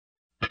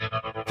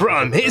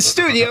from his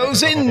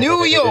studios in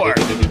New York.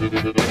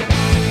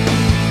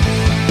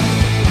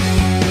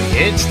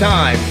 It's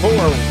time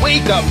for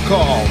Wake Up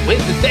Call with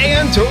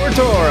Dan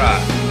Tortora,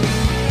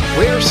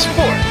 where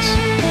sports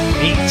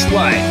meets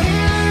life.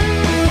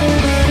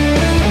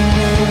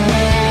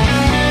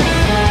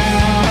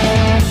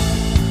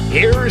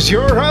 Here's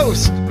your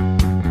host,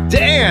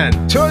 Dan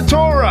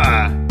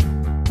Tortora.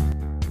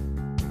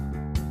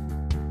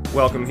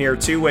 Welcome here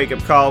to Wake Up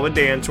Call with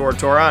Dan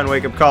Tortora on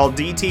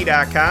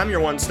wakeupcalldt.com, your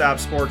one-stop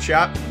sports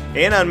shop,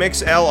 and on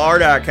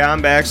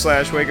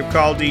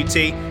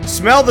mixlr.com/wakeupcalldt.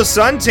 Smell the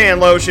suntan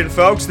lotion,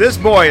 folks. This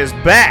boy is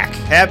back.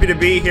 Happy to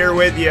be here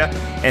with you,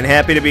 and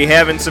happy to be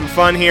having some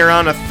fun here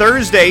on a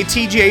Thursday,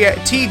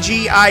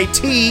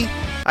 TGIT,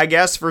 I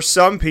guess, for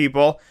some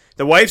people.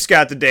 The wife's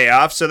got the day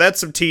off, so that's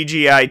some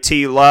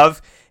TGIT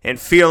love. And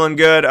feeling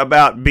good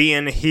about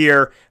being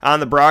here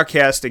on the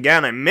broadcast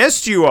again. I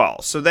missed you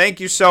all, so thank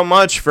you so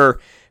much for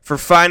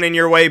finding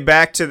your way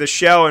back to the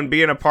show and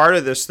being a part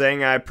of this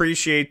thing. I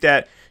appreciate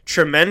that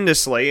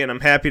tremendously, and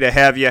I'm happy to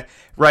have you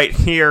right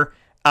here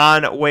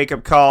on Wake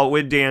Up Call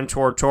with Dan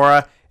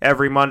Tortora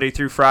every Monday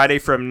through Friday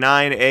from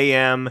 9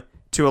 a.m.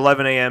 to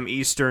 11 a.m.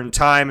 Eastern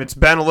Time. It's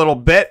been a little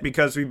bit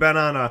because we've been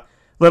on a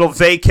little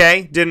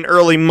vacay, did an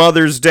early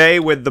Mother's Day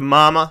with the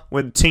mama,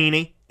 with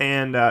Teeny,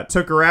 and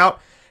took her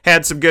out.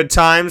 Had some good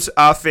times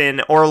off in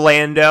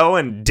Orlando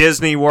and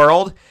Disney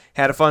World.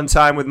 Had a fun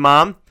time with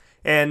Mom.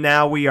 And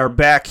now we are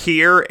back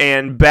here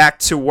and back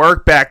to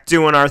work, back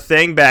doing our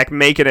thing, back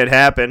making it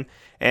happen.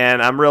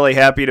 And I'm really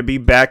happy to be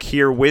back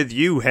here with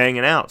you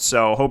hanging out.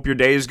 So hope your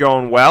day is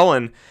going well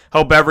and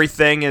hope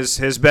everything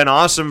has been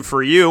awesome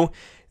for you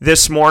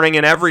this morning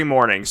and every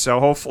morning. So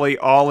hopefully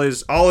all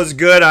is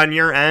good on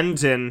your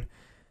end and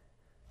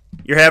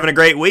you're having a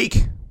great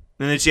week.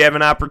 And that you have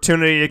an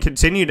opportunity to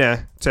continue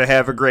to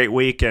have a great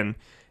week and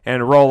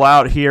roll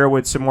out here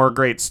with some more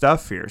great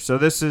stuff here. So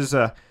this is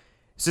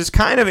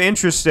kind of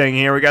interesting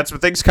here. We got some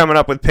things coming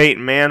up with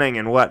Peyton Manning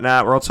and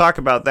whatnot. We'll talk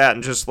about that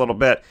in just a little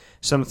bit.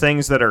 Some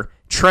things that are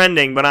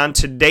trending. But on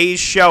today's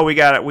show, we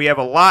have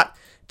a lot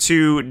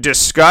to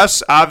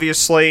discuss.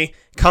 Obviously,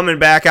 coming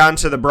back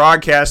onto the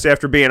broadcast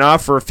after being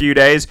off for a few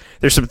days,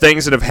 there's some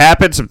things that have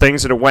happened, some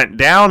things that have went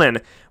down,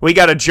 and we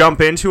got to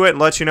jump into it and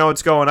let you know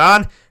what's going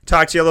on.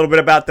 Talk to you a little bit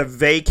about the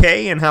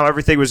vacay and how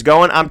everything was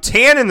going. I'm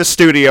tan in the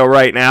studio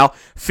right now,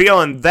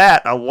 feeling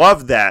that. I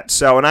love that.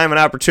 So, and I have an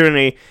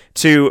opportunity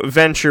to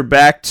venture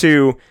back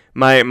to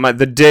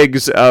the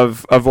digs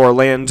of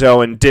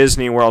Orlando and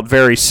Disney World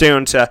very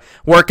soon to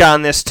work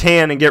on this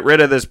tan and get rid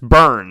of this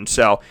burn.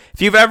 So,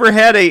 if you've ever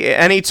had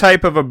any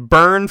type of a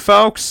burn,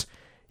 folks,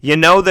 you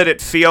know that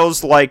it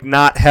feels like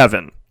not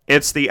heaven.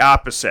 It's the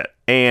opposite.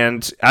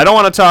 And I don't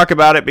want to talk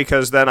about it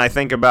because then I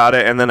think about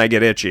it and then I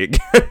get itchy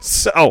again.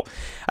 So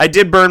I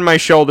did burn my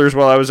shoulders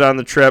while I was on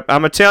the trip.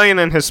 I'm Italian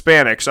and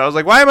Hispanic, so I was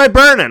like, why am I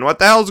burning? What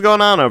the hell's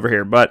going on over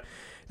here? But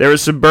there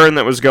was some burn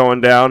that was going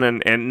down,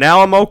 and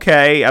now I'm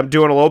okay. I'm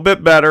doing a little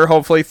bit better.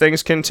 Hopefully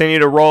things continue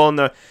to roll in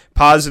the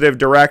positive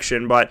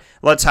direction. But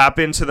let's hop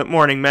into the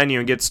morning menu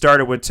and get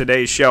started with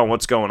today's show and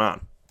what's going on.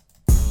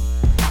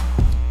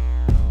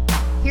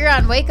 Here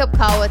on Wake Up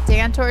Call with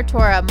Dan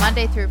Tortora,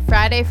 Monday through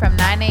Friday from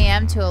 9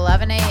 a.m. to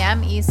 11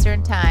 a.m.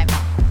 Eastern Time.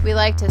 We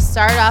like to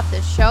start off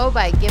the show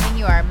by giving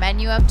you our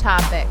menu of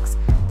topics.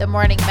 The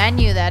morning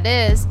menu, that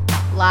is.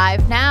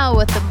 Live now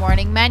with the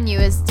morning menu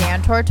is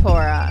Dan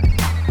Tortora.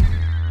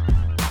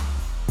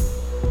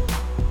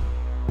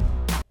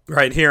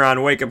 Right here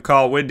on Wake Up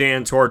Call with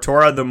Dan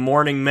Tortora, the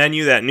morning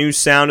menu, that new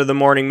sound of the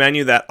morning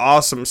menu, that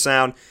awesome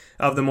sound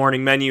of the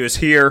morning menu is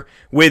here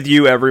with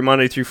you every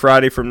Monday through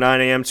Friday from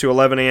 9 a.m. to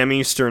 11 a.m.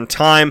 Eastern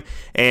Time.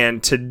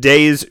 And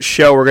today's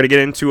show, we're going to get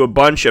into a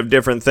bunch of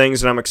different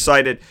things, and I'm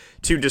excited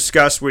to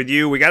discuss with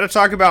you. We got to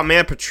talk about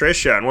Matt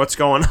Patricia and what's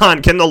going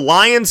on. Can the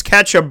Lions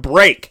catch a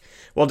break?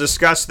 We'll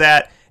discuss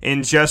that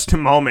in just a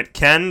moment.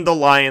 Can the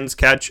Lions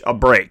catch a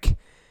break?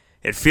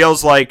 It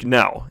feels like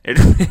no. It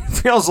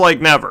feels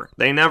like never.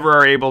 They never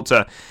are able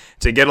to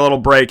get a little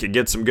break and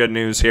get some good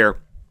news here.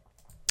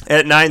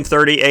 At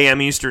 9:30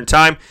 a.m. Eastern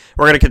Time,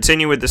 we're going to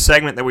continue with the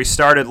segment that we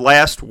started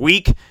last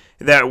week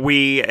that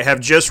we have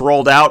just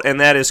rolled out,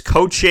 and that is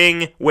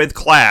Coaching with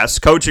Class.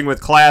 Coaching with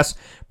Class,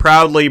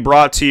 proudly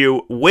brought to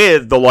you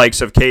with the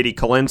likes of Katie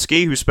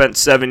Kalinske, who spent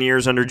 7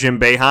 years under Jim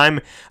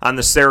Boeheim on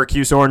the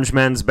Syracuse Orange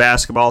men's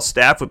basketball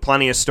staff, with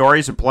plenty of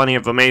stories and plenty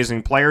of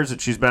amazing players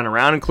that she's been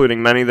around,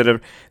 including many that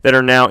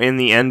are now in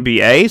the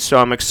NBA. So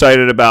I'm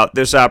excited about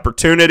this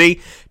opportunity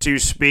to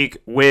speak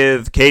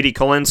with Katie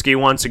Kalinske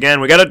once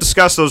again. We got to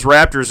discuss those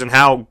Raptors and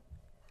how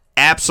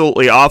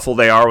absolutely awful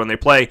they are when they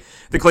play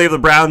the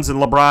Cleveland Browns and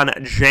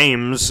LeBron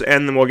James,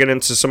 and then we'll get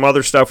into some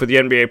other stuff with the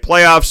NBA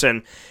playoffs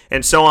and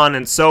so on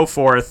and so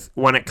forth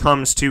when it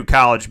comes to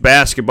college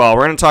basketball.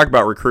 We're going to talk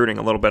about recruiting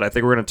a little bit. I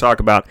think we're going to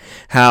talk about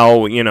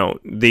how,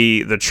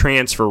 the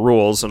transfer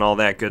rules and all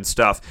that good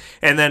stuff.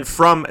 And then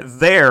from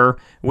there,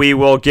 we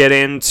will get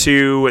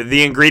into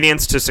the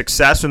ingredients to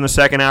success in the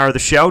second hour of the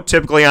show,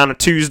 typically on a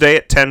Tuesday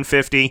at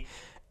 10:50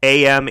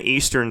 a.m.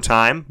 Eastern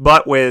Time.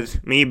 But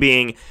with me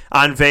being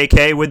on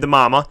vacay with the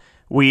mama,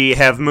 We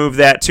have moved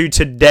that to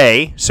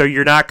today, so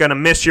you're not going to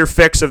miss your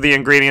fix of the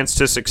ingredients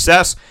to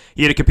success.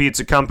 Utica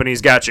Pizza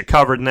Company's got you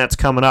covered, and that's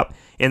coming up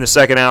in the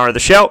second hour of the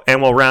show.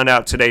 And we'll round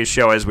out today's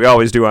show, as we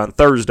always do on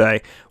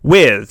Thursday,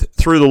 with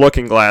Through the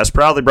Looking Glass,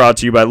 proudly brought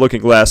to you by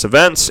Looking Glass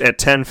Events at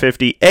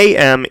 10:50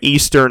 a.m.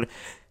 Eastern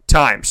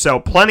Time. So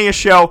plenty of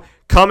show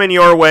coming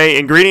your way.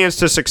 Ingredients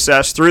to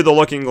success, Through the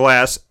Looking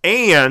Glass,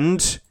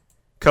 and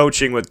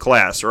Coaching with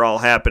Class are all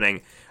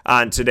happening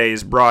on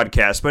today's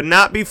broadcast, but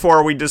not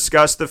before we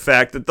discuss the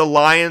fact that the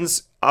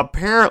Lions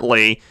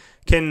apparently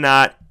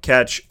cannot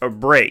catch a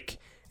break.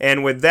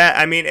 And with that,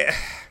 I mean,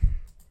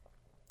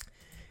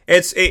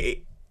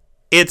 it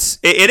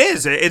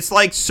is. It's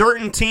like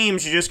certain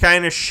teams, you just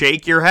kind of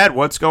shake your head.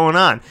 What's going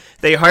on?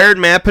 They hired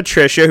Matt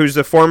Patricia, who's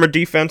the former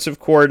defensive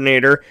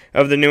coordinator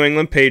of the New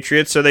England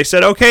Patriots, so they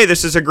said, okay,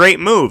 this is a great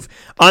move.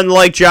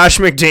 Unlike Josh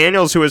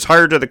McDaniels, who was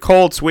hired to the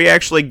Colts, we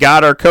actually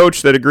got our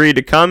coach that agreed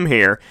to come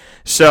here.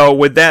 So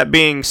with that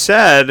being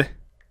said,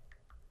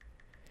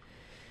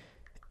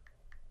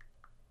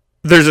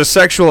 there's a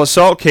sexual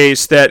assault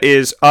case that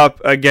is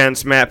up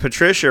against Matt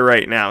Patricia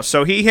right now.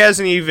 So he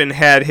hasn't even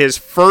had his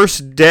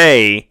first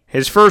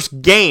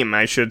game,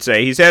 I should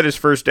say. He's had his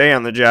first day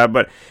on the job,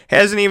 but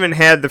hasn't even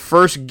had the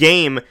first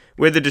game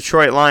with the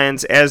Detroit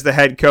Lions as the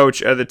head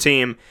coach of the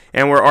team.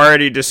 And we're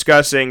already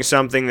discussing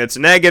something that's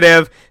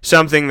negative,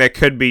 something that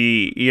could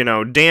be,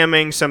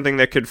 damning, something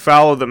that could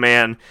follow the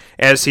man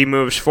as he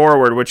moves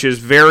forward, which is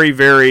very,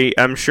 very,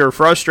 I'm sure,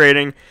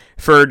 frustrating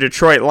for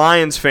Detroit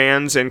Lions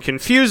fans and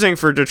confusing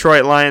for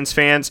Detroit Lions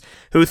fans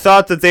who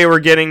thought that they were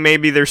getting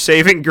maybe their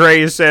saving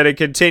grace, and it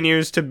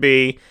continues to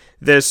be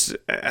this.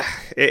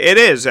 It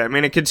is. I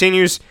mean, it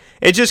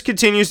just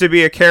continues to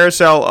be a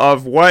carousel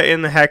of what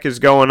in the heck is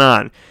going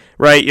on,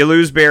 right? You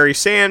lose Barry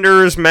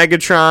Sanders,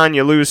 Megatron,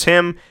 you lose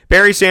him.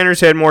 Barry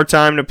Sanders had more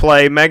time to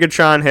play.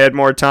 Megatron had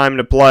more time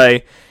to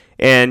play.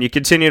 And you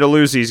continue to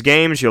lose these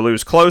games, you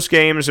lose close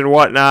games and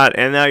whatnot,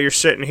 and now you're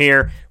sitting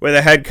here with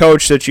a head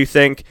coach that you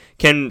think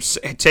can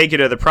take you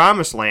to the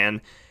promised land,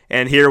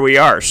 and here we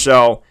are.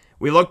 So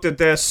we looked at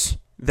this,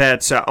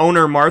 that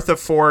owner Martha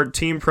Ford,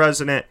 team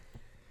president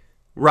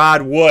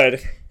Rod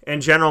Wood,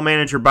 and general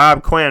manager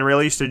Bob Quinn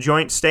released a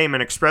joint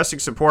statement expressing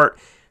support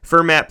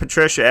for Matt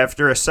Patricia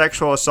after a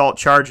sexual assault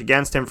charge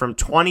against him from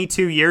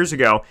 22 years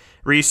ago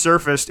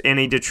resurfaced in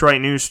a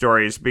Detroit news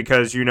stories,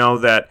 because you know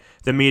that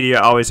the media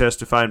always has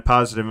to find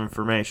positive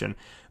information.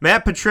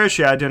 Matt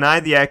Patricia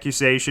denied the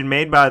accusation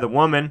made by the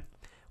woman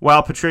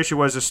while Patricia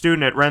was a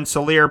student at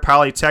Rensselaer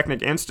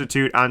Polytechnic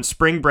Institute on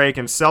spring break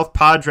in South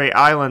Padre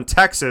Island,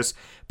 Texas,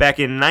 back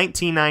in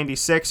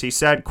 1996. He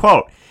said,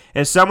 quote,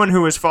 "As someone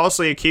who was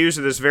falsely accused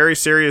of this very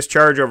serious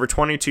charge over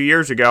 22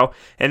 years ago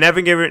and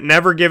never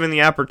given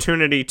the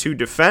opportunity to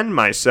defend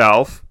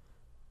myself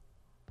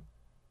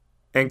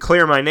and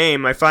clear my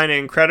name, I find it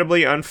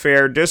incredibly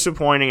unfair,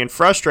 disappointing, and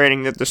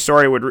frustrating that this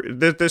story would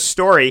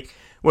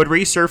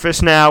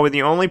resurface now, with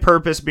the only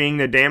purpose being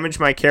to damage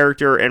my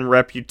character and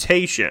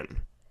reputation.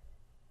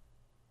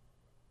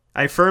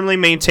 I firmly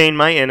maintain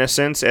my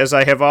innocence, as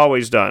I have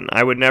always done.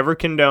 I would never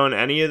condone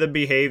any of the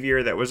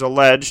behavior that was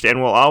alleged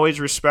and will always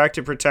respect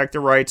and protect the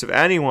rights of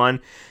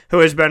anyone who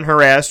has been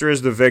harassed or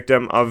is the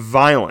victim of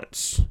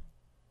violence.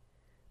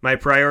 My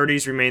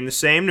priorities remain the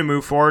same: to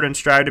move forward and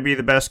strive to be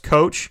the best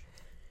coach,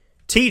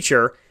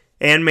 teacher,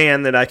 and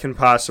man that I can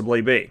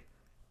possibly be."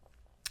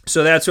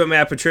 So that's what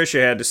Matt Patricia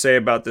had to say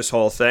about this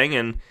whole thing,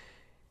 and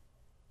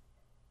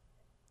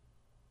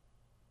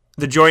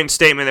the joint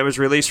statement that was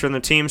released from the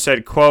team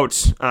said,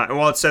 quote,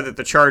 it said that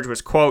the charge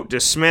was, quote,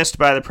 "dismissed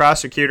by the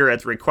prosecutor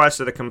at the request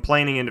of the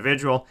complaining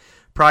individual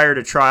prior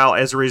to trial.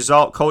 As a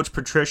result, Coach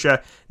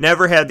Patricia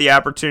never had the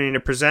opportunity to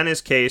present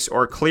his case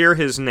or clear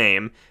his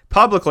name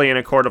publicly in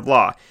a court of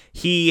law.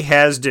 He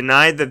has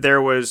denied that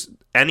there was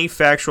any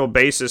factual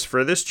basis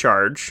for this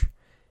charge.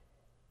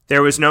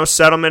 There was no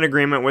settlement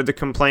agreement with the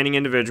complaining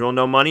individual,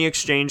 no money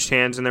exchanged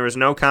hands, and there was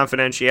no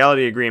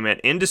confidentiality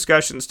agreement. In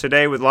discussions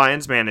today with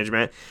Lions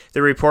management,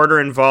 the reporter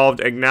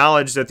involved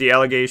acknowledged that the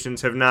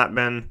allegations have not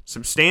been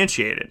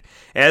substantiated.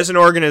 As an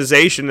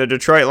organization, the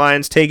Detroit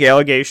Lions take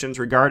allegations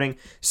regarding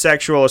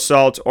sexual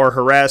assault or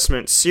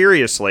harassment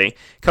seriously.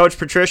 Coach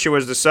Patricia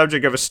was the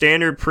subject of a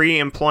standard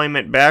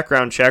pre-employment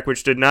background check,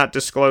 which did not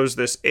disclose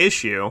this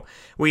issue.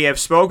 We have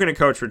spoken to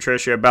Coach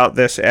Patricia about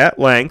this at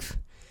length,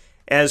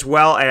 as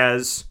well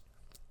as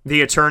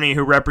the attorney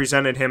who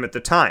represented him at the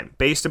time.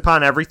 Based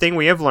upon everything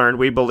we have learned,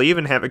 we believe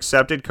and have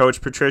accepted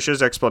Coach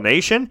Patricia's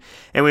explanation,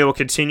 and we will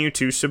continue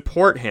to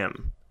support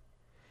him.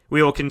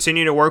 We will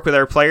continue to work with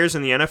our players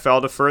in the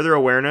NFL to further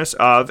awareness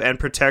of and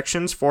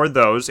protections for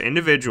those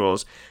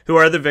individuals who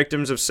are the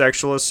victims of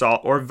sexual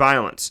assault or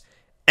violence."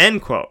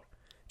 End quote.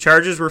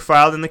 Charges were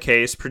filed in the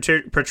case.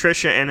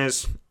 Patricia and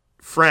his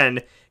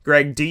friend,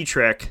 Greg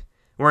Dietrich,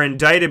 were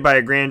indicted by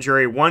a grand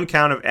jury, one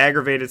count of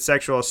aggravated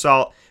sexual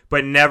assault,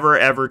 but never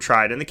ever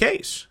tried in the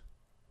case.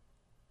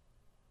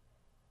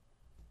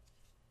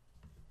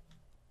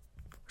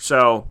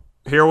 So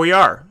here we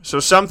are. So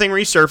something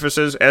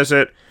resurfaces, as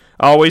it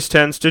always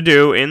tends to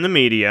do in the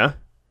media,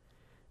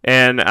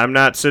 And I'm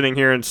not sitting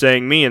here and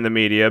saying me in the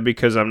media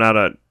because I'm not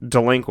a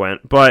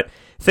delinquent, but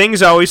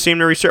things always seem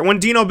to resurface. When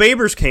Dino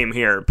Babers came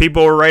here,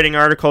 people were writing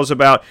articles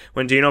about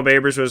when Dino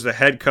Babers was the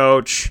head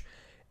coach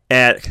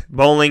at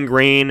Bowling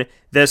Green,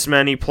 this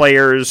many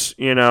players,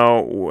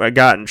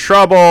 got in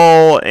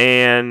trouble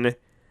and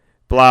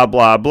blah,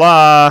 blah,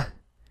 blah.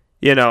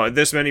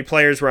 This many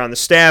players were on the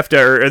staff,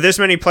 or this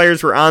many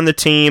players were on the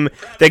team.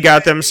 They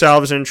got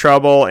themselves in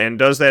trouble, and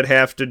does that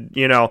have to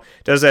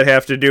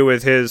do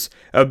with his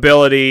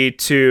ability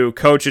to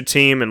coach a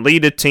team and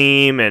lead a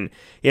team? And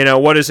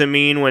what does it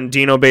mean when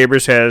Dino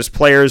Babers has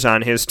players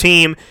on his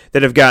team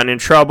that have gotten in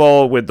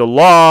trouble with the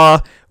law?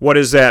 What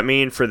does that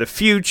mean for the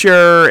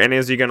future? And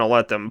is he going to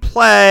let them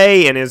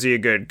play? And is he a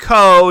good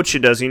coach?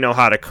 And does he know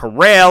how to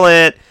corral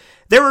it?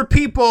 There were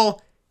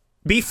people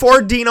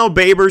before Dino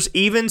Babers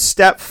even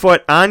stepped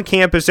foot on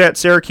campus at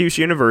Syracuse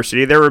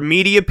University. There were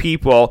media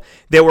people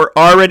that were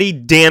already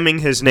damning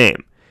his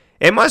name.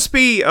 It must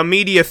be a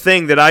media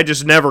thing that I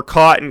just never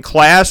caught in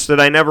class,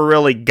 that I never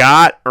really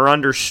got or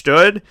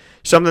understood,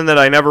 something that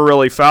I never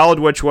really followed,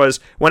 which was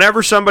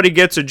whenever somebody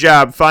gets a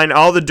job, find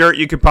all the dirt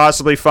you could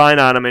possibly find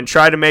on them and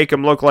try to make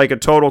them look like a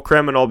total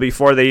criminal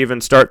before they even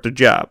start the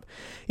job.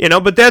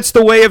 But that's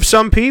the way of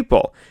some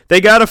people.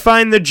 They got to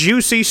find the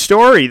juicy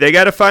story. They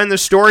got to find the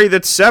story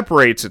that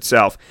separates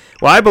itself.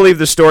 Well, I believe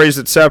the stories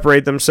that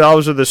separate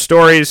themselves are the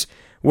stories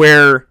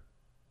where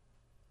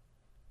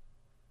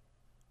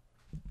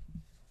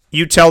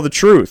you tell the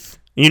truth.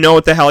 You know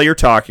what the hell you're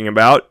talking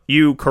about.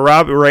 You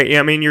corroborate.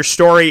 Your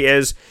story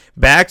is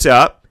backed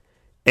up,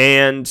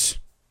 and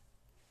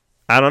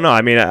I don't know.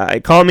 I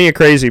call me a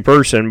crazy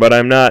person, but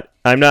I'm not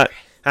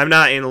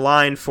in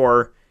line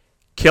for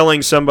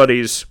killing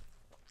somebody's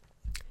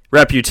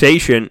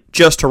reputation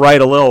just to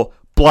write a little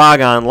blog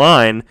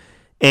online.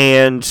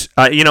 And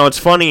it's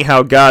funny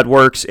how God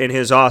works in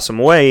his awesome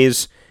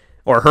ways,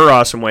 or her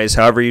awesome ways,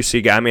 however you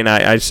see God.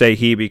 I say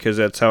he because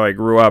that's how I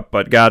grew up,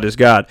 but God is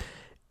God.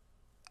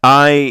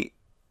 I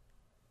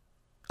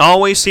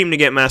always seem to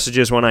get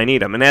messages when I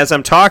need them. And as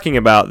I'm talking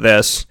about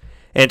this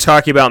and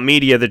talking about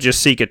media that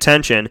just seek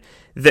attention,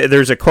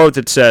 there's a quote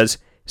that says,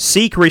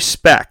 "Seek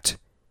respect,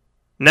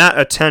 not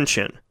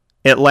attention.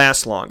 It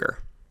lasts longer."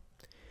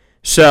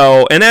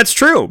 So, and that's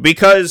true,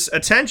 because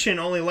attention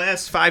only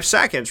lasts 5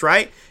 seconds,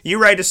 right?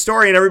 You write a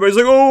story and everybody's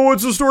like, oh,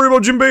 what's the story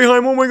about Jim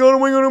Boeheim? Oh my God, oh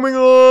my God, oh my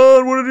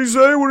God. What did he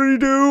say? What did he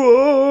do?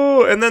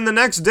 Oh. And then the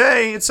next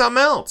day, it's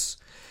something else.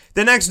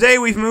 The next day,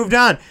 we've moved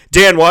on.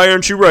 Dan, why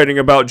aren't you writing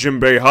about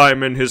Jim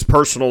Boeheim and his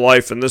personal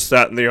life and this,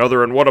 that, and the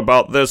other, and what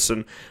about this,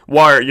 and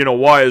why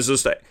is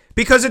this that?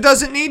 Because it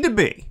doesn't need to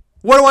be.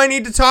 What do I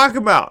need to talk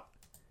about?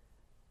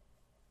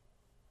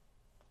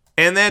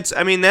 And that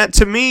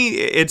to me,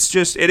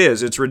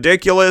 it's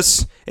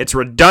ridiculous, it's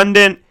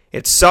redundant,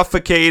 it's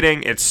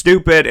suffocating, it's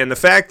stupid, and the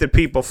fact that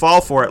people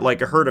fall for it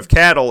like a herd of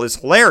cattle is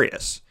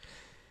hilarious.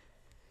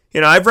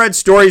 I've read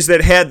stories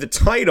that had the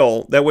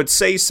title that would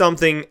say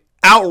something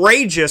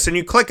outrageous, and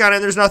you click on it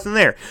and there's nothing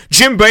there.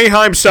 Jim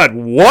Boeheim said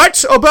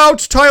what about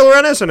Tyler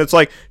Ennis? And it's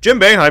like, Jim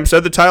Boeheim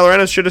said that Tyler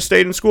Ennis should have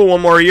stayed in school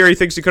one more year. He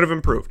thinks he could have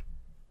improved.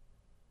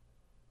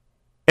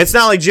 It's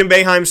not like Jim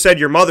Boeheim said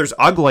your mother's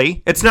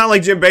ugly. It's not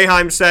like Jim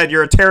Boeheim said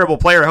you're a terrible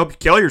player, I hope you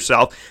kill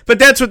yourself. But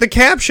that's what the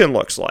caption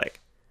looks like.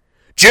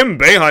 Jim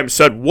Boeheim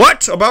said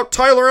what about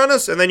Tyler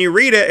Ennis? And then you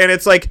read it and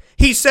it's like,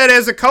 he said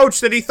as a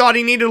coach that he thought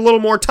he needed a little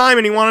more time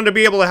and he wanted to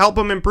be able to help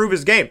him improve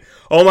his game.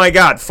 Oh my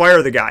God,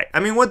 fire the guy.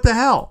 What the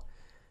hell?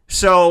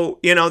 So,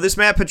 this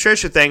Matt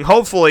Patricia thing,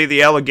 hopefully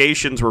the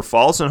allegations were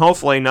false, and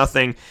hopefully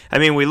nothing.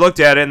 We looked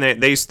at it,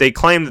 and they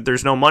claimed that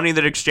there's no money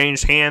that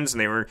exchanged hands,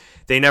 and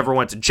they never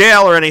went to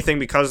jail or anything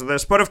because of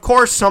this. But, of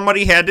course,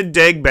 somebody had to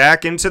dig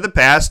back into the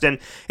past, and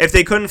if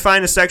they couldn't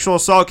find a sexual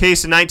assault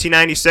case in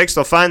 1996,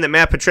 they'll find that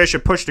Matt Patricia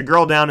pushed a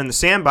girl down in the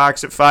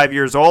sandbox at 5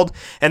 years old,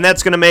 and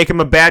that's going to make him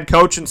a bad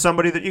coach and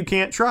somebody that you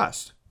can't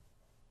trust.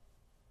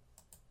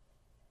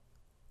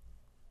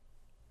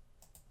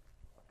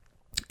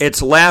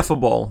 It's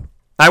laughable.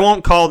 I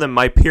won't call them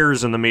my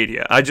peers in the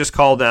media. I just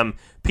call them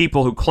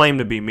people who claim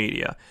to be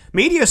media.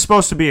 Media is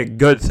supposed to be a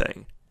good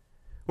thing.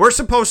 We're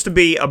supposed to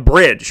be a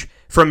bridge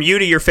from you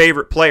to your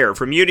favorite player,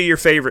 from you to your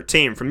favorite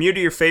team, from you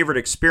to your favorite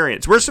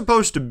experience. We're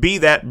supposed to be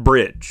that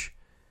bridge.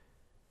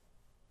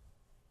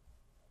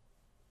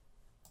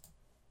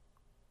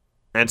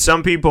 And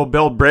some people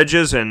build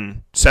bridges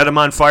and set them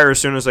on fire as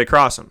soon as they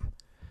cross them.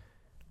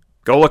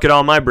 Go look at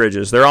all my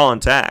bridges. They're all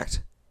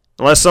intact.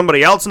 Unless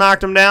somebody else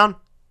knocked them down,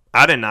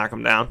 I didn't knock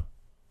them down.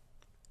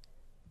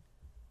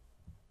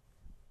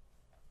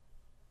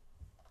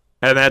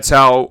 And that's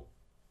how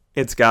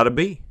it's got to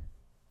be.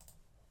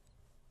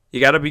 You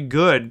got to be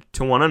good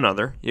to one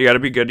another. You got to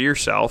be good to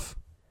yourself.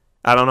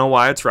 I don't know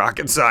why it's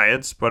rocket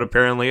science, but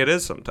apparently it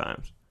is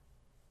sometimes.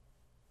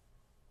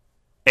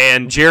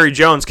 And Jerry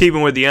Jones,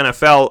 keeping with the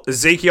NFL,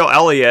 Ezekiel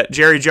Elliott,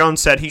 Jerry Jones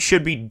said he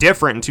should be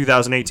different in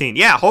 2018.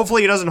 Yeah,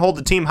 hopefully he doesn't hold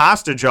the team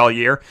hostage all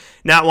year,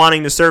 not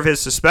wanting to serve his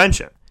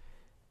suspension.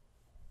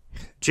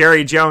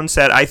 Jerry Jones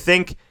said, I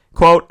think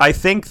quote, I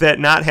think that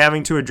not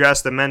having to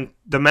address the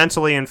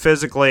mentally and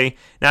physically,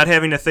 not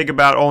having to think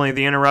about only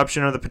the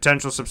interruption or the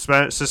potential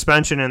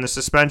suspension and the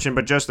suspension,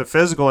 but just the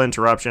physical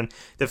interruption,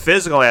 the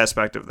physical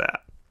aspect of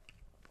that.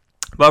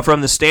 But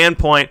from the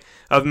standpoint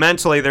of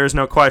mentally, there's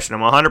no question.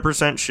 I'm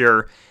 100%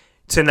 sure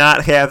to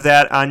not have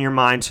that on your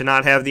mind, to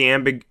not have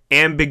the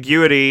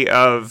ambiguity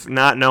of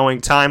not knowing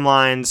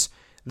timelines,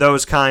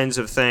 those kinds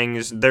of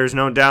things, there's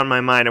no doubt in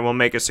my mind it will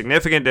make a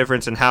significant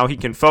difference in how he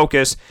can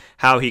focus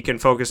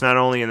not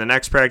only in the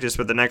next practice,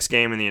 but the next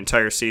game and the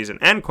entire season,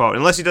 end quote,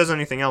 unless he does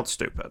anything else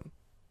stupid.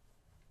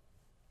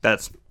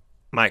 That's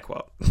my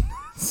quote.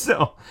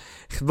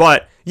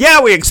 But,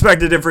 yeah, we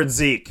expect a different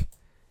Zeke.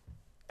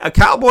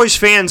 Cowboys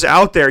fans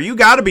out there, you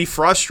got to be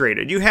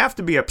frustrated. You have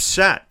to be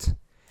upset.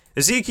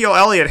 Ezekiel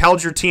Elliott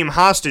held your team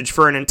hostage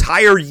for an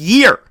entire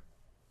year.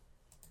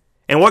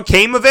 And what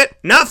came of it?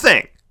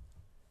 Nothing.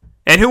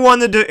 And who won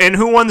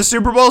the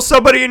Super Bowl?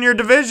 Somebody in your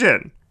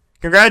division.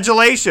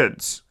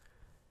 Congratulations.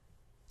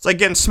 It's like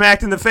getting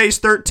smacked in the face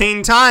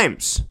 13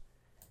 times.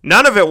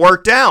 None of it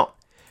worked out.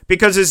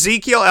 Because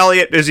Ezekiel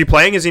Elliott, is he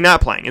playing? Is he not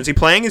playing? Is he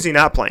playing? Is he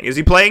not playing? Is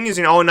he playing?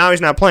 Oh, now he's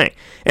not playing.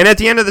 And at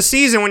the end of the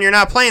season, when you're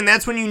not playing,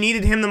 that's when you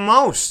needed him the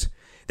most.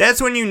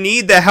 That's when you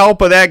need the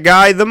help of that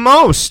guy the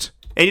most.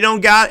 And you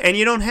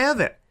don't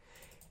have it.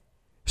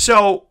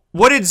 So,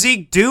 what did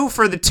Zeke do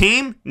for the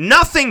team?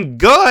 Nothing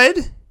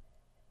good.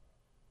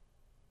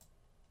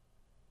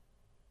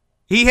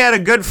 He had a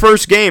good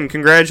first game.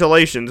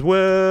 Congratulations.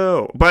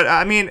 Whoa. But,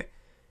 I mean,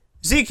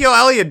 Ezekiel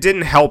Elliott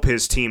didn't help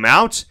his team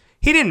out.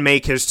 He didn't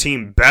make his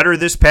team better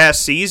this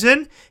past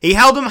season. He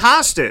held him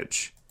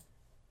hostage.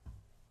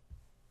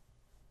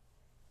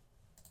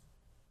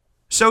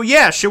 So,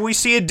 yeah, should we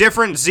see a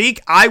different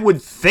Zeke? I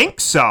would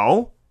think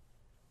so.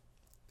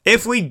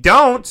 If we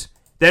don't,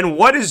 then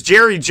what is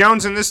Jerry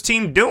Jones and this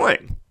team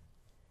doing?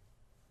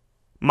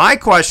 My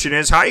question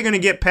is, how are you going to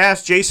get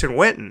past Jason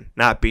Witten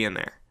not being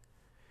there?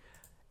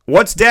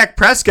 What's Dak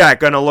Prescott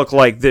going to look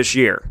like this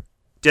year?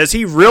 Does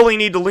he really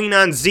need to lean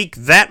on Zeke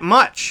that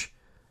much?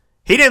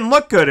 He didn't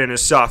look good in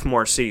his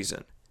sophomore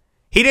season.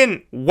 He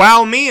didn't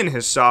wow me in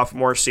his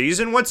sophomore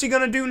season. What's he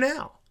going to do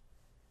now?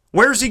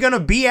 Where's he going to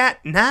be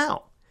at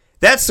now?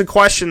 That's the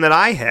question that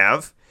I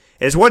have,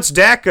 is what's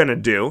Dak going to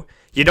do?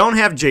 You don't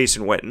have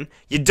Jason Witten.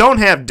 You don't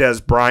have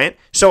Dez Bryant.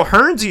 So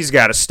Hurnsy's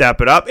got to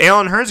step it up.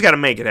 Allen Hurns got to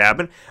make it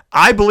happen.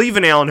 I believe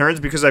in Allen Hurns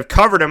because I've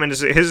covered him in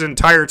his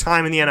entire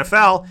time in the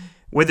NFL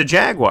with the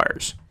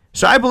Jaguars.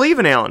 So I believe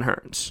in Allen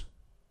Hurns.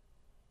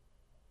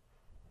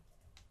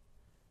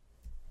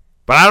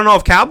 But I don't know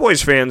if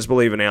Cowboys fans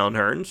believe in Allen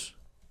Hurns.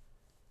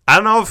 I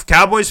don't know if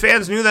Cowboys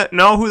fans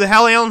know who the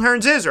hell Allen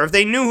Hurns is, or if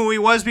they knew who he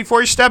was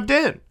before he stepped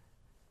in.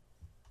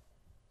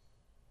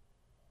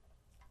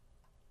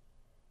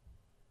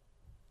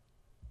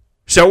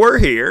 So we're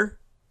here,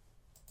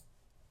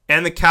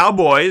 and the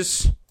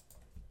Cowboys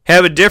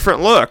have a different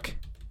look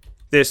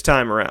this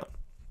time around.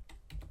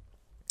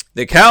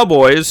 The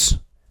Cowboys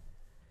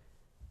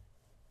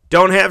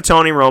don't have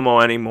Tony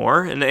Romo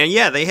anymore, and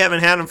yeah, they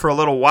haven't had him for a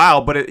little while,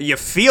 but you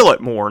feel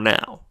it more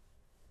now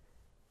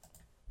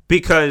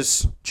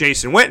because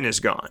Jason Witten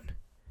is gone.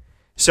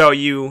 So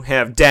you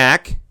have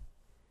Dak,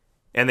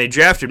 and they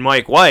drafted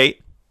Mike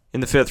White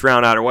in the 5th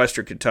round out of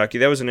Western Kentucky.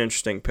 That was an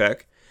interesting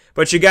pick.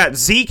 But you got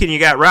Zeke and you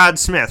got Rod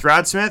Smith.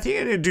 Rod Smith, he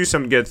can do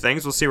some good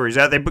things. We'll see where he's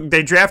at.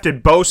 They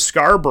drafted Bo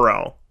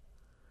Scarborough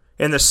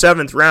in the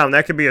 7th round.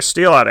 That could be a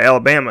steal out of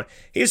Alabama.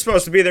 He's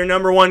supposed to be their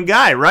number 1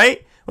 guy,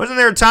 right? Wasn't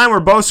there a time where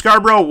Bo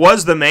Scarborough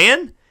was the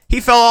man? He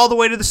fell all the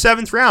way to the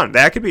 7th round.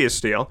 That could be a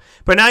steal.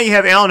 But now you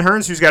have Allen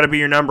Hurns, who's got to be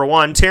your number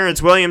 1.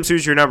 Terrence Williams,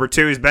 who's your number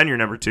 2. He's been your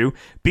number 2.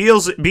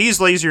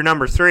 Beasley's your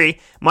number 3.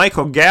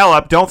 Michael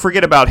Gallup, don't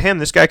forget about him.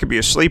 This guy could be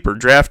a sleeper.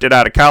 Drafted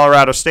out of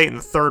Colorado State in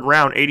the 3rd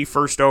round,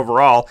 81st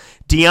overall.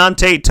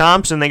 Deontay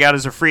Thompson, they got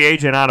as a free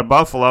agent out of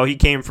Buffalo. He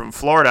came from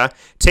Florida.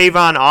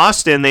 Tavon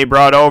Austin, they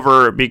brought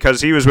over because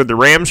he was with the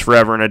Rams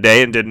forever and a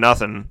day and did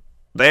nothing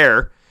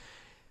there.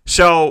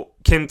 So,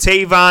 can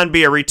Tavon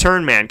be a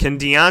return man? Can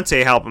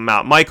Deontay help him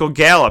out? Michael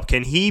Gallup,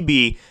 can he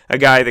be a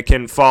guy that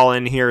can fall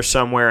in here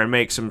somewhere and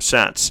make some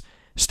sense?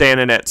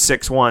 Standing at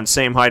 6'1",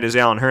 same height as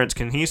Allen Hurns,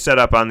 can he set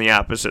up on the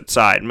opposite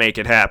side and make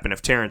it happen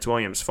if Terrence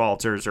Williams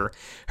falters or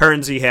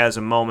Hurnsy has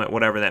a moment,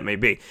 whatever that may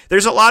be?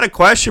 There's a lot of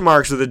question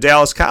marks with the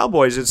Dallas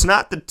Cowboys. It's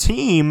not the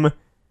team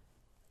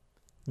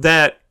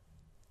that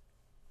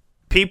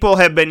people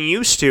have been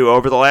used to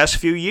over the last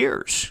few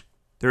years.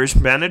 There's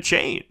been a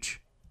change.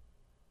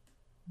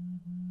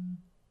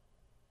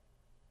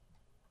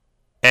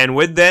 And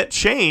with that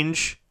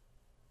change,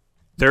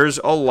 there's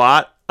a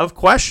lot of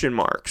question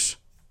marks.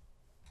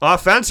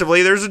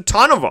 Offensively, there's a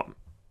ton of them.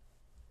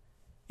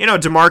 You know,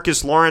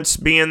 DeMarcus Lawrence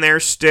being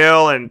there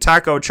still, and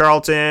Taco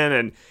Charlton,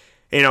 and,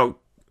 you know,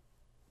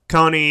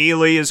 Coney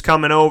Ely is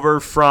coming over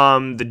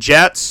from the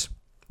Jets.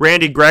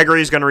 Randy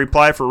Gregory is going to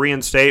reply for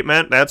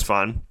reinstatement. That's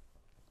fun.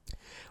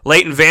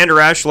 Leighton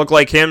Vander Esch looks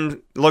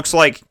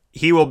like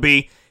he will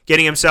be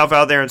getting himself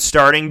out there and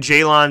starting.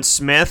 Jalen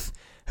Smith,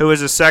 who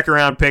was a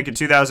 2nd-round pick in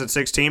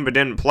 2016 but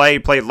didn't play,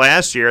 played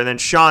last year. And then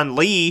Sean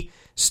Lee,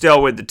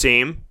 still with the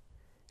team.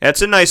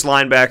 That's a nice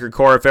linebacker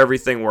core if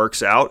everything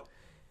works out.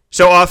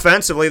 So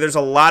offensively, there's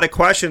a lot of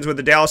questions with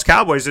the Dallas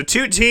Cowboys. The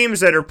two teams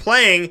that are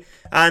playing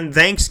on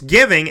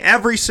Thanksgiving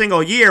every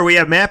single year, we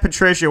have Matt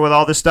Patricia with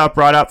all this stuff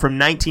brought up from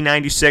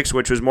 1996,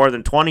 which was more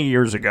than 20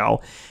 years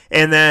ago.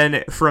 And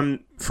then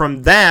from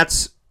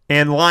that,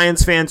 and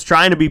Lions fans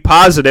trying to be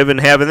positive and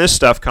having this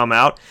stuff come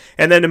out.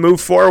 And then to move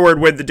forward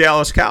with the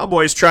Dallas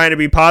Cowboys trying to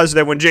be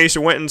positive when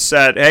Jason Witten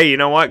said, hey, you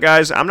know what,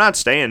 guys? I'm not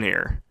staying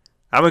here.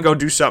 I'm going to go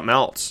do something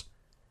else.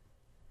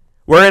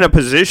 We're in a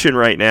position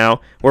right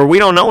now where we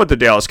don't know what the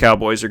Dallas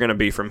Cowboys are going to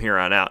be from here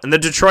on out. And the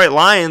Detroit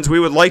Lions, we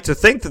would like to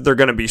think that they're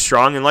going to be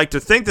strong and like to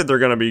think that they're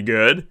going to be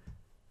good.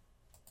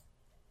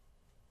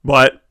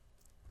 But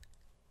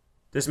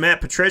this Matt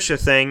Patricia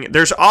thing,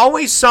 there's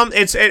always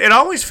it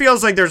always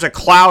feels like there's a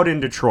cloud in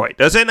Detroit,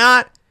 does it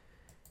not?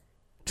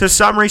 To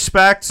some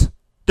respect,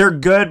 they're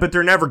good, but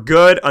they're never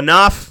good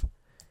enough.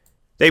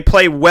 They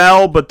play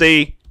well, but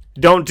they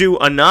don't do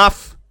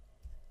enough.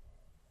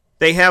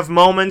 They have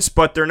moments,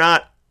 but they're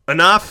not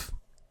enough.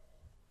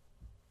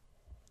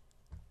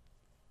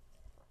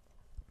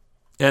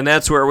 And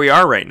that's where we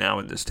are right now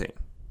with this team.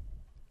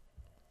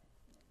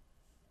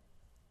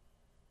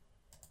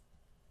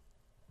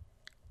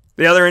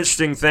 The other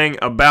interesting thing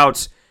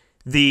about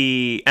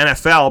the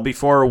NFL,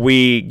 before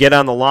we get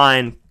on the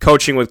line,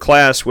 Coaching with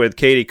Class with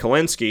Katie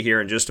Kalinsky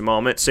here in just a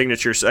moment,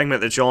 signature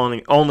segment that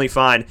you'll only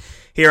find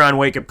here on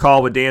Wake Up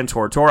Call with Dan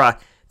Tortora.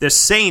 The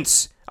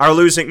Saints are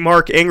losing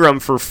Mark Ingram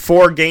for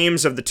 4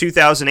 games of the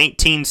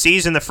 2018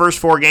 season, the first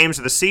 4 games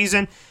of the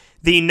season.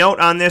 The note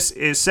on this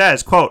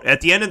says, quote,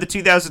 at the end of the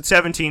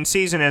 2017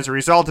 season, as a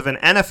result of an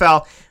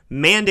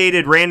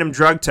NFL-mandated random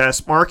drug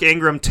test, Mark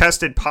Ingram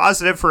tested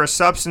positive for a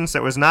substance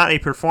that was not a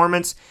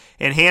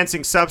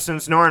performance-enhancing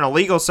substance nor an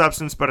illegal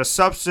substance, but a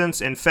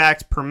substance, in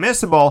fact,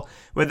 permissible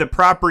with the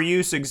proper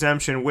use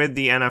exemption with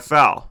the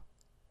NFL.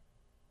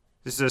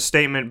 This is a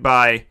statement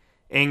by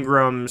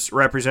Ingram's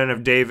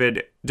representative,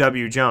 David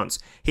W. Jones.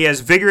 He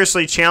has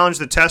vigorously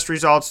challenged the test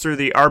results through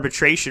the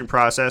arbitration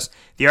process.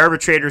 The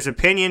arbitrator's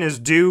opinion is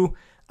due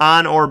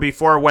on or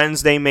before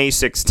Wednesday, May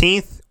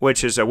 16th,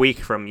 which is a week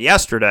from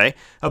yesterday.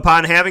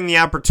 Upon having the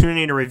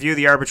opportunity to review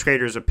the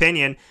arbitrator's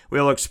opinion,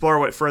 we'll explore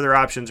what further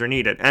options are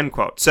needed, end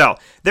quote. So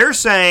they're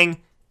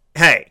saying,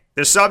 hey,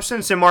 the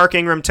substance that Mark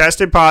Ingram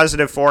tested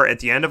positive for at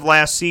the end of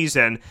last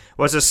season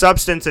was a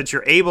substance that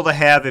you're able to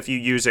have if you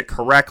use it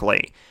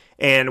correctly.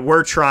 And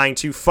we're trying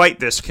to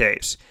fight this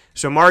case.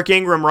 So Mark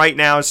Ingram right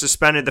now is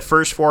suspended the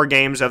first 4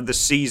 games of the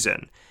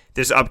season,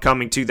 this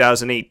upcoming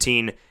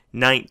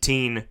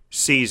 2018-19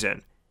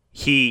 season.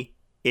 He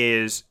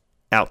is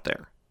out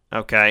there,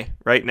 okay?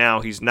 Right now,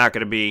 he's not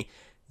going to be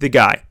the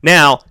guy.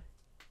 Now,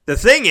 the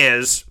thing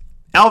is,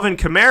 Alvin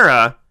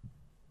Kamara,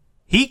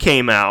 he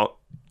came out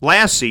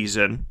last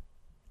season,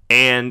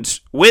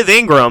 and with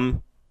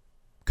Ingram,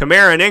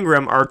 Kamara and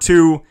Ingram are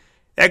two,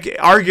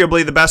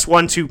 arguably the best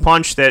 1-2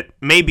 punch that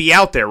may be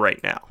out there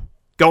right now,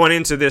 going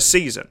into this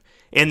season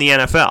in the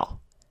NFL.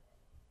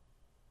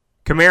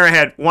 Kamara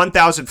had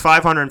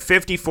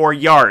 1,554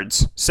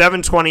 yards,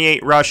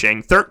 728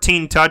 rushing,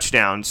 13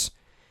 touchdowns,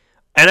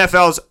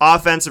 NFL's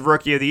Offensive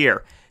Rookie of the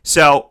Year.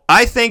 So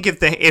I think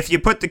if you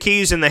put the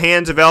keys in the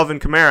hands of Alvin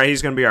Kamara,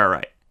 he's going to be all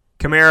right.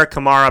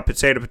 Kamara,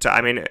 potato.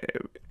 I mean,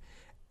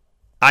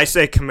 I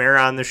say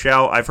Kamara on the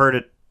show. I've heard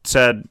it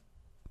said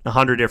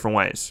 100 different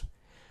ways.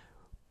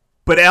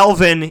 But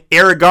Alvin,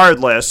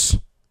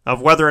 irregardless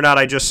of whether or not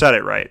I just said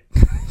it right,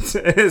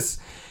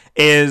 is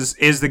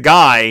the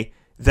guy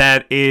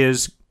that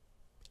is,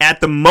 at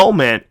the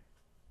moment,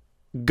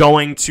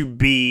 going to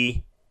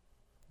be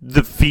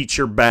the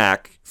feature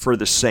back for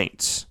the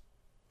Saints.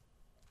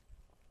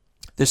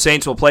 The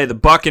Saints will play the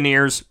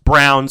Buccaneers,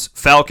 Browns,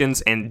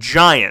 Falcons, and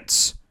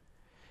Giants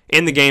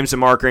in the games that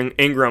Mark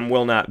Ingram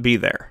will not be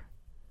there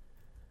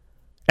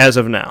as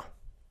of now.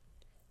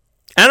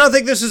 I don't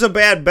think this is a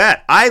bad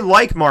bet. I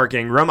like Mark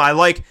Ingram. I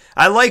like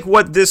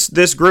what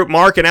this group,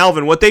 Mark and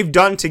Alvin, what they've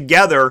done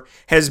together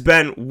has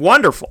been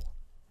wonderful.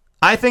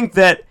 I think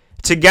that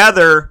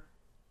together,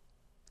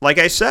 like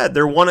I said,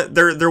 they're one of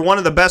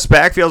the best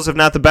backfields, if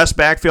not the best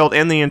backfield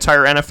in the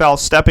entire NFL,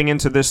 stepping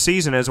into this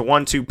season as a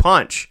 1-2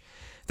 punch.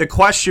 The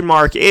question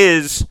mark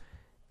is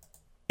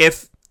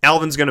if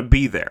Alvin's going to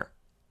be there,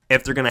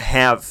 if they're going to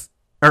have,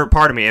 or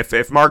pardon me,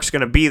 if Mark's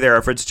going to be there,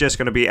 if it's just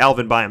going to be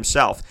Alvin by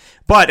himself.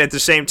 But at the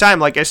same time,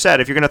 like I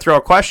said, if you're going to throw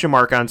a question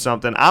mark on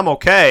something, I'm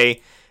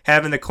okay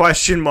having the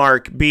question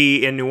mark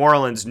be in New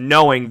Orleans,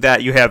 knowing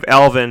that you have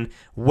Alvin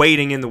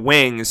waiting in the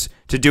wings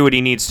to do what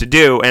he needs to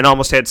do, and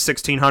almost had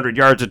 1,600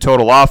 yards of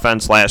total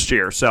offense last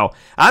year. So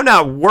I'm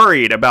not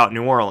worried about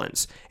New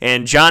Orleans.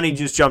 And Johnny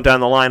just jumped on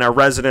the line, our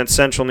resident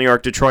Central New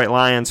York Detroit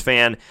Lions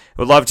fan.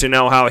 Would love to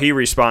know how he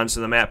responds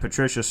to the Matt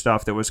Patricia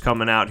stuff that was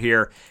coming out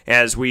here,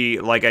 as we,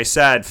 like I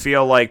said,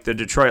 feel like the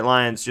Detroit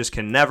Lions just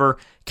can never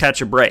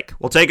catch a break.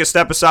 We'll take a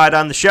step aside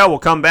on the show. We'll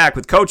come back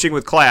with Coaching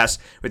with Class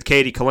with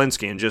Katie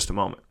Kalinsky in just a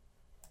moment.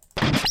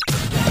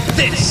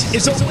 This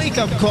is a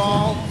wake-up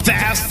call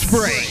fast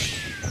break.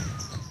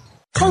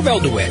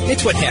 Carvel DeWitt,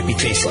 it's what happy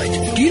tastes like.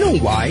 Do you know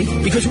why?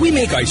 Because we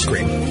make ice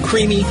cream.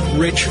 Creamy,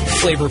 rich,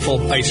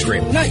 flavorful ice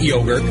cream. Not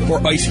yogurt or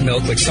ice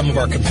milk like some of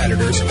our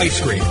competitors. Ice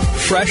cream.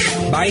 Fresh,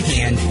 by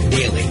hand,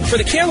 daily. For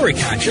the calorie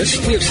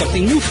conscious, we have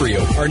something new for you.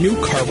 Our new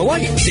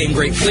Carvelite. Same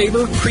great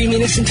flavor,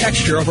 creaminess, and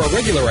texture of our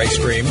regular ice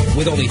cream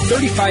with only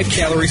 35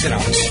 calories an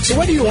ounce. So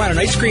whether you want an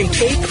ice cream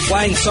cake,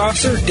 flying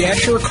saucer,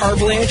 dasher,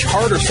 carvalanche,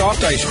 hard or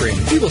soft ice cream,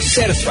 we will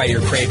satisfy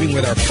your craving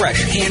with our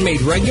fresh,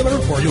 handmade regular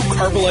or new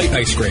Carvelite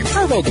ice cream.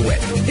 Carvel DeWitt.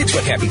 It's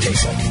what happy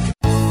tastes like.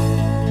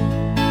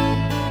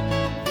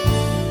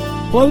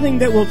 Clothing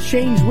that will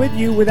change with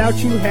you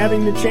without you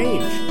having to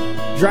change.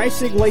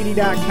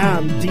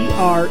 DreissiglLady.com,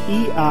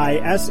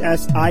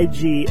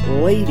 DREISSIG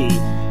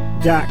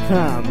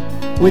Lady.com.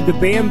 With the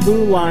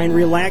Bamboo line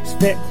Relax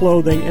Fit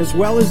clothing as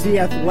well as the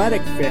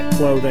Athletic Fit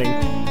clothing,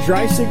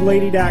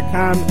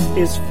 DreissiglLady.com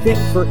is fit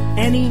for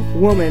any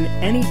woman,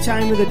 any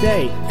time of the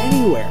day,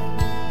 anywhere.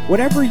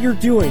 Whatever you're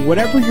doing,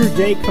 whatever your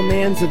day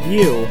commands of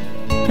you,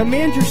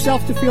 command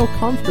yourself to feel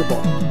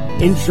comfortable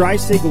in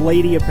Dreissig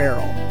Lady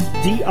Apparel.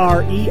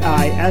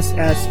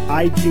 DREISSIG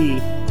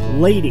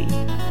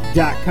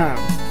Lady.com.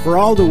 For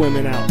all the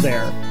women out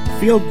there,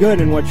 feel good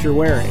in what you're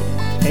wearing.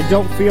 And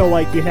don't feel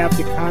like you have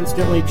to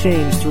constantly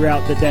change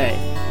throughout the day.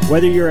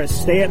 Whether you're a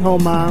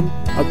stay-at-home mom,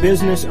 a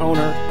business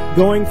owner,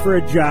 going for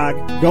a jog,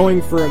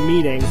 going for a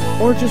meeting,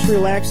 or just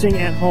relaxing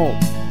at home,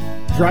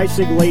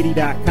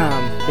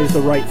 DreisigLady.com is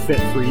the right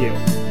fit for you.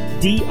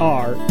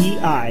 DREISSIG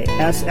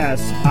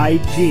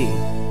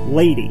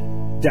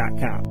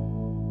Lady.com.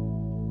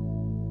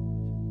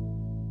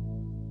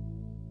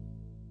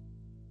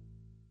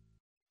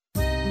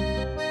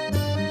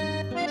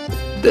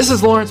 This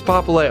is Lawrence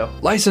Papaleo,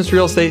 licensed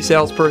real estate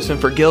salesperson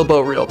for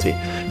Gilbo Realty.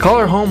 Call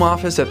our home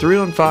office at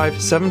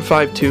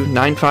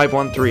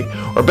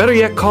 315-752-9513, or better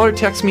yet, call or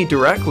text me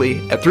directly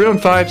at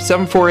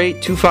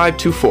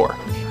 315-748-2524.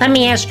 Let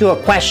me ask you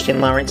a question,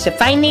 Lawrence.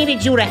 If I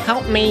needed you to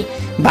help me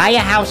buy a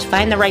house,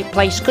 find the right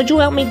place, could you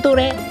help me do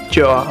that?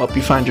 Joe, I'll help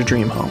you find your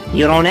dream home.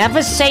 You don't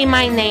ever say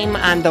my name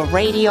on the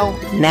radio,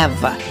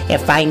 never.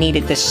 If I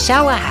needed to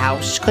sell a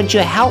house, could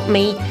you help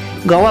me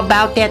go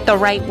about that the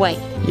right way?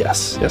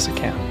 Yes, I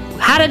can.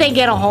 How do they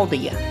get a hold of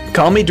you?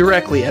 Call me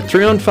directly at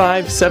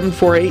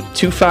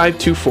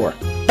 315-748-2524.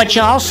 But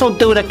you also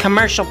do the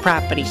commercial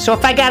property. So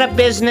if I got a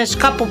business,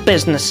 couple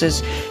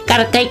businesses,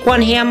 got to take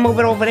one here, move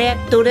it over there,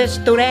 do this,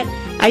 do that,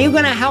 are you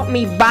going to help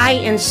me buy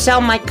and sell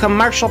my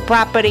commercial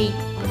property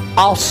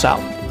also?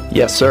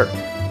 Yes, sir.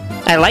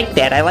 I like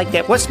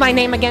that. What's my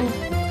name again?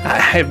 I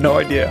have no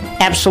idea.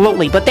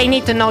 Absolutely, but they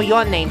need to know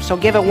your name, so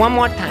give it one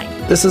more time.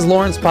 This is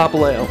Lawrence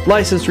Papaleo,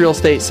 licensed real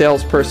estate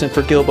salesperson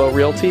for Gilbo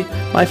Realty.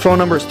 My phone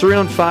number is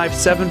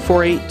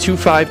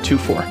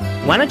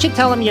 315-748-2524. Why don't you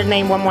tell them your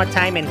name one more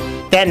time and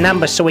that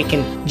number so we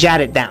can jot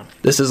it down?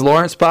 This is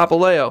Lawrence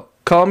Papaleo.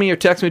 Call me or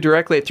text me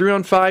directly at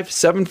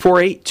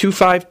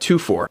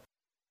 315-748-2524.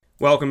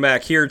 Welcome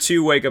back here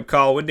to Wake Up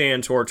Call with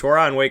Dan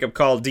Tortora on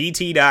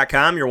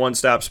wakeupcalldt.com, your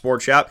one-stop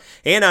sports shop,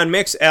 and on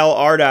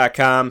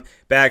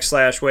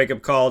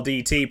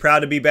mixlr.com/wakeupcalldt. Proud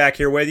to be back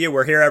here with you.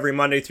 We're here every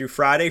Monday through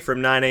Friday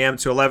from 9 a.m.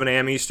 to 11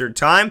 a.m. Eastern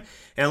Time.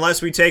 And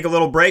unless we take a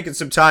little break and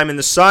some time in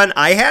the sun,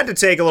 I had to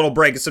take a little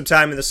break and some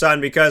time in the sun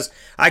because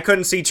I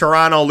couldn't see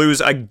Toronto lose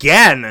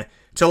again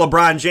to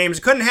LeBron James.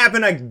 It couldn't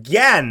happen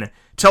again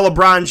to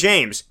LeBron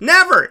James.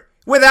 Never.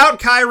 Without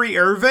Kyrie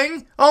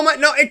Irving? Oh my,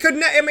 no, it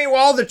couldn't. I mean,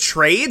 all the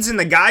trades and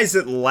the guys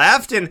that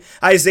left and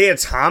Isaiah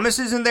Thomas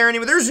isn't there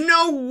anymore. There's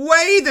no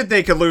way that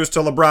they could lose to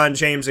LeBron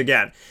James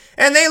again.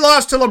 And they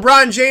lost to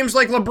LeBron James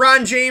like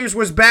LeBron James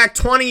was back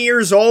 20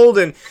 years old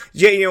and,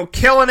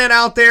 killing it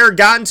out there,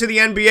 got into the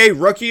NBA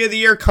Rookie of the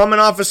Year, coming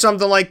off of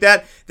something like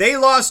that. They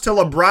lost to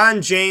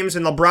LeBron James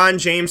in LeBron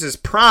James's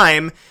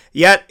prime,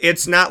 yet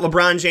it's not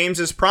LeBron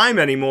James's prime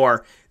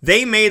anymore.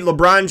 They made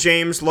LeBron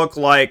James look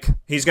like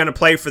he's going to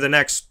play for the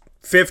next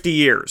 50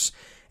 years.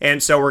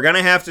 And so we're going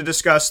to have to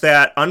discuss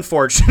that,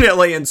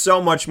 unfortunately, and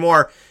so much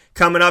more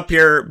coming up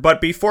here. But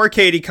before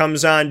Katie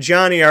comes on,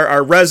 Johnny,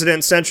 our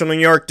resident Central New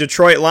York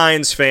Detroit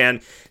Lions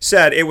fan,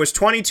 said it was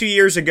 22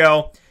 years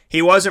ago.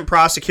 He wasn't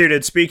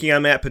prosecuted. Speaking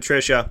on Matt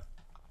Patricia,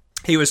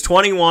 he was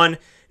 21,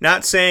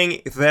 not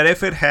saying that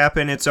if it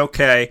happened, it's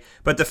okay,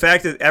 but the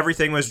fact that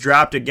everything was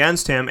dropped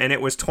against him, and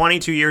it was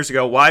 22 years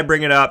ago, why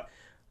bring it up?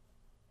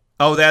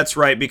 Oh, that's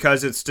right,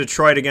 because it's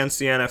Detroit against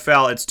the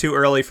NFL. It's too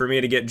early for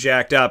me to get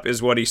jacked up,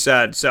 is what he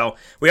said. So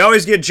we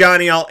always get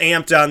Johnny all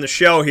amped on the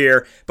show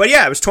here. But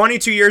yeah, it was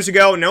 22 years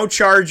ago, no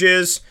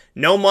charges,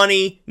 no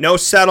money, no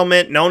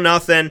settlement, no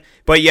nothing.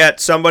 But yet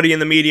somebody in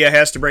the media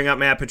has to bring up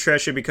Matt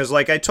Patricia because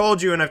like I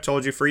told you, and I've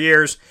told you for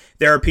years,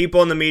 there are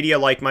people in the media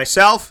like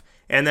myself,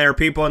 and there are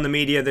people in the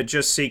media that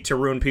just seek to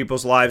ruin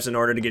people's lives in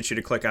order to get you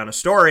to click on a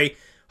story.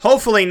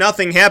 Hopefully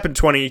nothing happened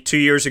 22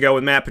 years ago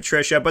with Matt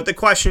Patricia, but the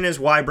question is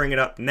why bring it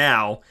up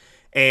now?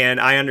 And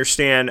I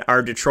understand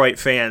our Detroit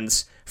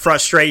fans'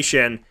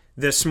 frustration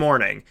this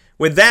morning.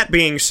 with that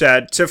being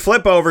said, to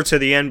flip over to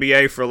the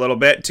NBA for a little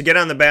bit, to get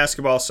on the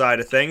basketball side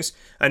of things,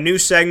 a new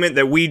segment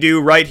that we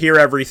do right here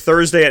every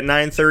Thursday at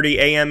 9:30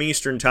 a.m.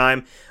 Eastern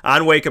Time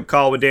on Wake Up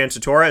Call with Dan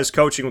Tortora is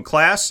Coaching with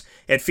Class.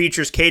 It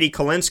features Katie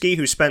Kalinsky,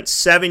 who spent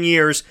 7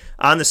 years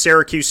on the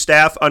Syracuse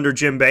staff under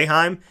Jim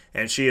Boeheim,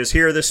 and she is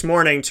here this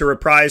morning to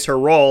reprise her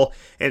role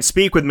and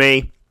speak with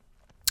me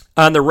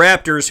on the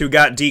Raptors who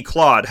got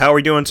declawed. How are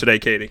we doing today,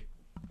 Katie?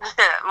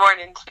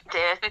 Morning,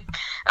 Dan.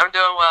 I'm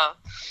doing well.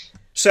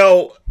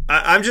 So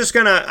I'm just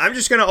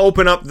gonna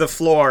open up the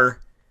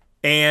floor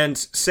and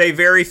say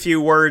very few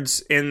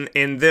words in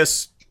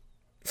this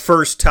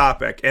first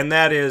topic, and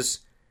that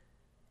is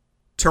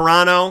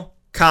Toronto,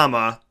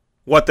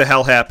 what the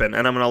hell happened?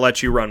 And I'm gonna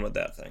let you run with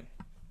that thing.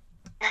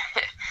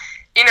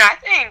 I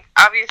think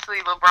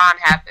obviously LeBron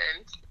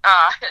happened,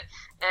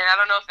 and I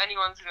don't know if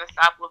anyone's gonna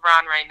stop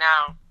LeBron right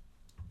now.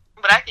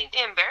 But I think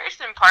the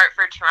embarrassing part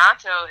for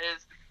Toronto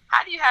is,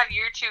 how do you have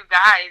your two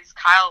guys,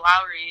 Kyle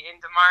Lowry and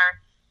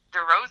DeMar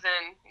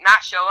DeRozan,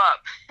 not show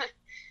up?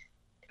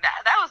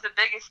 that was the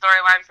biggest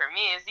storyline for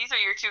me, is these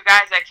are your two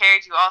guys that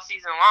carried you all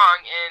season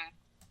long, and,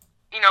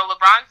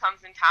 LeBron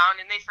comes in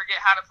town and they forget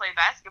how to play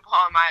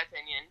basketball, in my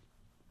opinion.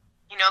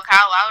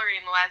 Kyle Lowry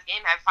in the last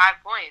game had 5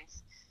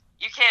 points.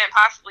 You can't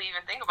possibly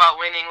even think about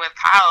winning with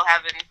Kyle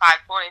having 5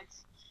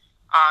 points.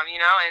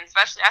 And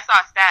especially, I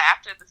saw a stat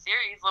after the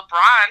series,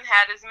 LeBron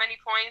had as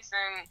many points,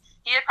 and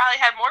he had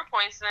probably had more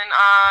points than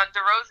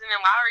DeRozan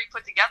and Lowry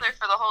put together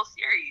for the whole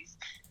series.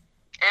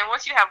 And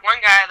once you have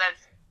one guy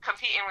that's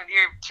competing with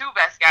your two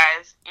best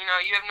guys, you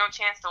have no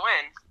chance to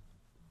win.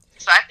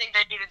 So I think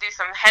they need to do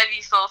some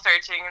heavy soul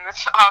searching in the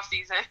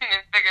offseason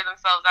and figure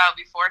themselves out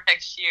before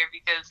next year,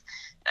 because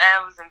that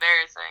was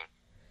embarrassing.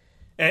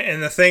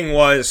 And the thing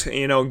was,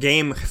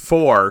 Game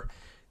 4,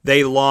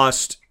 they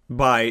lost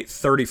by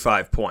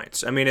 35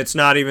 points. I mean, it's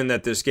not even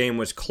that this game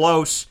was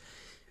close.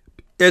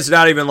 It's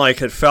not even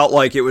like it felt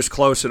like it was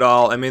close at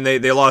all. I mean,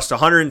 they lost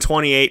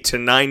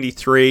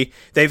 128-93.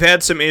 They've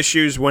had some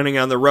issues winning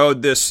on the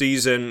road this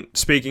season,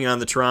 speaking on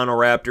the Toronto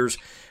Raptors.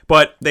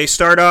 But they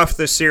start off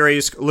the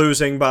series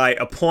losing by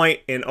a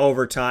point in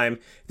overtime.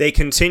 They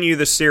continue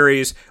the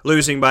series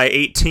losing by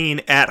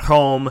 18 at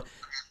home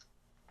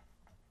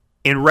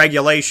in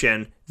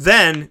regulation.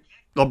 Then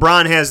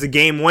LeBron has the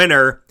game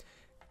winner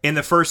in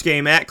the first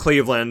game at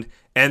Cleveland,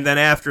 and then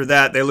after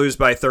that, they lose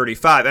by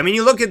 35. I mean,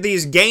 you look at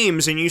these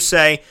games and you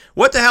say,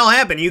 what the hell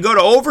happened? You go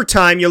to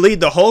overtime, you lead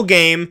the whole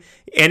game,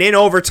 and in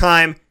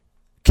overtime,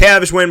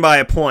 Cavs win by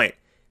a point.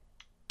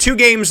 2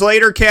 games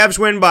later, Cavs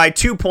win by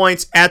 2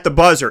 points at the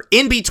buzzer.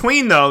 In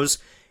between those,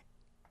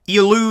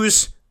 you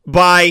lose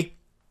by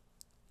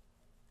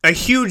a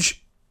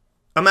huge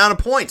amount of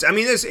points. I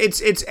mean,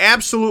 it's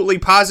absolutely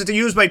positive.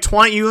 You lose by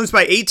 20, you lose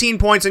by 18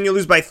 points, and you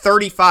lose by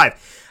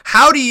 35.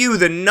 How do you,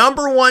 the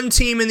number 1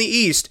 team in the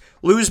East,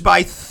 lose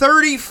by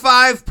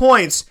 35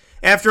 points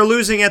after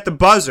losing at the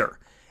buzzer?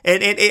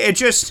 And it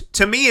just,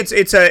 to me,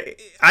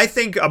 I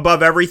think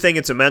above everything,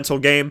 it's a mental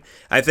game.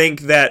 I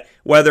think that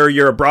whether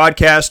you're a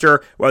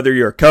broadcaster, whether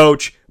you're a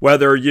coach,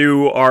 whether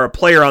you are a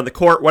player on the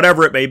court,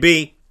 whatever it may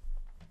be,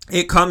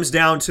 it comes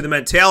down to the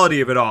mentality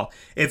of it all.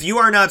 If you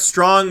are not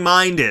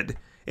strong-minded,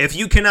 if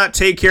you cannot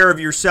take care of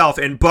yourself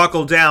and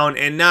buckle down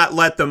and not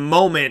let the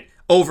moment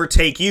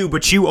overtake you,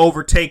 but you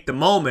overtake the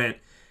moment,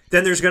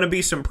 then there's going to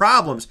be some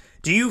problems.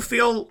 Do you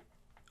feel,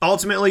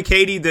 ultimately,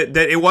 Katie, that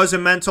it was a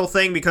mental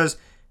thing? Because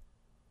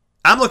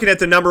I'm looking at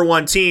the number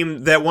 1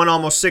 team that won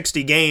almost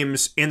 60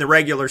 games in the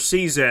regular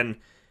season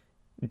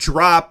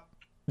drop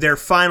their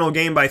final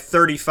game by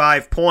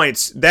 35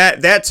 points.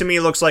 That to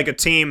me looks like a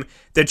team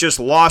that just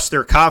lost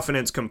their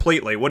confidence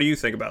completely. What do you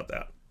think about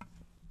that?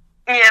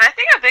 Yeah, and I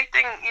think a big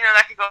thing,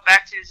 that could go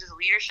back to is just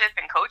leadership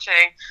and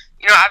coaching.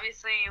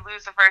 Obviously you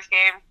lose the first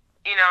game,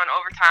 in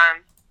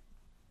overtime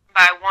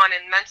by 1,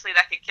 and mentally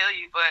that could kill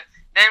you. But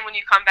then when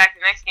you come back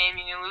the next game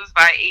and you lose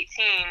by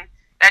 18,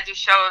 that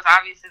just shows,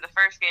 obviously, the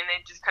first game they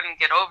just couldn't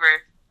get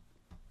over.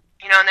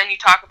 And then you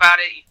talk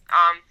about it,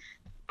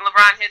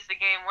 LeBron hits the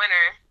game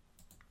winner,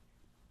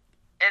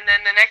 and then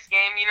the next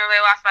game,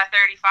 they lost by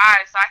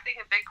 35. So I think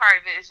a big part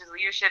of it is just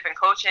leadership and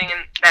coaching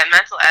and that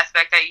mental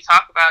aspect that you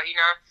talk about,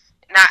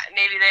 Not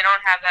maybe they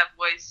don't have that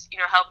voice,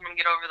 helping them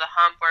get over the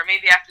hump, or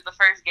maybe after the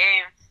first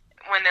game,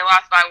 when they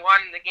lost by 1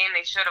 in the game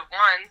they should have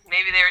won,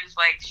 maybe they were just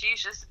like,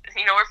 she's just,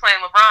 we're playing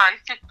LeBron.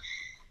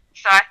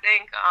 So I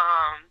think,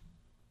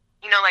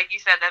 like you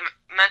said, the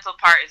mental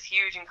part is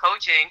huge in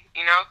coaching.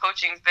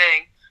 Coaching's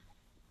big.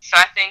 So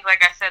I think,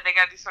 like I said, they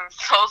got to do some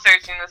soul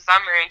searching this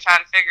summer and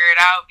try to figure it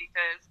out,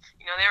 because,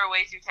 they were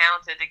way too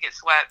talented to get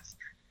swept.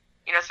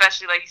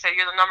 Especially, like you said,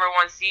 you're the number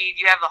 1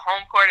 seed. You have the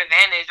home court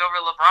advantage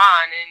over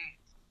LeBron, and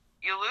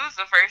you lose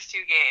the first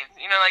 2 games.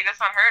 That's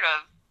unheard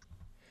of.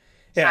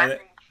 Yeah. So I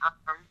think,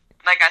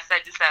 like I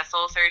said, just that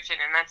soul searching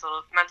and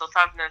mental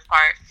toughness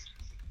part.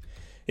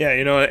 Yeah,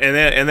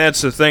 and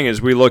that's the thing,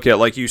 is we look at,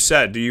 like you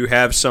said, do you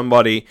have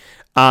somebody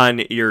on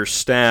your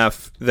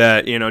staff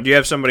that, do you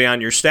have somebody on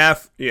your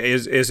staff?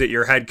 Is it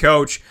your head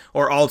coach,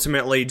 or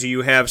ultimately do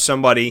you have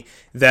somebody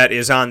that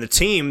is on the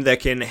team that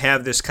can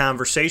have this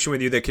conversation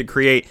with you, that could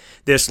create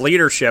this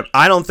leadership?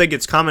 I don't think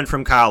it's coming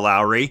from Kyle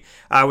Lowry.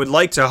 I would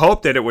like to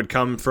hope that it would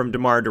come from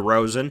DeMar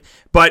DeRozan,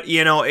 but,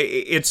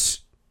 it's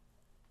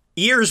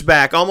years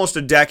back, almost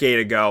a decade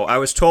ago, I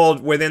was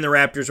told within the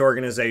Raptors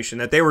organization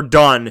that they were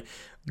done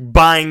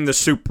buying the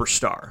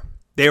superstar.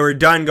 They were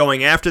done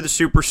going after the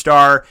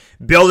superstar,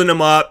 building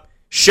them up,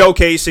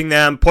 showcasing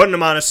them, putting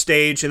them on a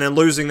stage, and then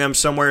losing them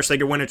somewhere so they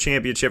could win a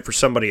championship for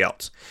somebody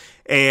else.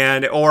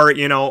 Or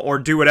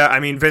do whatever. I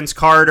mean, Vince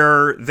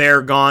Carter,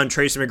 they're gone.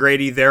 Tracy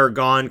McGrady, they're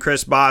gone.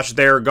 Chris Bosh,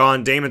 they're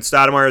gone. Damon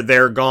Stoudemire,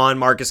 they're gone.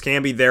 Marcus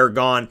Camby, they're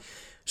gone.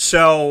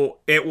 So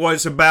it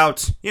was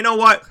about, you know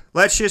what?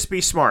 Let's just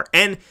be smart.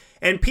 And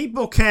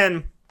people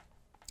can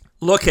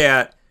look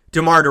at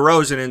DeMar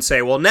DeRozan and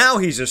say, well, now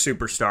he's a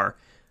superstar.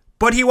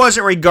 But he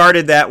wasn't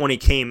regarded that when he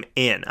came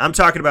in. I'm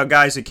talking about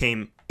guys that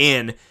came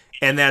in,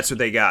 and that's what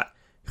they got.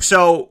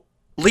 So,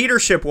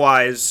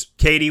 leadership-wise,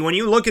 Katie, when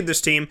you look at this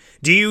team,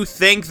 do you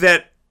think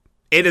that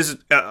it is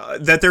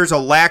that there's a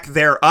lack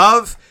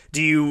thereof?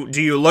 Do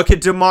you look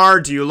at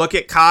DeMar? Do you look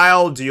at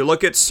Kyle? Do you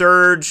look at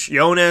Serge,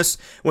 Jonas?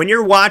 When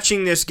you're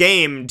watching this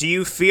game, do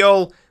you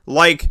feel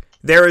like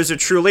there is a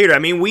true leader? I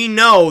mean, we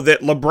know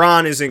that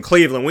LeBron is in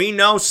Cleveland. We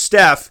know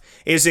Steph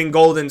is in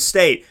Golden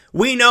State.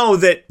 We know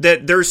that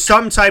there's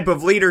some type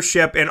of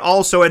leadership and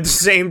also at the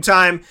same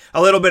time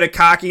a little bit of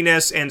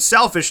cockiness and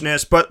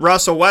selfishness, but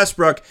Russell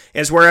Westbrook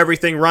is where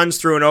everything runs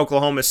through in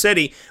Oklahoma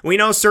City. We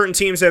know certain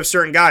teams have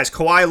certain guys.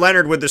 Kawhi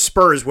Leonard with the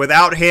Spurs,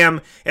 without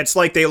him, it's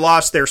like they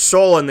lost their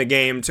soul in the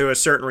game to a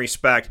certain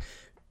respect.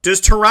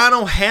 Does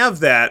Toronto have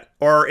that,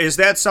 or is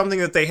that something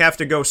that they have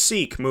to go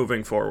seek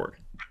moving forward?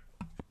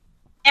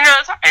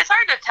 It's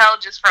hard to tell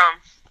just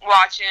from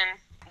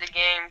watching the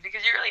game,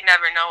 because you really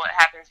never know what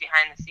happens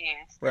behind the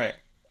scenes. Right.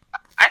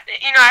 I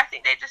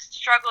think they just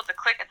struggle to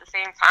click at the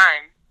same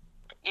time.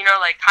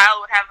 Like Kyle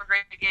would have a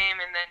great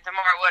game and then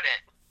DeMar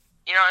wouldn't.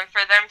 And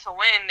for them to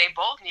win, they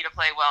both need to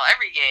play well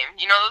every game.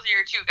 Those are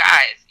your two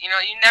guys. You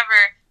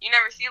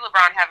never see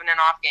LeBron having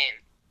an off game.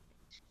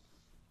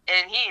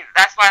 And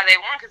that's why they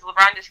won, because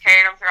LeBron just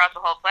carried them throughout the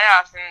whole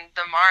playoffs, and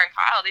DeMar and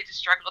Kyle, they just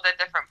struggled at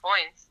different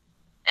points.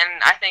 And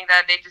I think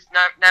that they just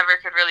never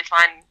could really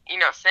find,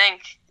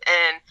 sync.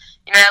 And,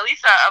 at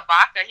least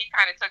Ibaka, he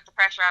kind of took the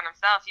pressure on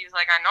himself. He was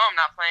like, I know I'm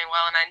not playing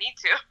well and I need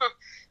to.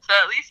 So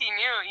at least he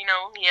knew,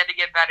 he had to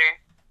get better.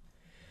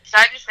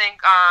 So I just think,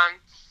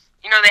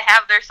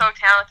 they're so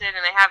talented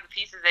and they have the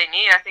pieces they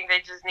need. I think they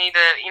just need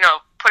to,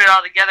 put it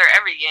all together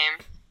every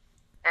game.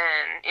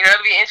 And, it'll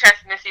be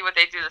interesting to see what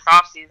they do this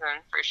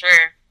offseason for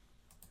sure.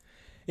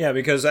 Yeah,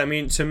 because, I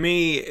mean, to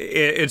me,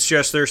 it's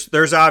just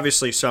there's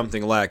obviously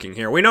something lacking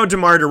here. We know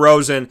DeMar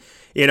DeRozan,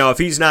 if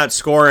he's not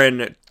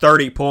scoring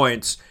 30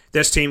 points,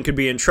 this team could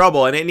be in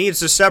trouble, and it needs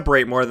to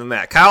separate more than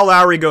that. Kyle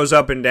Lowry goes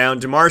up and down.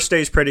 DeMar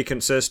stays pretty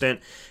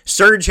consistent.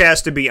 Serge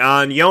has to be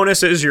on.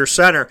 Jonas is your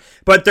center,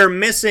 but they're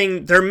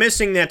missing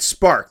that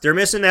spark. They're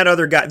missing that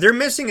other guy. They're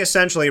missing,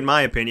 essentially, in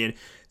my opinion,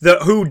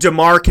 who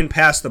DeMar can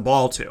pass the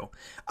ball to.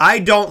 I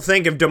don't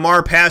think if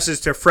DeMar passes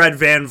to Fred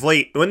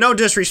VanVleet, with no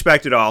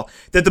disrespect at all,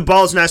 that the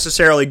ball's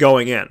necessarily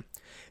going in.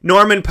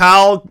 Norman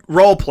Powell,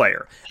 role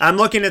player. I'm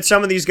looking at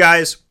some of these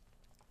guys,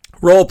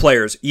 role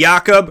players.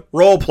 Jakob,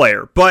 role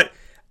player. But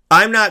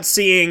I'm not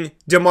seeing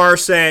DeMar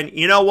saying,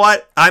 you know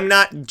what, I'm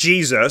not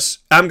Jesus.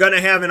 I'm going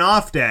to have an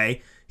off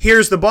day.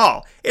 Here's the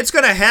ball. It's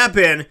going to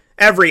happen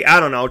every,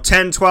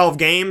 10, 12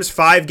 games,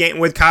 5 games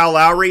with Kyle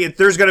Lowry.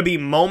 There's going to be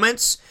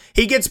moments.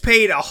 He gets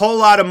paid a whole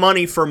lot of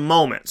money for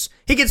moments.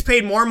 He gets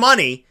paid more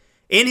money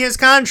in his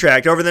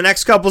contract over the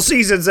next couple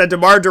seasons than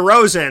DeMar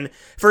DeRozan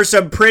for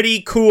some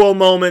pretty cool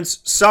moments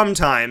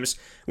sometimes,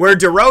 where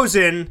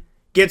DeRozan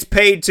gets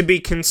paid to be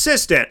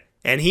consistent,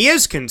 and he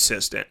is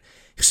consistent.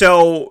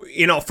 So,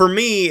 for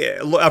me,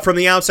 from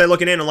the outside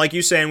looking in, and like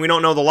you saying, we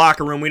don't know the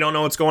locker room, we don't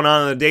know what's going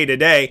on in the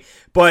day-to-day,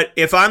 but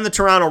if I'm the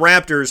Toronto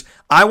Raptors,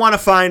 I want to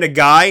find a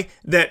guy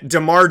that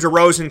DeMar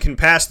DeRozan can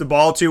pass the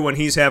ball to when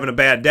he's having a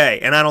bad day,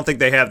 and I don't think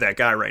they have that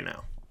guy right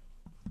now.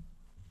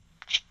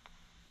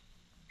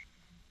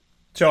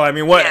 So, I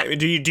mean,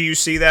 do you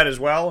see that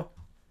as well?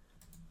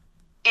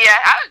 Yeah,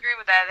 I agree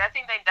with that. I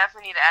think they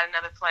definitely need to add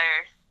another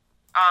player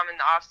in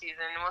the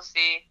offseason, and we'll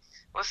see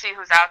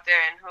who's out there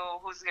and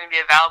who's going to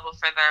be available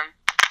for them.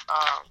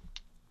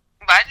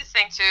 But I just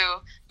think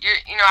too,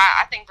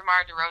 I think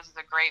DeMar DeRozan is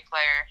a great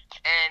player,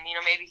 and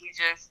maybe he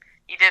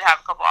did have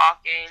a couple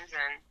off games,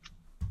 and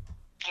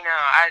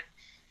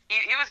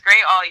he was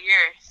great all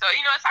year. So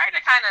it's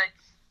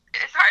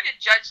hard to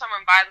judge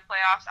someone by the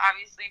playoffs,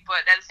 obviously,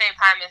 but at the same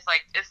time, it's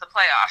the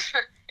playoffs,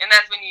 and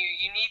that's when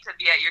you need to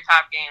be at your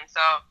top game.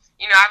 So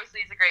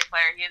obviously he's a great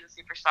player. He is a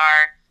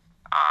superstar.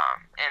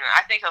 And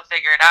I think he'll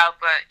figure it out,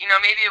 but,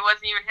 maybe it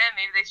wasn't even him.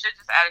 Maybe they should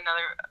just add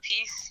another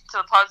piece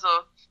to the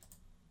puzzle.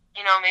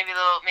 Maybe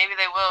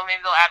they will.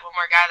 Maybe they'll add one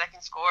more guy that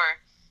can score.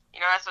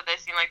 That's what they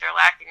seem like they're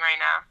lacking right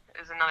now,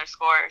 is another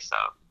scorer, so.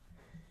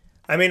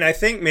 I mean, I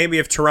think maybe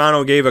if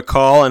Toronto gave a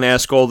call and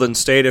asked Golden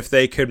State if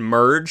they could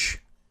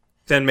merge,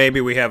 then maybe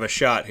we have a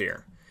shot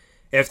here.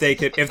 If they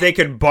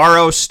could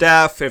borrow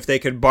Steph, if they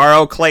could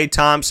borrow Klay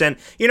Thompson,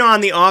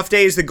 on the off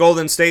days the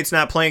Golden State's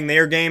not playing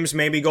their games,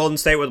 maybe Golden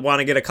State would want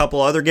to get a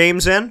couple other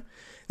games in.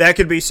 That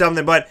could be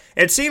something, but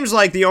it seems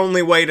like the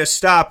only way to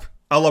stop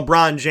a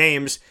LeBron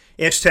James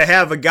is to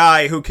have a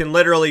guy who can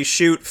literally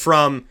shoot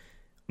from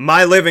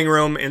my living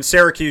room in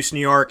Syracuse, New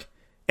York,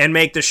 and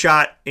make the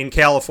shot in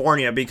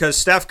California, because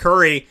Steph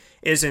Curry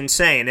is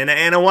insane. And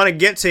I want to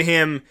get to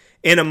him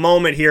in a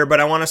moment here, but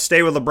I want to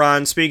stay with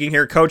LeBron. Speaking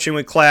here, Coaching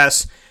with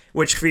Class,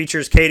 which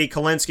features Katie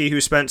Kalinsky,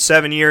 who spent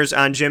 7 years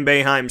on Jim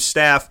Boeheim's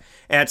staff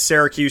at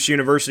Syracuse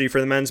University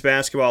for the men's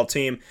basketball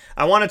team.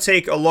 I want to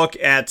take a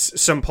look at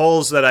some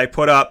polls that I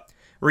put up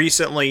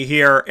recently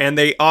here, and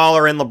they all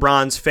are in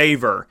LeBron's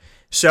favor.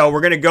 So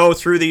we're going to go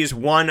through these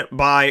one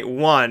by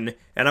one,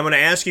 and I'm going to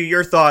ask you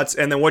your thoughts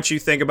and then what you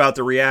think about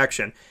the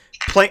reaction.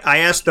 I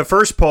asked, the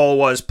first poll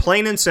was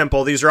plain and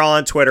simple. These are all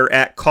on Twitter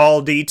at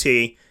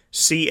CallDT,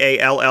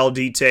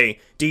 CALLDT.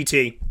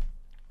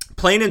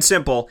 Plain and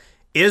simple.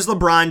 Is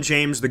LeBron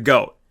James the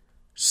GOAT?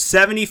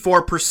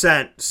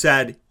 74%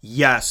 said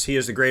yes, he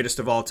is the greatest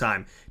of all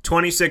time.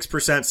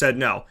 26% said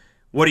no.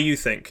 What do you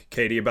think,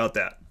 Katie, about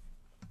that?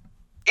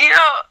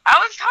 I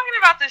was talking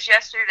about this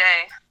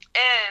yesterday,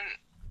 and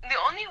the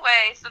only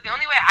way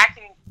I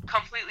can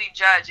completely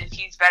judge if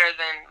he's better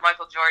than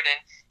Michael Jordan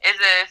is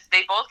if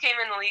they both came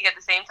in the league at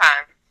the same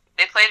time,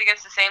 they played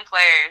against the same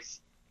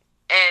players,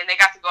 and they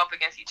got to go up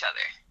against each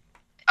other.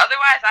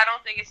 Otherwise, I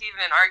don't think it's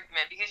even an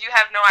argument, because you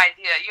have no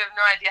idea. You have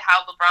no idea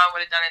how LeBron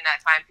would have done in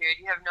that time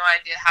period. You have no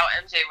idea how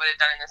MJ would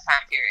have done in this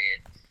time period.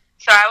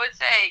 So I would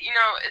say,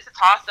 it's a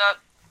toss-up.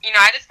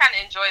 I just kind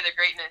of enjoy the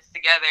greatness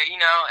together,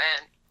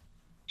 and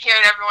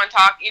hearing everyone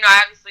talk.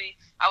 Obviously,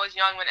 I was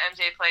young when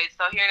MJ played,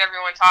 so hearing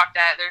everyone talk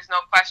that, there's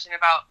no question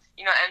about,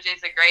 MJ's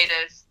the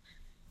greatest.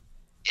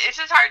 It's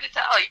just hard to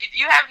tell.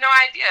 You have no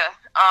idea.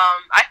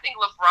 I think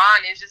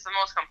LeBron is just the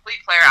most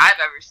complete player I've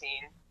ever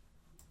seen.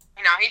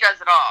 He does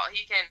it all.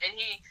 He can, and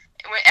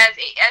as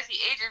he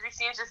ages, he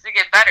seems just to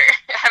get better.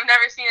 I've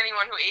never seen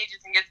anyone who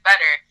ages and gets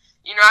better.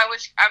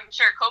 I'm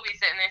sure Kobe's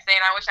sitting there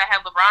saying, I wish I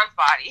had LeBron's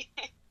body.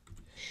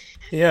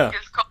 Yeah.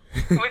 Because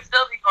Kobe would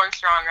still be going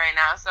strong right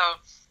now. So,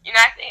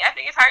 I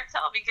think it's hard to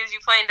tell, because you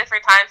play in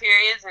different time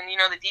periods, and,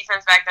 the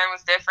defense back then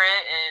was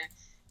different, and,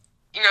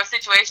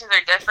 situations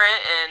are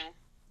different, and,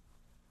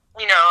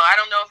 I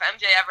don't know if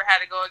MJ ever had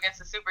to go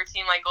against a super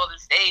team like Golden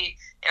State,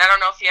 and I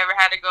don't know if he ever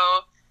had to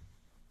go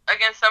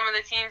against some of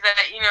the teams that,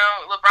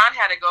 LeBron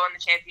had to go in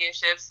the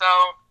championship. So,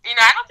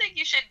 I don't think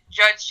you should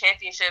judge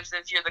championships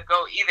if you're the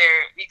GOAT either,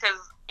 because,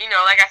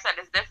 like I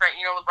said, it's different.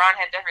 LeBron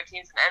had different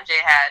teams than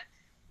MJ had.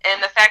 And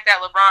the fact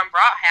that LeBron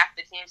brought half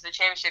the teams to the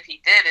championship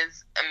he did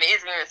is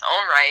amazing in its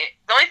own right.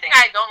 The only thing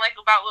I don't like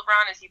about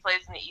LeBron is he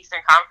plays in the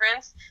Eastern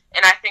Conference,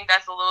 and I think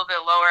that's a little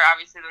bit lower,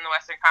 obviously, than the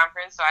Western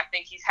Conference. So I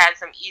think he's had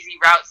some easy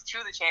routes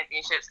to the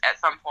championships at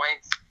some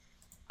points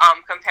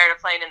compared to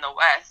playing in the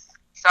West.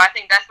 So I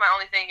think that's my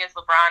only thing against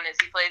LeBron is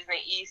he plays in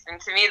the East, and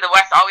to me, the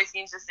West always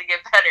seems just to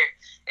get better,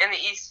 and the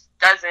East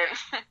doesn't.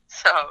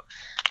 So,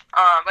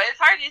 but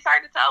it's hard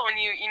to tell when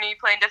you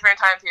play in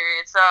different time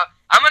periods. So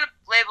I'm gonna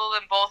label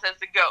them both as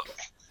the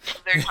GOATs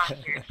of their time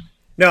period.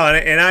 No,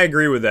 and I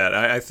agree with that.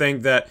 I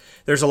think that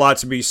there's a lot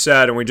to be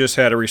said, and we just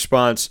had a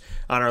response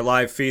on our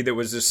live feed that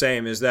was the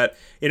same, is that,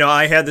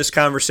 I had this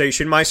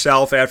conversation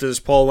myself after this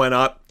poll went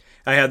up.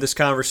 I had this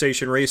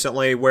conversation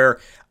recently where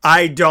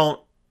I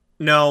don't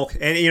know,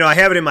 and, I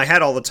have it in my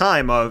head all the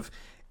time of,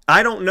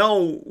 I don't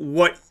know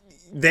what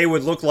they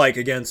would look like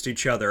against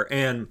each other,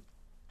 and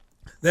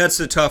that's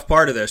the tough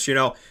part of this.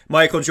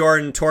 Michael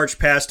Jordan, torch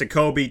passed to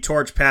Kobe,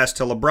 torch passed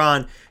to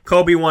LeBron.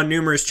 Kobe won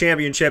numerous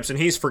championships, and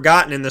he's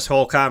forgotten in this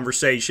whole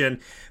conversation.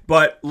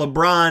 But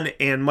LeBron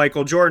and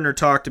Michael Jordan are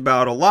talked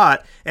about a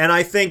lot. And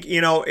I think,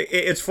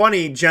 it's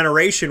funny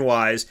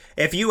generation-wise.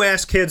 If you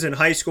ask kids in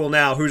high school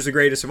now who's the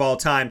greatest of all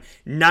time,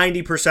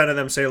 90% of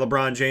them say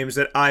LeBron James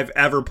that I've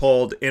ever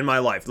polled in my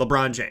life.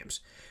 LeBron James.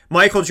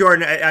 Michael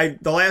Jordan,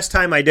 the last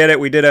time I did it,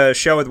 we did a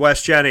show with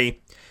Wes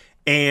Jenny,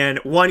 and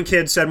one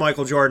kid said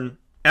Michael Jordan.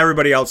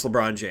 Everybody else,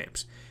 LeBron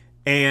James.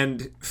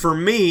 And for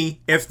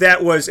me, if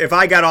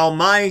I got all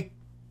my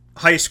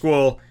high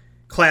school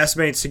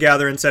classmates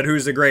together and said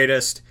who's the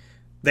greatest,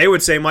 they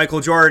would say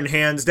Michael Jordan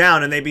hands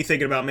down, and they'd be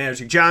thinking about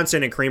Magic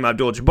Johnson and Kareem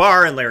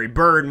Abdul-Jabbar and Larry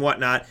Bird and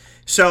whatnot.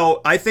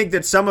 So I think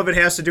that some of it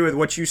has to do with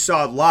what you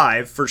saw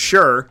live, for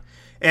sure.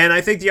 And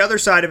I think the other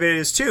side of it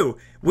is, too,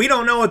 we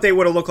don't know what they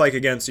would have looked like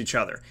against each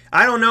other.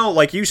 I don't know,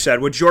 like you said,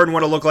 what Jordan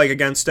would have looked like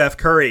against Steph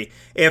Curry.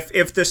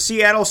 If the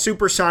Seattle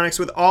Supersonics,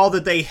 with all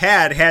that they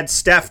had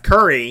Steph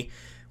Curry,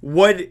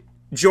 would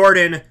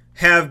Jordan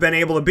have been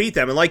able to beat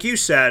them? And like you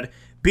said,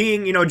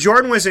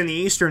 Jordan was in the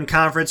Eastern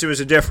Conference, it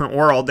was a different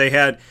world. They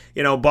had,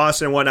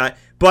 Boston and whatnot.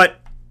 But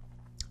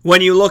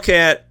when you look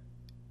at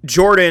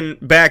Jordan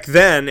back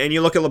then, and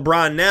you look at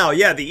LeBron now,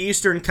 yeah, the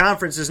Eastern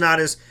Conference is not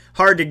as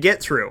hard to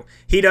get through.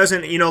 He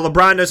doesn't,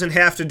 LeBron doesn't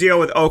have to deal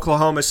with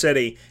Oklahoma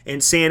City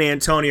and San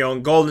Antonio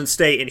and Golden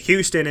State and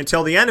Houston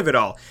until the end of it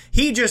all.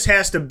 He just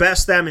has to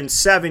best them in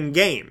 7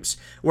 games,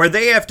 where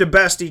they have to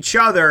best each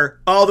other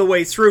all the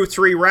way through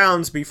 3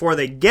 rounds before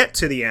they get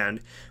to the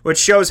end, which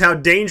shows how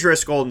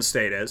dangerous Golden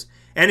State is.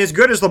 And as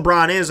good as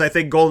LeBron is, I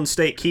think Golden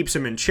State keeps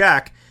him in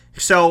check.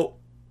 So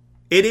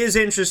it is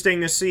interesting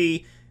to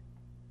see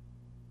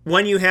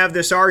when you have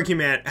this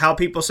argument, how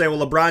people say,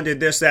 well, LeBron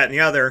did this, that, and the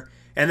other.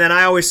 And then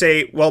I always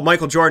say, well,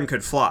 Michael Jordan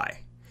could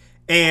fly.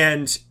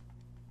 And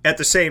at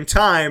the same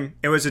time,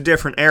 it was a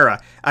different era.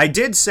 I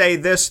did say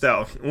this,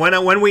 though.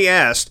 When we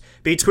asked,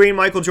 between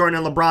Michael Jordan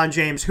and LeBron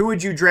James, who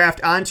would you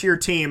draft onto your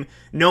team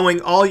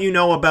knowing all you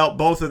know about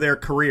both of their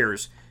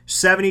careers?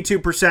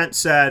 72%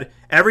 said,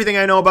 everything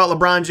I know about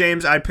LeBron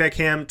James, I'd pick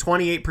him.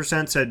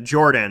 28% said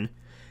Jordan.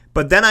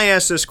 But then I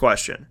asked this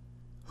question.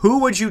 Who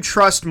would you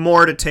trust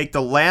more to take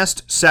the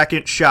last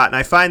second shot? And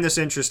I find this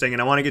interesting,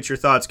 and I want to get your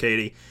thoughts,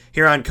 Katie,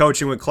 here on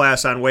Coaching with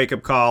Class on Wake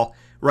Up Call,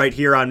 right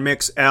here on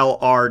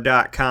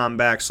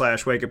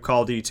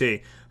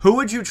mixlr.com/wakeupcalldt. Who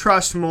would you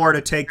trust more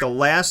to take the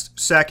last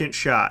second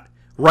shot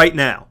right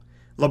now?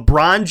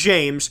 LeBron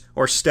James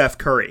or Steph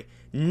Curry?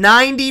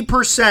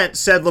 90%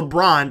 said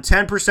LeBron,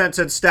 10%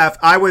 said Steph.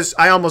 I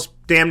almost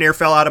damn near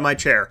fell out of my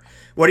chair.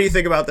 What do you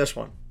think about this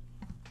one?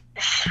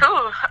 I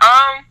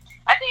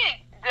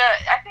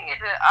think it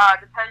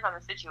depends on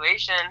the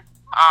situation.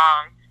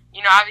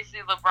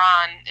 Obviously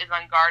LeBron is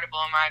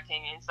unguardable in my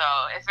opinion. So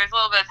if there's a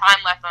little bit of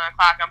time left on the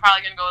clock, I'm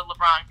probably going to go with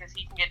LeBron because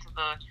he can get to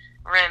the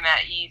rim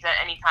at ease at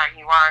any time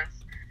he wants.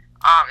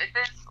 If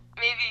it's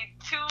maybe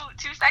two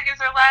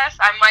seconds or less,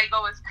 I might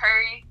go with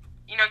Curry.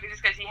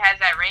 Just because he has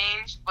that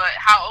range. But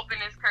how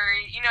open is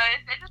Curry?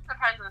 It just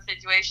depends on the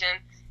situation.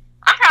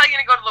 I'm probably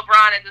going to go to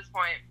LeBron at this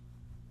point.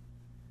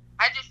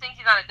 I just think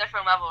he's on a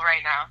different level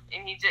right now,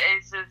 and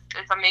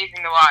it's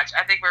amazing to watch.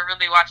 I think we're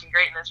really watching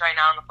greatness right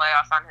now in the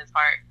playoffs on his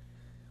part.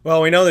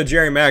 Well, we know that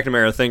Jerry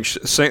McNamara thinks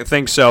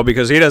so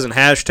because he doesn't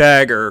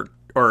hashtag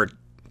or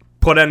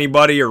put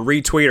anybody or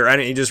retweet or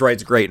anything. He just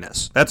writes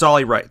greatness. That's all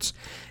he writes,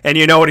 and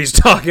you know what he's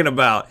talking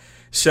about.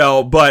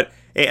 So, but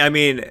I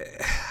mean,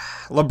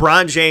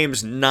 LeBron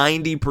James,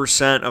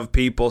 90% of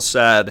people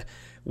said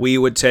we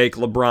would take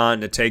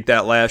LeBron to take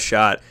that last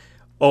shot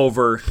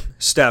over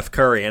Steph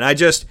Curry, and I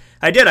found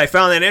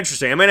that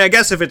interesting. I mean, I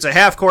guess if it's a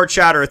half-court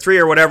shot or a 3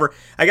 or whatever,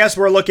 I guess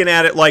we're looking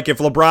at it like if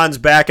LeBron's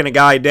backing a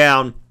guy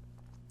down.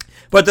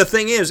 But the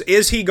thing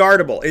is he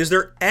guardable? Is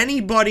there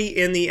anybody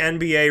in the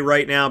NBA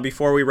right now,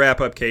 before we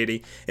wrap up,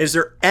 Katie, is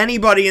there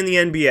anybody in the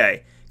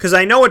NBA? Because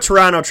I know what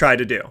Toronto tried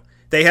to do.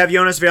 They have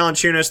Jonas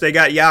Valanciunas, they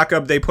got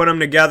Jakob, they put them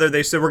together,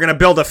 they said we're going to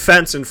build a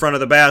fence in front of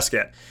the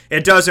basket.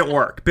 It doesn't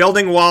work.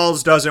 Building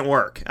walls doesn't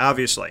work,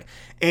 obviously.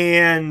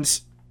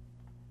 And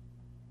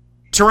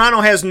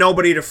Toronto has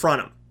nobody to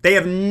front him. They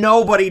have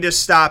nobody to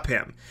stop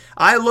him.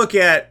 I look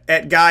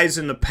at guys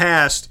in the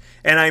past,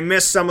 and I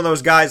miss some of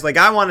those guys. Like,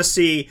 I want to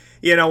see,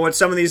 what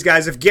some of these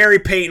guys, if Gary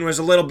Payton was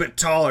a little bit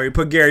taller, you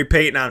put Gary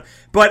Payton on.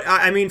 But,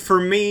 I mean, for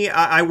me,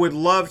 I would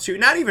love to,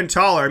 not even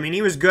taller. I mean,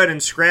 he was good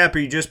and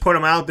scrappy. Just put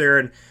him out there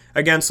and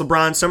against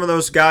LeBron, some of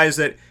those guys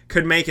that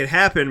could make it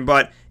happen.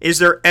 But is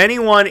there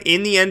anyone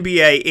in the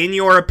NBA, in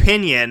your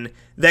opinion,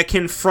 that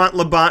can front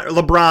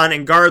LeBron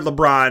and guard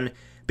LeBron?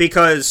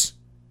 Because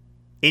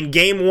in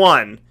Game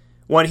 1,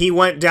 when he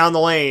went down the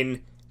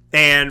lane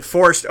and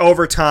forced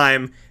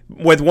overtime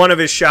with one of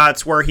his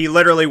shots where he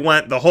literally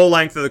went the whole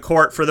length of the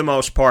court for the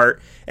most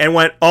part and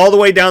went all the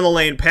way down the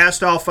lane,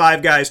 past all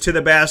 5 guys to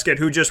the basket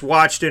who just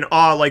watched in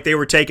awe like they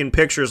were taking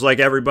pictures like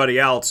everybody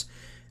else.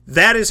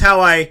 That is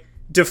how I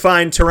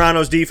define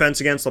Toronto's defense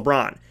against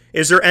LeBron.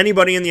 Is there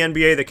anybody in the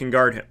NBA that can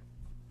guard him?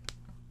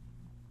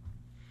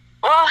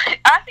 Well,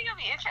 I think it'll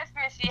be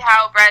interesting to see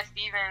how Brad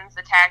Stevens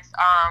attacks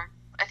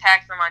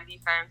them on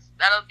defense.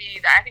 I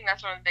think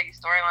that's one of the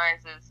biggest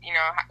storylines is,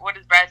 what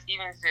does Brad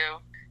Stevens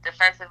do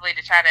defensively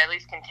to try to at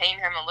least contain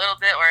him a little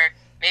bit, or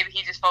maybe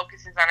he just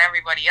focuses on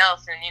everybody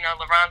else and,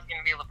 LeBron's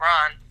going to be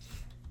LeBron.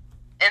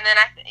 And then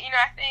I think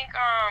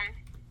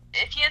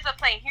if he ends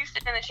up playing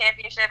Houston in the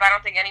championship, I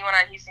don't think anyone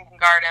on Houston can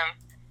guard him.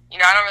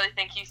 I don't really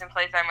think Houston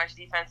plays that much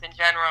defense in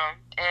general.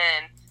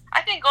 And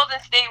I think Golden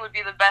State would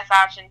be the best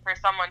option for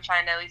someone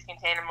trying to at least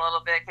contain him a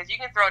little bit, because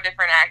you can throw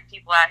different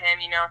people at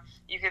him.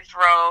 You could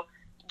throw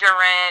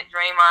Durant,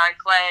 Draymond,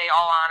 Clay,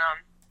 all on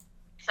him.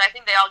 So I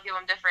think they all give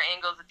him different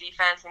angles of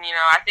defense, and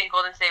I think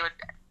Golden State would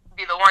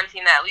be the one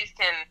team that at least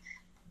can,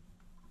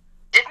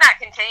 if not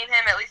contain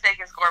him, at least they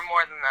can score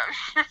more than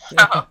them.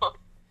 So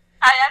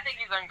I think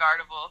he's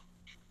unguardable.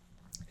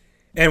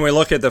 And we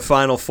look at the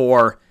Final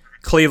Four: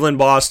 Cleveland,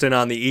 Boston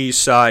on the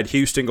east side,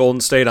 Houston, Golden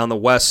State on the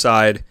west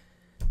side.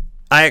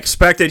 I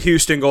expected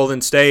Houston,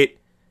 Golden State.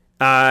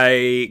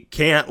 I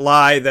can't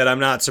lie that I'm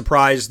not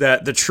surprised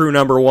that the true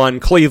number 1,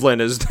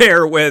 Cleveland, is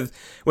there with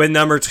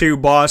number 2,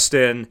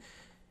 Boston.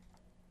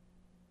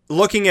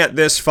 Looking at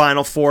this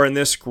Final Four and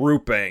this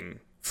grouping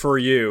for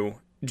you,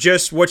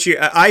 just what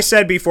I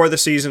said before the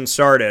season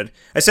started.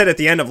 I said at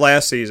the end of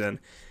last season,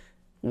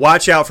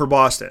 watch out for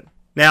Boston.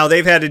 Now,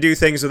 they've had to do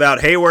things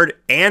without Hayward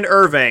and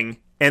Irving,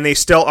 and they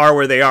still are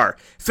where they are.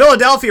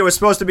 Philadelphia was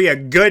supposed to be a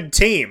good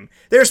team.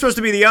 They were supposed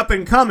to be the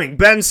up-and-coming.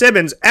 Ben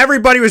Simmons,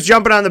 everybody was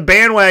jumping on the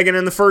bandwagon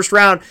in the first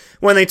round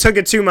when they took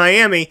it to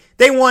Miami.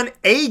 They won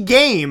a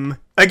game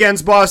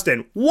against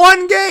Boston.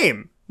 One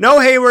game. No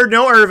Hayward,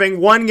 no Irving,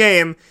 one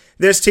game.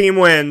 This team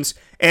wins.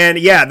 And,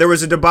 yeah, there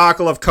was a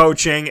debacle of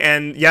coaching,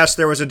 and, yes,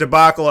 there was a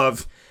debacle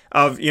of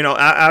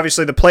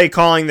obviously the play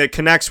calling that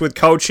connects with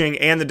coaching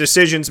and the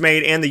decisions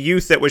made and the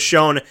youth that was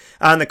shown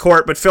on the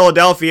court. But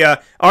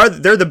Philadelphia,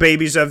 they're the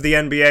babies of the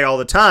NBA all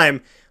the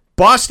time.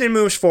 Boston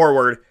moves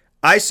forward.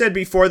 I said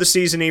before the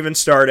season even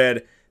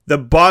started, the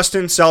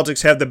Boston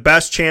Celtics have the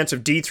best chance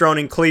of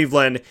dethroning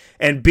Cleveland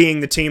and being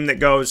the team that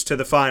goes to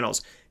the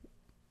finals.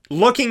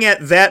 Looking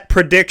at that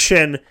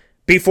prediction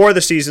before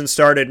the season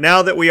started,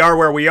 now that we are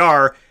where we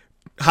are,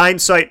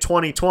 hindsight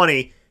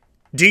 2020,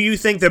 do you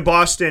think that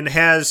Boston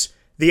has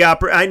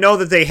I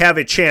know that they have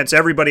a chance,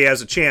 everybody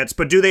has a chance,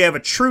 but do they have a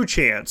true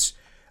chance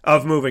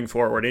of moving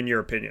forward, in your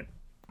opinion?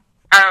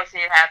 I don't see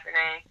it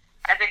happening.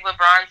 I think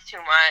LeBron's too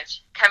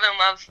much. Kevin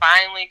Love's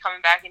finally coming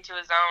back into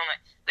his own.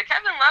 The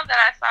Kevin Love that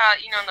I saw,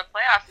 in the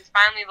playoffs is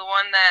finally the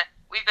one that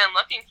we've been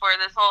looking for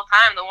this whole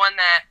time, the one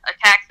that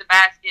attacks the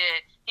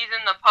basket. He's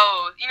in the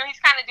pose.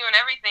 He's kind of doing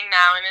everything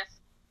now, and it's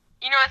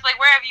like,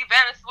 where have you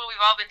been? This is what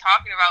we've all been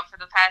talking about for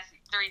the past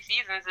 3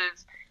 seasons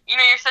is,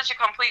 you're such a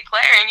complete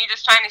player, and you're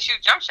just trying to shoot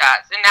jump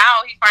shots. And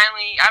now he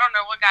finally, I don't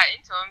know what got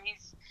into him.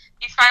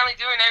 He's finally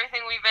doing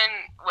everything we've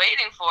been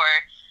waiting for.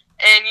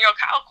 And,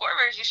 Kyle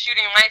Korver is just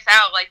shooting lights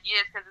out like he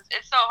is, because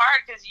it's so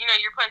hard because,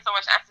 you're putting so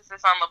much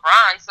emphasis on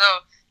LeBron,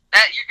 so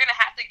that you're going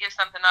to have to give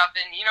something up.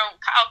 And,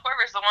 Kyle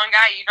Korver is the one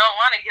guy you don't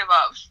want to give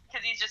up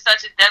because he's just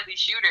such a deadly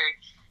shooter.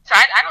 So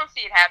I don't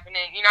see it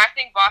happening. I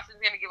think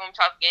Boston's going to give him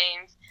tough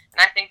games. And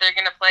I think they're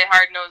going to play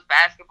hard-nosed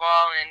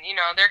basketball, and,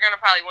 they're going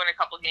to probably win a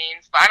couple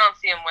games. But I don't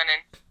see them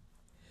winning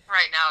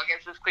right now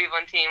against this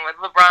Cleveland team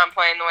with LeBron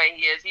playing the way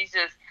he is. He's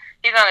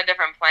on a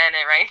different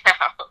planet right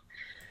now.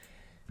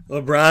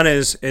 LeBron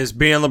is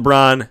being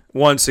LeBron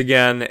once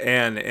again,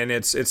 and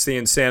it's the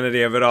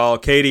insanity of it all.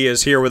 Katie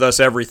is here with us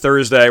every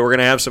Thursday. We're going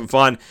to have some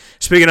fun.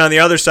 Speaking on the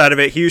other side of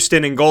it,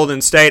 Houston and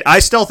Golden State, I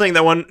still think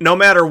that no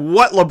matter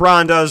what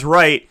LeBron does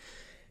right,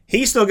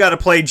 he's still got to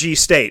play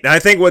G-State. And I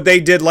think what they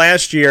did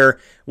last year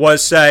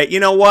was say, you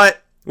know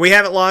what, we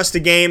haven't lost a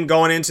game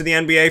going into the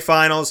NBA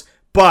Finals,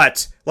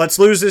 but let's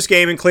lose this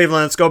game in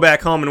Cleveland. Let's go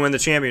back home and win the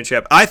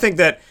championship. I think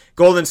that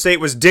Golden State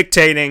was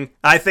dictating.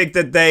 I think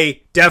that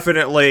they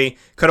definitely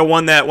could have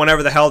won that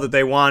whenever the hell that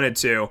they wanted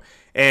to.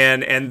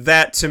 And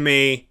that, to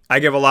me, I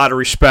give a lot of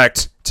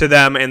respect to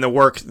them and the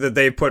work that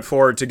they've put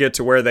forward to get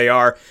to where they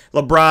are.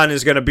 LeBron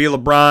is going to be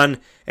LeBron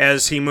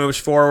as he moves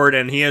forward,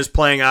 and he is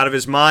playing out of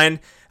his mind.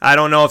 I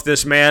don't know if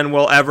this man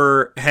will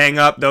ever hang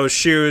up those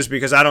shoes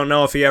because I don't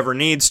know if he ever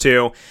needs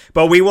to.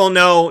 But we will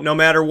know no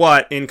matter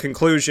what in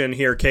conclusion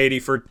here, Katie,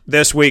 for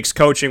this week's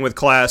Coaching with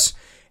Class,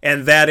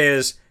 and that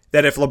is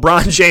that if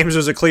LeBron James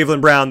was a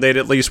Cleveland Brown, they'd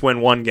at least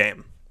win one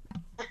game.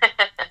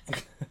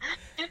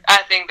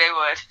 I think they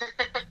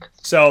would.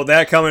 So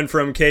that coming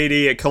from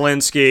Katie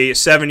Kalinsky,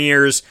 7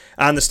 years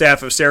on the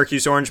staff of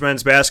Syracuse Orange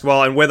men's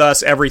basketball, and with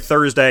us every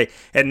Thursday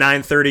at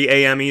 9:30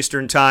 a.m.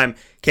 Eastern Time.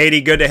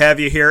 Katie, good to have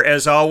you here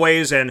as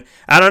always. And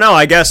I don't know,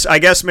 I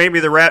guess maybe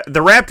the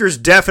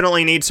Raptors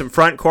definitely need some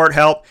front court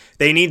help.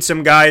 They need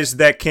some guys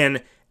that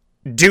can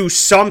do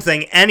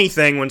something,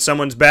 anything, when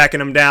someone's backing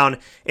them down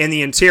in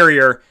the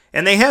interior.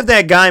 And they have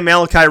that guy,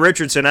 Malachi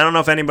Richardson. I don't know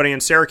if anybody in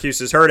Syracuse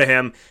has heard of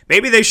him.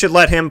 Maybe they should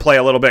let him play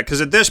a little bit,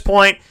 because at this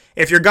point,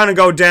 if you're going to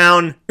go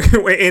down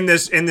in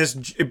this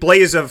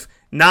blaze of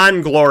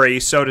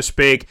non-glory, so to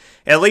speak,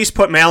 at least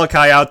put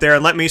Malachi out there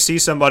and let me see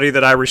somebody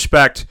that I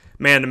respect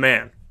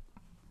man-to-man.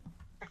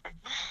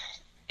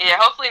 Yeah,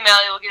 hopefully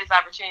Mally will get his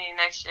opportunity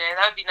next year.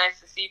 That would be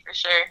nice to see for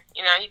sure.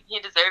 He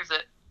deserves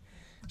it.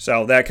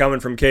 So that coming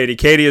from Katie.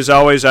 Katie, as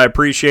always, I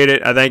appreciate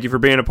it. I thank you for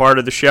being a part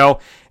of the show.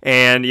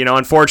 And,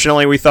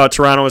 unfortunately, we thought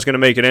Toronto was going to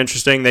make it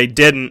interesting. They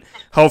didn't.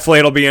 Hopefully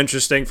it'll be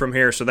interesting from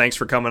here. So thanks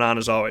for coming on,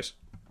 as always.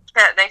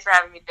 Yeah, thanks for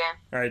having me, Dan.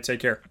 All right,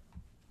 take care.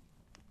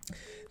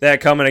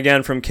 That coming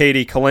again from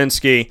Katie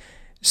Kalinsky.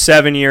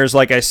 7 years,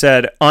 like I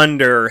said,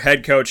 under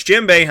head coach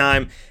Jim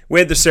Boeheim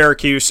with the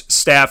Syracuse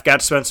staff. Got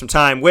to spend some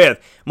time with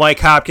Mike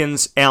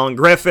Hopkins, Alan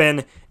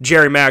Griffin,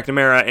 Jerry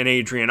McNamara, and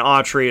Adrian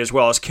Autry, as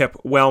well as Kip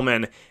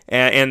Wellman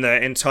and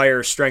the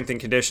entire strength and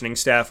conditioning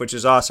staff, which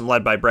is awesome,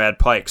 led by Brad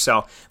Pike.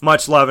 So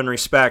much love and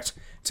respect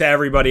to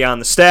everybody on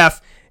the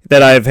staff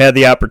that I've had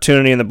the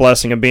opportunity and the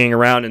blessing of being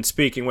around and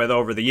speaking with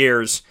over the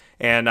years,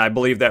 and I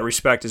believe that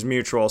respect is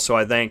mutual. So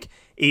I thank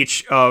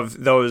each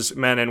of those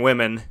men and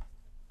women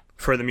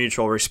for the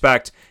mutual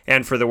respect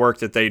and for the work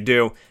that they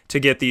do to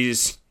get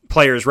these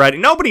players ready.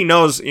 Nobody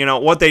knows,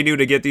 what they do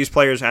to get these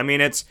players. I mean,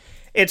 it's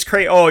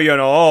crazy.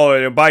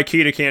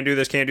 Baikita can't do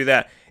this, can't do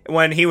that.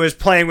 When he was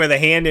playing with a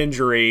hand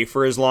injury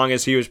for as long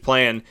as he was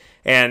playing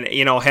and,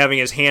 having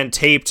his hand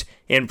taped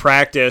in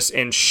practice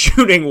and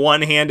shooting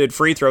one-handed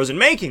free throws and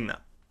making them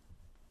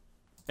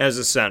as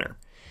a center.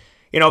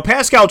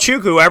 Pascal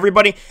Chukwu,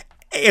 everybody,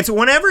 it's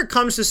whenever it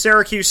comes to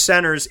Syracuse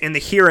centers in the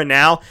here and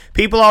now,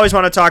 people always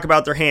want to talk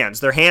about their hands.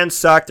 Their hands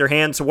suck.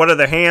 What are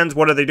their hands?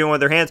 What are they doing with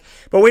their hands?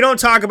 But we don't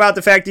talk about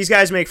the fact these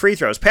guys make free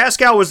throws.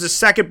 Pascal was the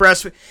second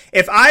best.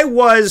 If I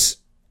was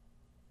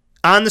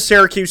on the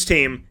Syracuse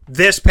team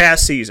this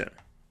past season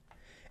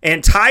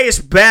and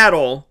Tyus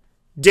Battle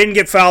didn't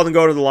get fouled and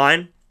go to the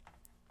line,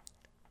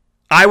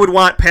 I would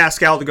want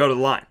Pascal to go to the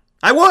line.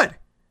 I would.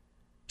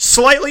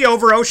 Slightly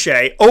over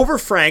O'Shea, over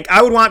Frank,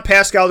 I would want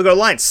Pascal to go to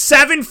the line.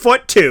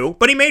 7'2",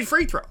 but he made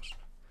free throws.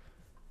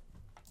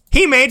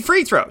 He made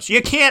free throws.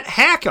 You can't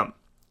hack him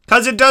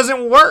because it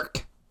doesn't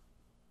work.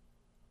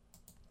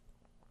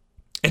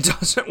 It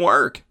doesn't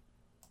work.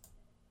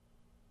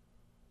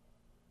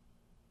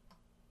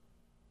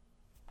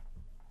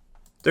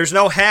 There's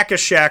no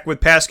hack-a-shack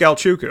with Pascal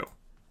Chukwu.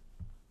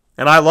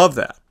 And I love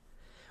that.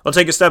 We'll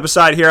take a step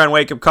aside here on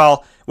Wake Up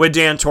Call with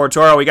Dan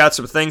Tortora. We got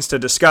some things to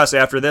discuss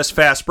after this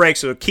fast break,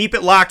 so keep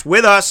it locked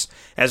with us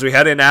as we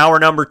head into hour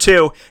number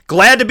 2.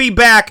 Glad to be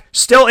back,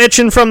 still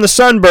itching from the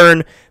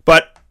sunburn,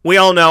 but we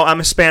all know I'm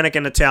Hispanic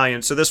and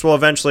Italian, so this will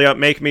eventually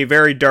make me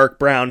very dark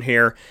brown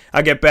here.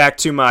 I'll get back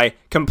to my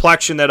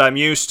complexion that I'm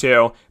used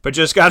to, but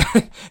just got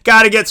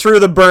to get through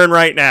the burn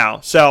right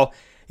now. So,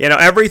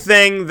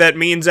 everything that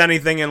means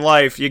anything in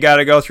life, you got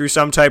to go through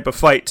some type of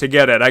fight to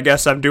get it. I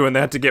guess I'm doing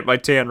that to get my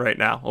tan right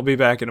now. We'll be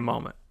back in a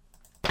moment.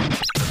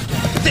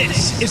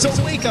 This is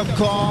a wake-up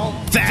call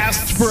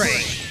fast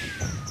break.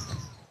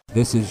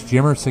 This is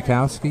Jimmer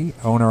Sikowski,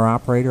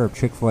 owner-operator of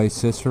Chick-fil-A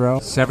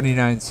Cicero,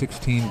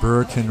 7916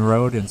 Brewerton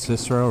Road in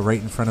Cicero,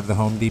 right in front of the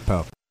Home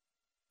Depot.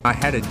 I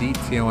had a deep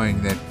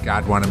feeling that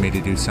God wanted me to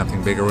do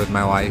something bigger with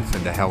my life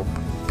and to help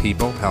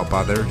people, help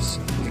others.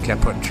 He kept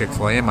putting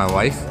Chick-fil-A in my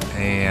life,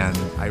 and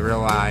I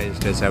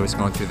realized as I was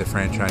going through the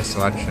franchise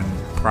selection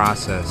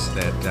process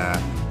that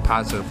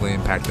positively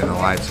impacting the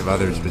lives of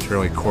others was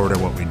really core to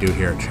what we do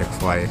here at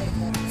Chick-fil-A.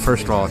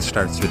 First of all, it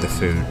starts with the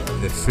food.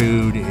 The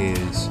food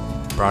is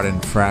brought in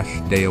fresh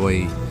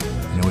daily.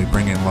 We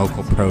bring in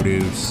local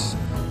produce.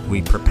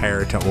 We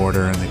prepare to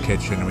order in the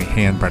kitchen. We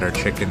hand bread our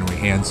chicken. We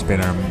hand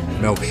spin our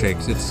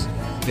milkshakes.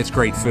 It's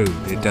great food.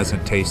 It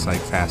doesn't taste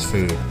like fast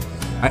food.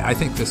 I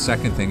think the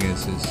second thing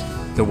is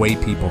the way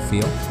people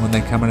feel when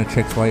they come in a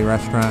Chick-fil-A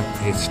restaurant.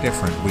 It's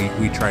different.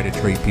 We try to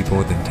treat people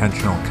with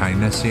intentional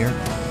kindness here,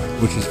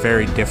 which is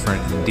very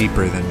different and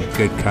deeper than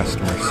good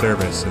customer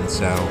service. And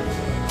so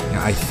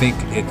I think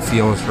it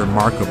feels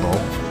remarkable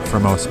for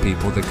most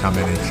people to come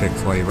in a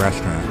Chick-fil-A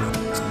restaurant.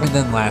 And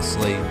then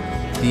lastly,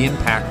 the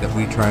impact that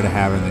we try to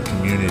have in the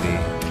community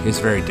is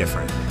very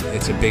different.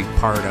 It's a big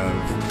part of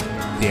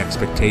the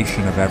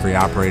expectation of every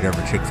operator of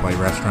a Chick-fil-A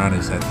restaurant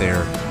is that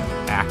they're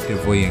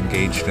actively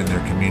engaged in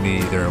their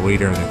community, they're a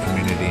leader in the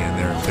community,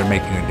 and they're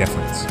making a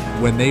difference.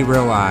 When they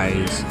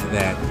realize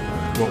that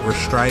what we're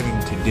striving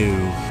to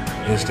do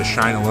is to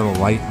shine a little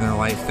light in their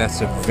life,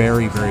 that's a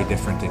very, very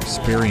different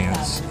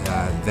experience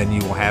than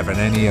you will have in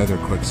any other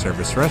quick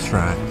service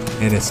restaurant.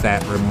 And it's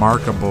that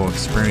remarkable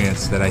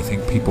experience that I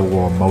think people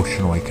will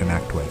emotionally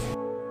connect with.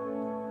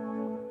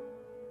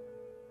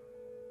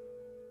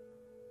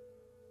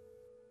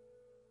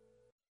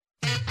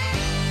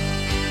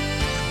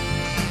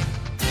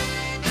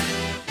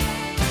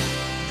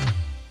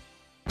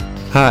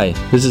 Hi,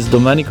 this is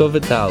Domenico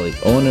Vitali,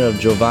 owner of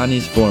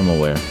Giovanni's Formal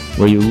Wear,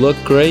 where you look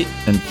great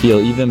and feel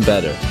even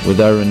better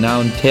with our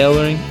renowned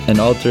tailoring and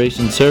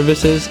alteration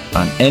services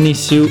on any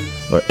suit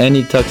or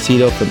any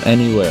tuxedo from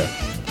anywhere.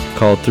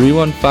 Call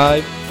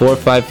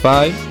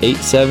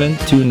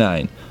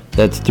 315-455-8729.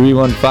 That's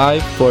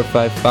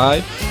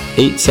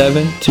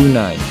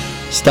 315-455-8729.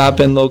 Stop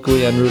in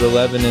locally on Route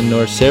 11 in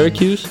North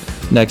Syracuse,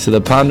 next to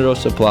the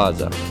Ponderosa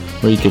Plaza,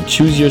 where you can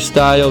choose your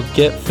style,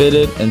 get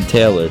fitted, and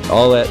tailored,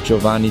 all at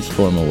Giovanni's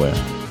Formal Wear.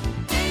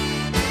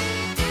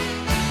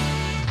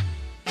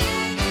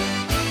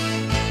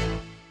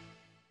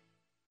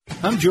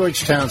 I'm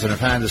George Townsend of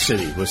Honda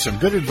City with some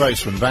good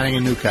advice when buying a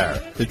new car.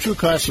 The true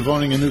cost of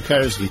owning a new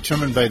car is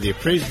determined by the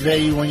appraised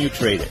value when you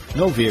trade it.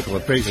 No vehicle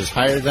appraises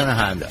higher than a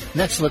Honda.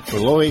 Next, look for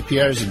low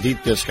APRs and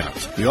deep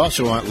discounts. You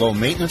also want low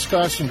maintenance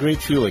costs and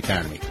great fuel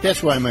economy.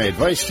 That's why my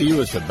advice to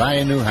you is to buy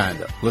a new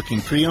Honda.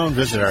 Looking pre-owned,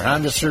 visit our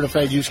Honda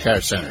Certified Used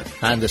Car Center.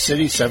 Honda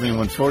City,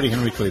 7140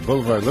 Henry Clay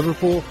Boulevard,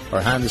 Liverpool, or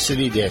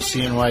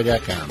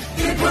HondaCity-CNY.com.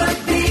 It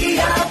would be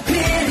a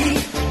pity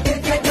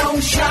if you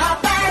don't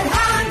shop at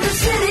Honda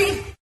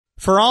City.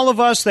 For all of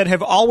us that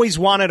have always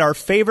wanted our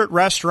favorite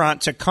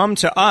restaurant to come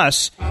to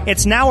us,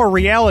 it's now a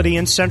reality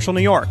in Central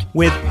New York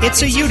with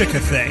It's a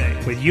Utica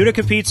Thing, with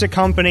Utica Pizza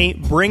Company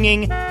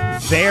bringing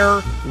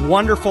their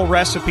wonderful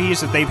recipes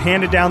that they've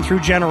handed down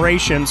through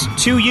generations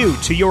to you,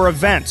 to your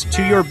event,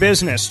 to your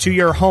business, to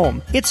your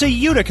home. It's a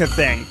Utica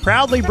Thing,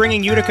 proudly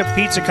bringing Utica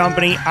Pizza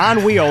Company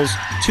on wheels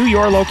to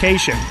your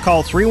location.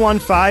 Call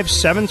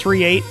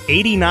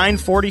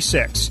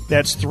 315-738-8946.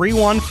 That's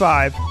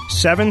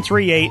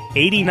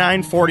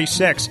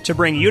 315-738-8946 to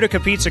bring Utica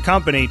Pizza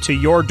Company to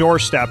your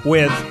doorstep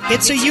with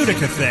It's a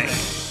Utica Thing.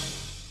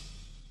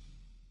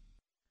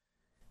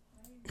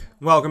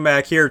 Welcome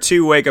back here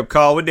to Wake Up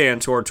Call with Dan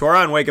Tortora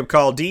on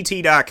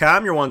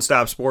wakeupcalldt.com, your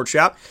one-stop sports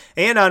shop,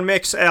 and on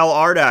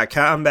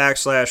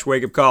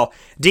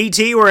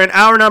mixlr.com/wakeupcalldt. We're in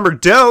hour number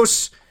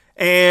dos,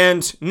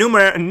 and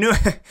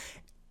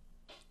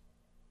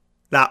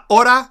la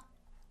hora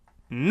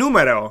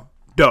número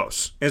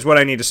dos is what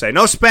I need to say.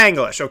 No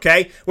Spanglish,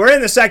 okay? We're in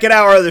the second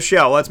hour of the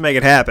show. Let's make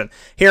it happen.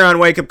 Here on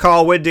Wake Up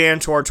Call with Dan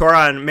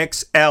Tortora on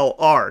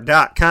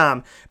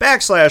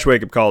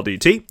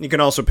mixlr.com/wakeupcalldt. You can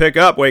also pick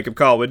up Wake Up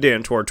Call with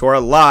Dan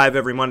Tortora live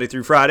every Monday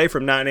through Friday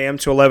from 9 a.m.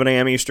 to 11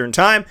 a.m. Eastern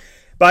Time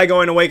by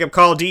going to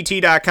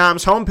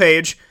wakeupcalldt.com's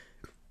homepage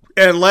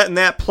and letting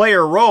that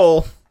player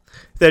roll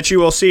that you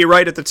will see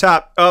right at the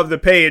top of the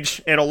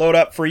page. It'll load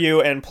up for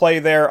you and play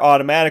there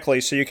automatically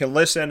so you can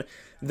listen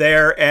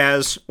there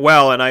as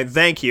well, and I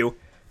thank you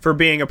for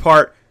being a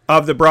part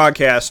of the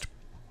broadcast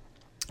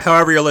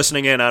however you're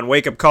listening in on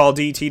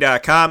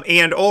wakeupcalldt.com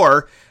and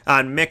or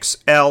on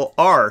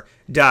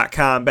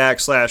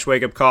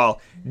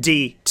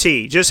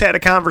mixlr.com/wakeupcalldt. Just had a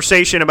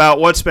conversation about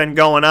what's been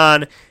going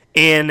on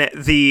in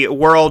the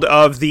world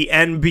of the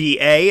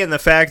NBA and the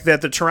fact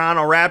that the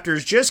Toronto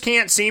Raptors just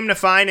can't seem to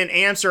find an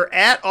answer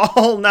at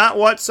all, not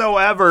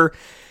whatsoever,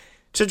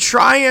 to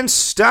try and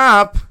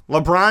stop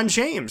LeBron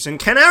James. And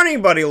can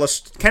anybody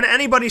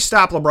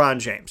stop LeBron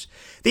James?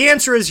 The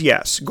answer is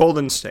yes,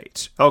 Golden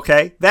State.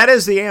 Okay, that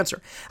is the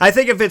answer. I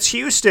think if it's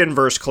Houston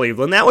versus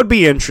Cleveland, that would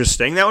be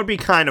interesting. That would be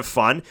kind of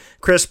fun.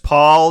 Chris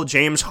Paul,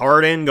 James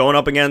Harden going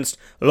up against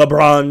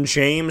LeBron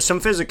James. Some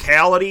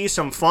physicality,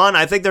 some fun.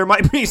 I think there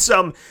might be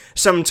some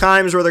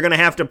times where they're going to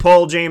have to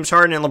pull James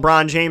Harden and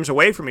LeBron James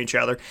away from each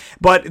other.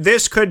 But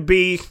this could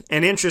be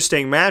an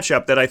interesting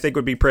matchup that I think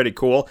would be pretty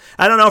cool.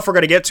 I don't know if we're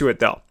going to get to it,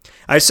 though.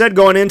 I said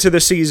going into the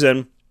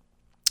season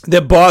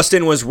that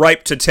Boston was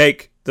ripe to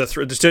take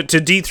to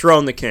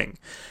dethrone the king,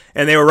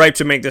 and they were ripe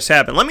to make this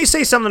happen. Let me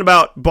say something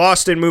about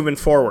Boston moving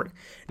forward.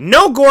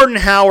 No Gordon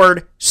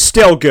Howard,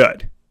 still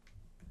good.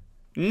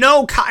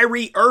 No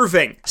Kyrie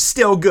Irving,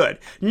 still good.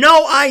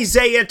 No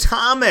Isaiah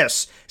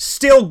Thomas,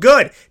 still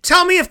good.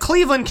 Tell me if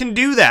Cleveland can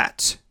do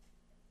that.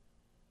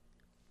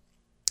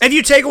 If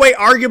you take away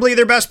arguably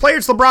their best player,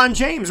 it's LeBron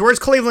James. Where's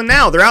Cleveland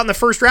now? They're out in the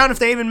first round if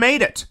they even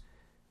made it.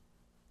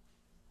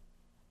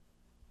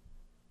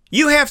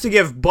 You have to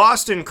give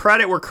Boston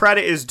credit where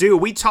credit is due.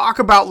 We talk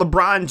about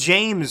LeBron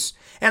James,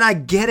 and I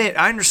get it.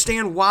 I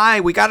understand why.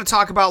 We got to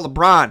talk about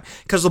LeBron,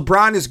 because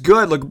LeBron is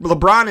good.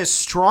 LeBron is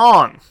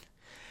strong.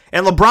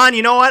 And LeBron,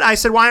 you know what? I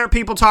said, why aren't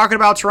people talking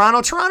about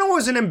Toronto? Toronto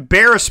was an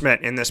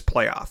embarrassment in this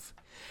playoff.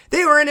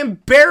 They were an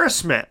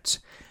embarrassment.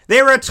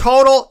 They were a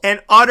total and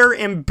utter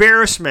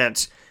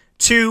embarrassment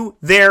to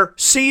their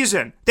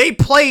season. They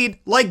played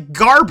like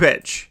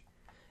garbage.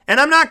 And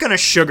I'm not going to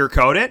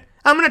sugarcoat it.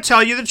 I'm going to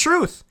tell you the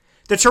truth.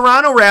 The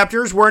Toronto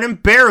Raptors were an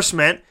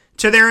embarrassment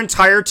to their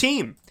entire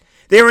team.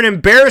 They were an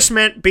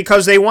embarrassment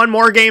because they won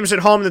more games at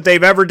home than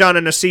they've ever done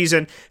in a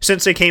season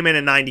since they came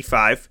in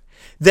 95.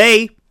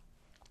 They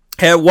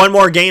had won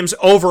more games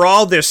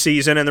overall this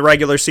season in the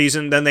regular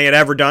season than they had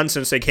ever done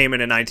since they came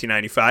in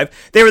 1995.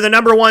 They were the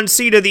number one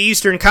seed of the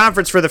Eastern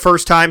Conference for the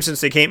first time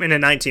since they came in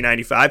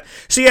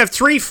 1995. So you have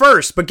 3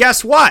 firsts, but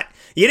guess what?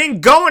 You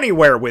didn't go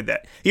anywhere with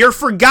it. You're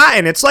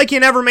forgotten. It's like you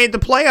never made the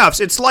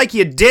playoffs. It's like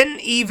you didn't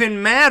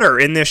even matter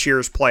in this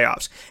year's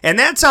playoffs. And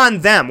that's on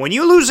them. When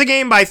you lose a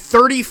game by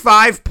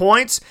 35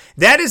 points,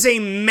 that is a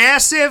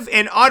massive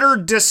and utter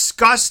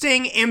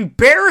disgusting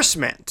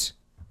embarrassment.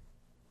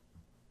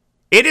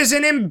 It is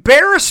an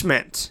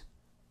embarrassment.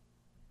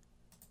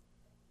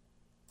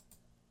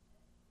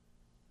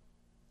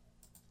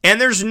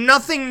 And there's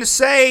nothing to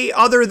say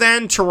other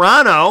than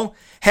Toronto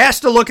has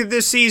to look at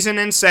this season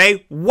and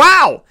say,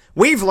 wow,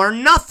 we've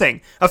learned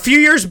nothing. A few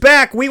years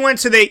back, we went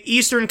to the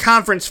Eastern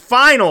Conference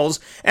Finals,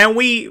 and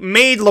we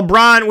made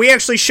LeBron, we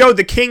actually showed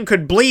the King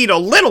could bleed a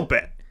little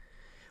bit.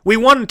 We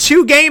won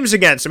 2 games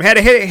against him, had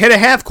to hit a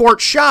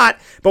half-court shot,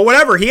 but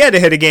whatever, he had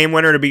to hit a game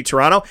winner to beat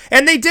Toronto,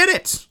 and they did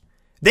it.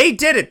 They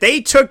did it.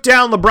 They took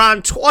down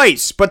LeBron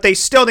twice, but they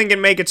still didn't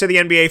make it to the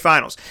NBA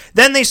Finals.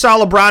 Then they saw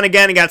LeBron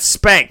again and got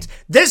spanked.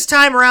 This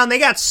time around, they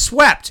got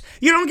swept.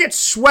 You don't get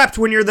swept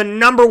when you're the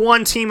number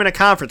 1 team in a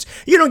conference.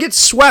 You don't get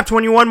swept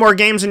when you won more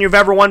games than you've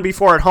ever won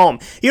before at home.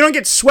 You don't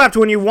get swept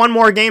when you've won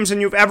more games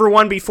than you've ever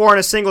won before in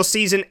a single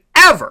season,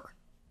 ever.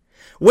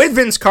 With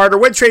Vince Carter,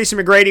 with Tracy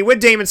McGrady, with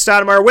Damon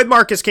Stoudemire, with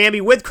Marcus Camby,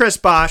 with Chris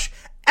Bosh,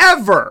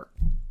 ever.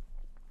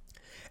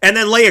 And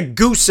then lay a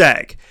goose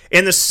egg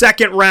in the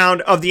second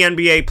round of the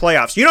NBA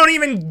playoffs. You don't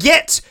even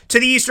get to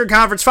the Eastern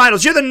Conference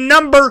Finals. You're the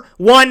number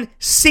 1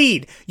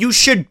 seed. You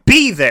should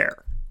be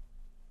there.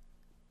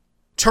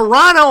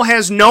 Toronto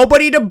has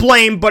nobody to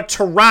blame but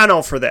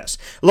Toronto for this.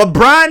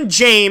 LeBron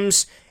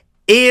James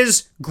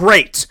is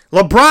great.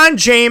 LeBron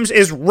James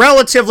is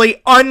relatively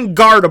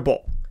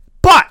unguardable.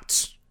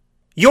 But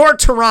you're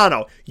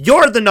Toronto.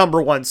 You're the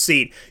number 1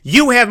 seed.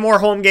 You have more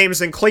home games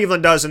than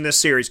Cleveland does in this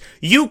series.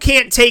 You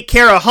can't take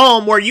care of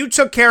home where you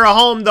took care of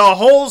home the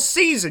whole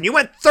season. You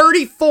went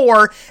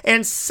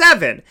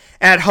 34-7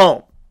 at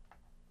home.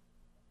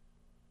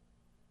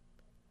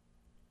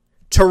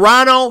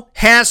 Toronto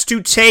has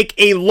to take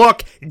a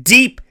look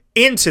deep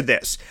into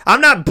this.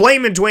 I'm not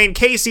blaming Dwayne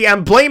Casey.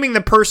 I'm blaming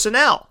the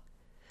personnel.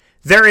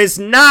 There is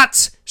not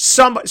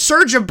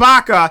Serge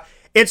Ibaka.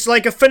 It's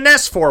like a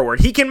finesse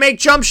forward. He can make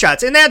jump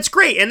shots, and that's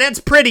great, and that's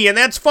pretty, and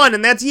that's fun,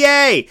 and that's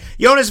yay.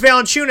 Jonas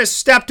Valanciunas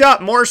stepped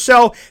up more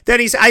so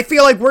than I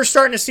feel like we're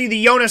starting to see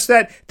the Jonas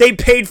that they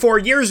paid for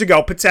years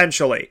ago,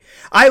 potentially.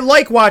 I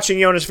like watching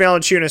Jonas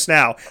Valanciunas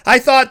now. I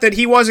thought that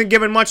he wasn't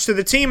giving much to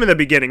the team in the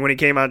beginning when he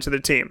came onto the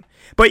team.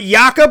 But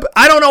Jakob,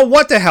 I don't know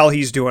what the hell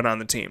he's doing on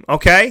the team,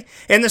 okay?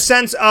 In the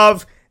sense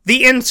of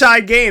the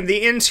inside game,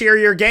 the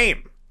interior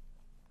game.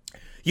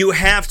 You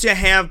have to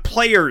have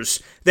players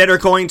that are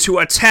going to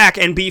attack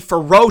and be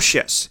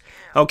ferocious,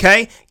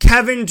 okay?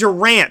 Kevin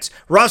Durant,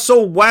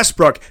 Russell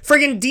Westbrook,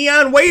 friggin'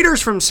 Deion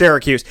Waiters from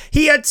Syracuse.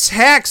 He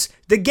attacks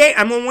the game.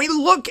 And when we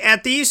look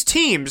at these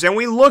teams and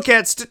we look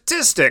at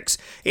statistics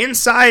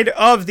inside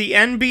of the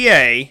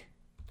NBA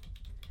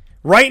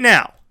right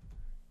now,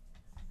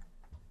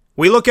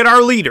 we look at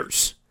our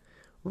leaders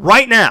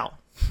right now,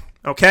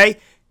 okay?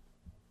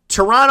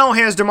 Toronto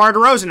has DeMar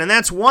DeRozan, and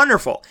that's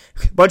wonderful.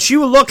 But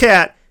you look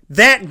at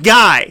that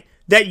guy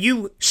that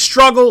you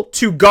struggle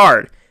to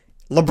guard,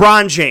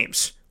 LeBron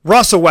James,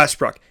 Russell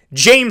Westbrook,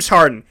 James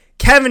Harden,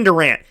 Kevin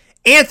Durant,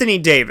 Anthony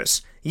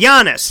Davis,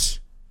 Giannis,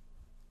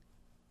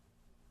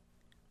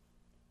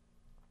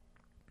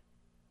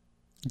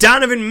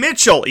 Donovan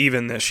Mitchell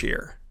even this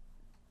year.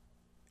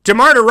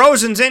 DeMar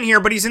DeRozan's in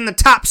here, but he's in the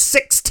top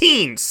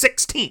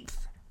 16th.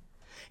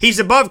 He's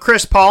above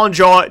Chris Paul and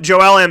Joel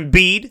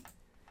Embiid.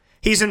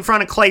 He's in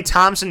front of Klay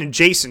Thompson and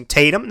Jason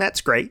Tatum. That's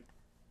great.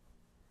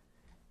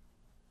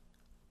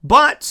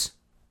 But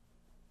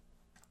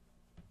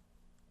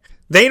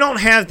they don't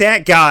have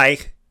that guy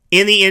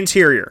in the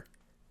interior.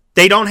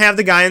 They don't have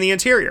the guy in the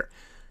interior.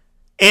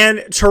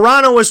 And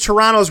Toronto was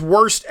Toronto's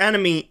worst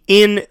enemy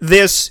in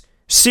this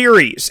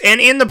series. And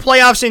in the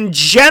playoffs in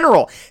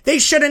general, they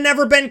should have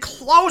never been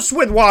close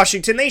with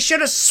Washington. They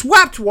should have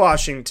swept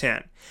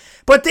Washington.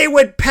 But they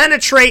would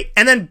penetrate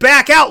and then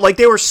back out like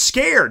they were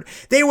scared.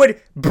 They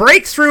would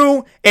break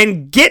through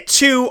and get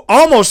to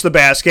almost the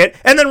basket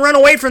and then run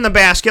away from the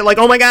basket like,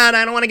 oh my God,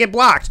 I don't want to get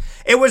blocked.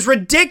 It was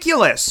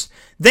ridiculous.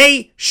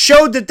 They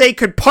showed that they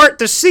could part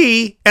the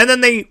sea and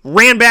then they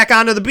ran back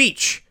onto the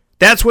beach.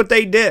 That's what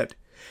they did.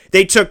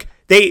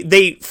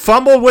 They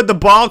fumbled with the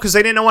ball because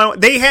they didn't know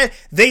what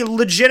they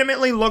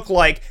legitimately looked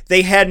like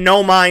they had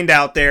no mind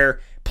out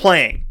there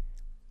playing.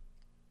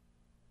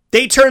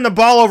 They turned the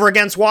ball over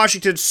against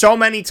Washington so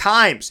many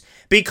times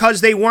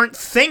because they weren't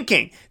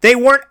thinking. They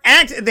weren't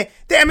acting.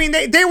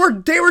 They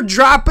were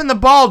dropping the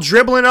ball,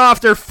 dribbling it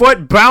off their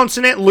foot,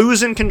 bouncing it,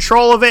 losing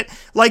control of it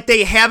like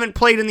they haven't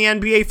played in the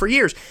NBA for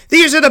years.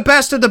 These are the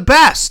best of the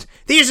best.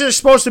 These are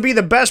supposed to be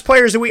the best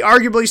players that we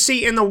arguably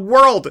see in the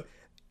world.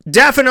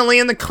 Definitely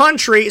in the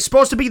country. It's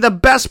supposed to be the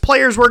best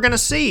players we're going to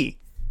see.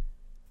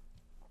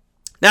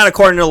 Not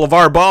according to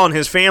LeVar Ball and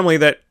his family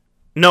that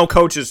no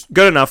coach is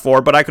good enough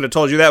for, but I could have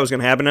told you that was going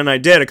to happen, and I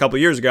did a couple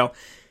years ago.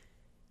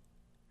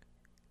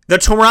 The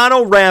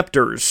Toronto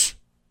Raptors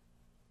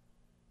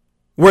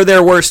were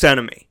their worst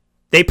enemy.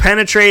 They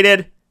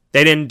penetrated,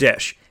 they didn't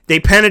dish. They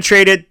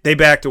penetrated, they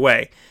backed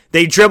away.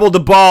 They dribbled the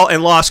ball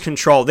and lost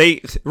control.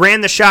 They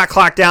ran the shot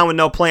clock down with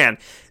no plan.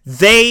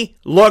 They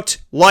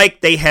looked like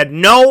they had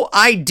no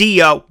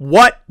idea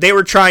what they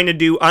were trying to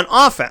do on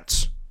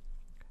offense.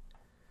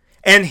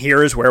 And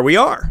here is where we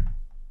are.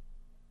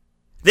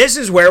 This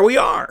is where we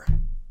are.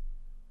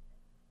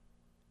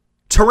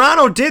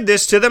 Toronto did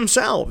this to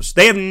themselves.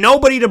 They have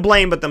nobody to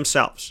blame but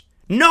themselves.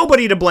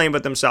 Nobody to blame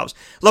but themselves.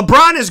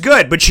 LeBron is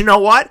good, but you know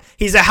what?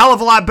 He's a hell of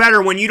a lot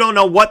better when you don't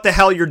know what the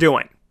hell you're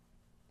doing.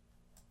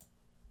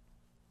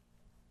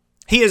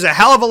 He is a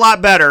hell of a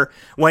lot better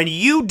when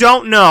you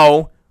don't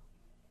know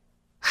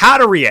how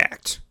to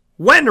react,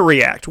 when to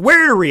react,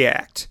 where to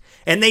react.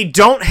 And they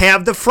don't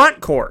have the front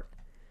court.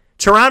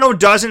 Toronto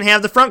doesn't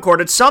have the front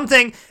court. It's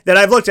something that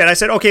I've looked at. I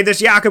said, okay, this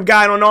Jakob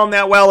guy, I don't know him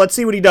that well. Let's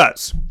see what he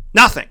does.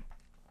 Nothing.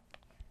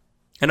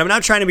 And I'm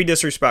not trying to be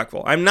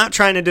disrespectful. I'm not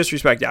trying to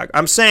disrespect Jakob.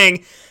 I'm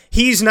saying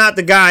he's not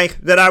the guy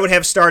that I would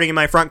have starting in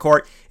my front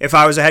court if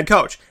I was a head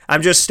coach.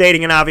 I'm just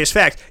stating an obvious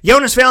fact.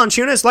 Jonas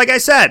Valanciunas, like I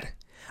said,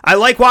 I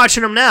like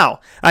watching him now.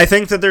 I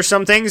think that there's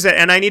some things that,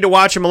 and I need to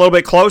watch him a little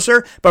bit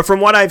closer, but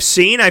from what I've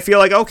seen, I feel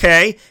like,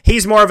 okay,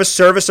 he's more of a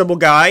serviceable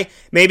guy.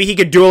 Maybe he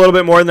could do a little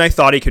bit more than I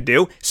thought he could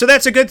do, so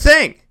that's a good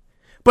thing.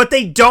 But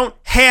they don't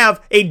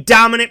have a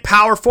dominant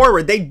power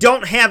forward. They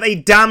don't have a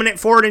dominant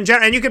forward in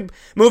general. And you could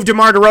move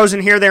DeMar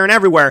DeRozan here, there, and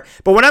everywhere.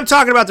 But when I'm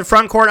talking about the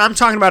front court, I'm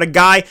talking about a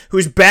guy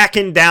who's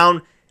backing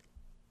down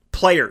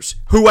players,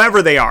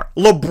 whoever they are.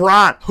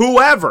 LeBron,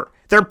 whoever.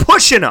 They're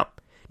pushing them.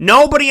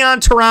 Nobody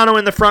on Toronto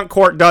in the front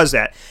court does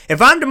that.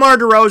 If I'm DeMar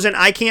DeRozan,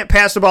 I can't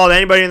pass the ball to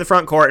anybody in the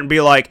front court and be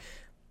like,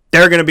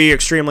 they're going to be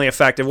extremely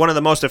effective, one of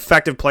the most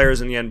effective players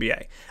in the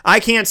NBA. I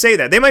can't say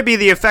that. They might be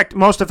the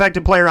most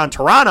effective player on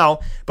Toronto,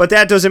 but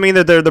that doesn't mean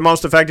that they're the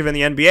most effective in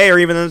the NBA or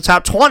even in the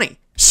top 20.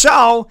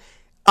 So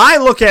I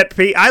look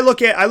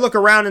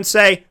around and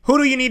say, who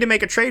do you need to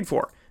make a trade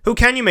for? Who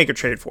can you make a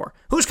trade for?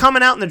 Who's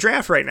coming out in the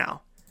draft right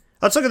now?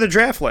 Let's look at the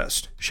draft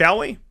list, shall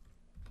we?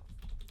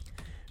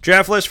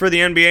 Draft list for the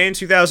NBA in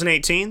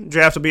 2018.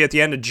 Draft will be at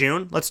the end of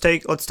June. Let's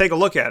take a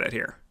look at it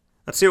here.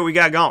 Let's see what we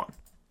got going.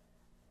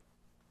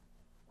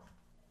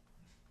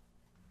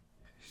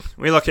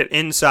 We look at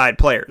inside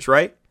players,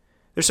 right?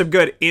 There's some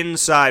good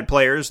inside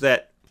players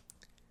that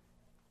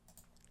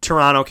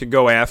Toronto could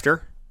go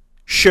after,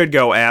 should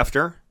go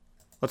after.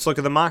 Let's look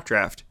at the mock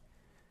draft.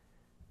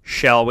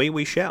 Shall we?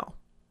 We shall.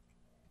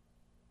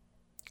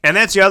 And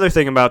that's the other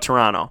thing about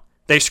Toronto.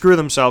 They screw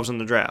themselves in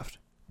the draft.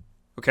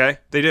 Okay?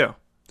 They do.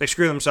 They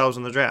screw themselves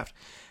in the draft.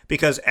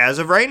 Because as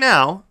of right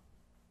now,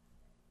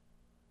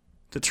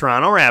 the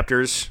Toronto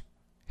Raptors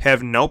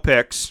have no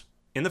picks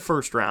in the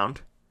first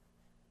round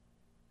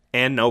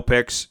and no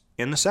picks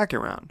in the second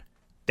round.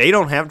 They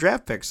don't have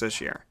draft picks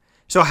this year.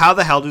 So how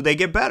the hell do they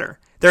get better?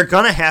 They're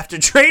going to have to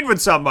trade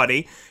with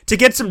somebody to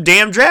get some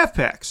damn draft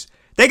picks.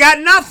 They got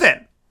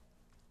nothing.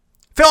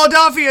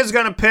 Philadelphia is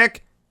going to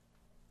pick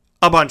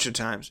a bunch of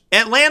times.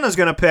 Atlanta's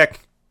going to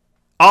pick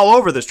all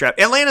over this draft.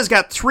 Atlanta's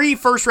got 3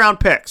 first-round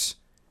picks.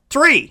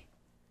 3.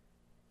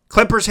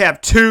 Clippers have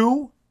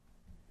 2.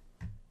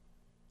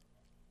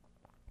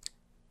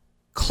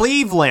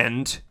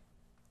 Cleveland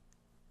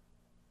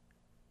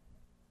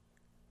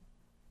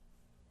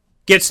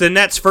gets the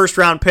Nets'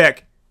 first-round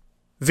pick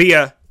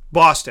via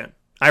Boston.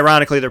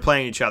 Ironically, they're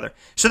playing each other.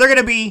 So they're going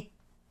to be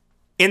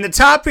in the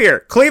top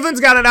here.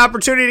 Cleveland's got an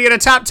opportunity to get a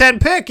top 10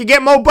 pick. You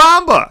get Mo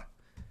Bamba,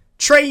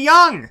 Trae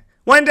Young,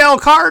 Wendell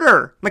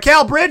Carter,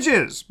 Mikal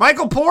Bridges,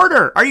 Michael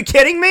Porter. Are you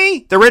kidding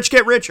me? The rich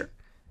get richer.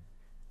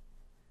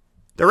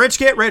 The rich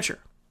get richer.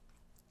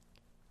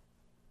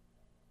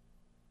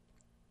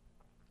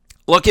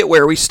 Look at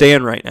where we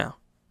stand right now.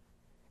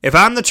 If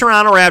I'm the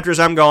Toronto Raptors,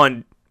 I'm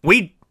going,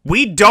 we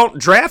don't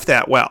draft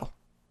that well.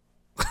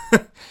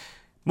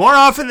 More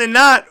often than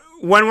not,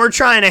 when we're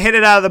trying to hit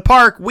it out of the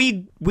park,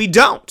 we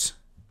don't.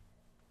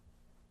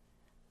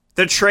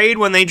 The trade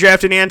when they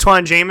drafted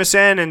Antoine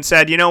Jameson and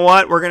said, you know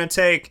what, we're going to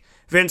take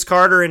Vince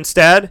Carter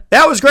instead,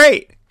 that was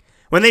great.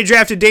 When they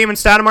drafted Damon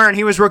Stoudemire and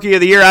he was Rookie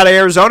of the Year out of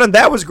Arizona,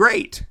 that was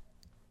great.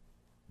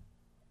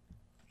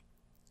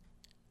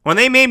 When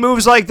they made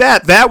moves like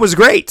that, that was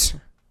great.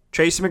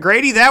 Tracy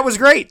McGrady, that was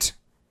great.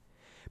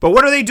 But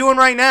what are they doing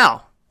right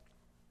now?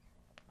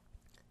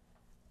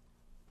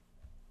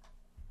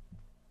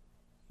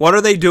 What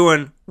are they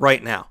doing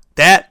right now?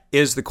 That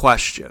is the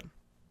question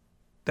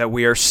that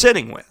we are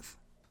sitting with.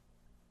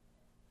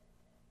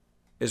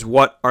 Is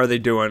what are they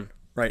doing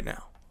right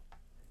now?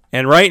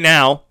 And right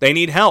now, they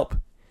need help.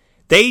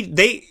 They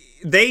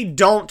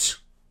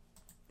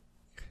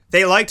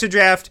like to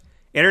draft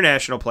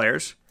international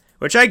players,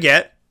 which I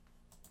get.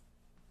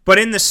 But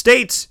in the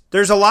States,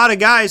 there's a lot of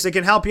guys that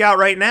can help you out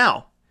right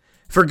now.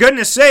 For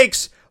goodness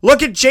sakes,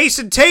 look at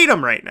Jason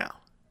Tatum right now.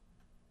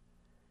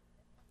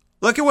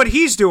 Look at what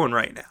he's doing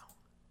right now.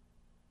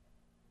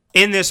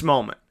 In this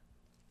moment.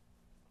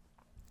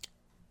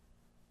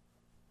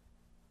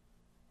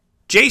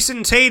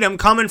 Jason Tatum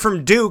coming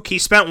from Duke. He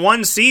spent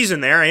 1 season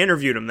there. I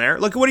interviewed him there.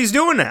 Look at what he's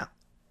doing now.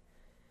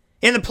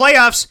 In the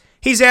playoffs,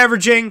 he's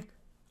averaging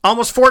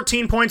almost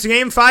 14 points a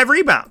game, 5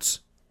 rebounds.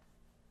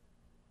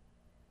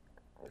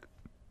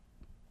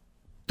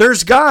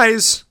 There's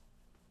guys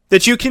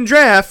that you can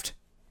draft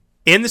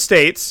in the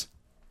States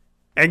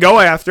and go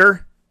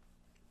after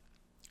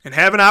and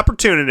have an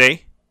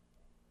opportunity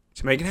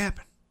to make it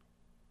happen.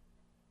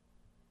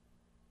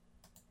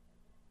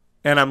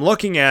 And I'm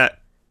looking at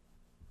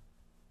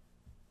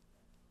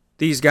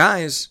these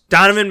guys.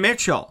 Donovan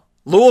Mitchell,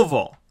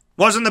 Louisville.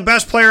 Wasn't the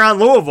best player on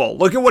Louisville.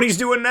 Look at what he's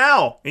doing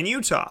now in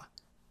Utah.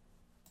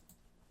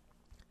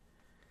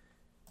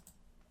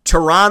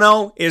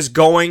 Toronto is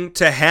going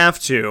to have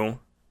to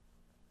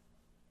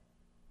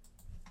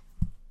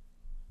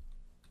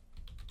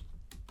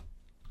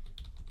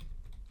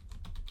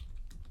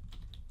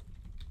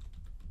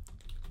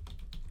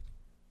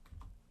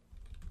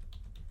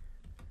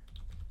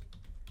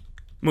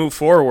move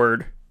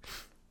forward.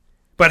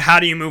 But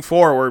how do you move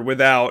forward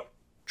without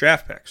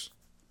draft picks?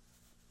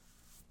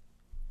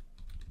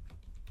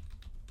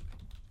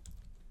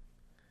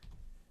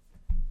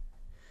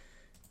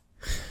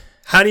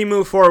 How do you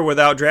move forward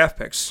without draft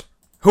picks?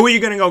 Who are you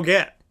going to go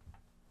get?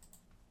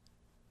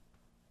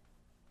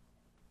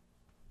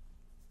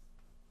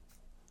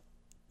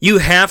 You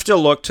have to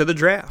look to the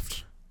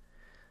draft.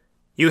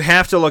 You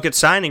have to look at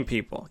signing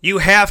people. You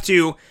have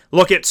to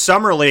look at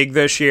Summer League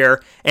this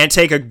year and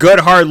take a good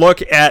hard look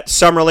at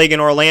Summer League in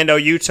Orlando,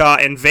 Utah,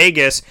 and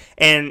Vegas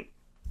and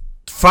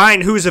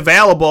find who's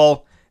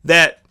available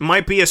that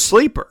might be a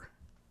sleeper.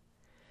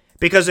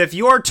 Because if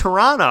you're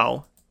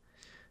Toronto,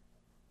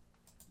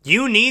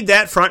 you need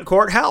that front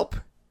court help.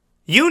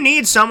 You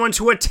need someone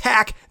to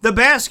attack the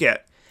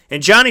basket.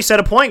 And Johnny said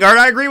a point guard.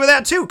 I agree with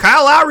that too.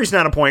 Kyle Lowry's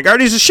not a point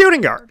guard. He's a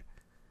shooting guard.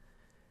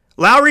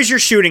 Lowry's your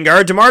shooting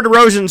guard. DeMar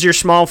DeRozan's your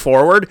small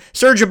forward.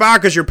 Serge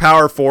Ibaka's your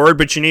power forward,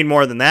 but you need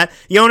more than that.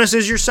 Jonas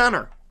is your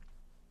center.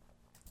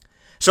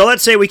 So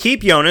let's say we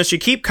keep Jonas, you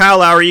keep Kyle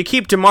Lowry, you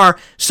keep DeMar.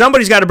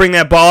 Somebody's got to bring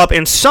that ball up,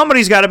 and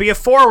somebody's got to be a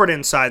forward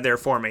inside there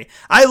for me.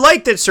 I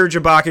like that Serge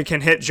Ibaka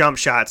can hit jump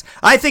shots.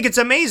 I think it's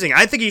amazing.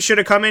 I think he should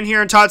have come in here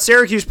and taught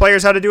Syracuse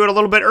players how to do it a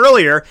little bit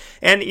earlier,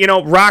 and,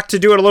 Rock to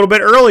do it a little bit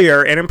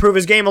earlier and improve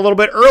his game a little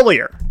bit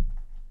earlier.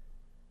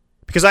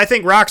 Because I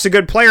think Rock's a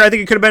good player. I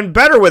think he could have been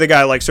better with a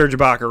guy like Serge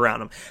Ibaka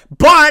around him.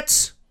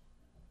 But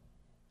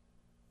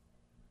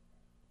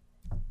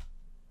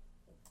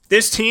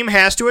this team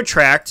has to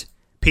attract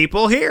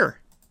people here.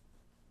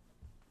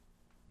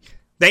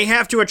 They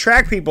have to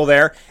attract people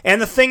there.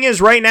 And the thing is,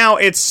 right now,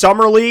 it's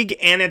Summer League,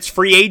 and it's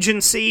free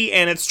agency,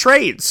 and it's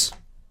trades.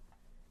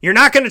 You're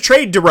not going to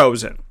trade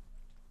DeRozan.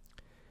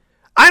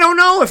 I don't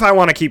know if I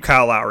want to keep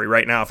Kyle Lowry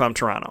right now if I'm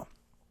Toronto.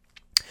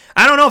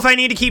 I don't know if I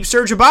need to keep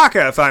Serge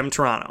Ibaka if I'm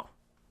Toronto.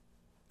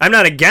 I'm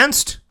not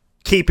against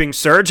keeping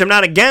Serge. I'm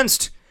not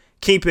against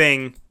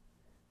keeping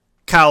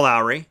Kyle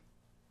Lowry.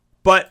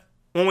 But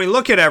when we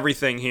look at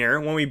everything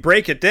here, when we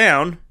break it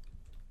down,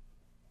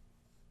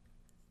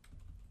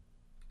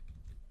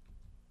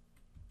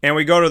 and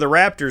we go to the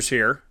Raptors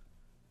here,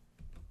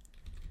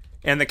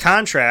 and the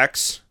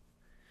contracts,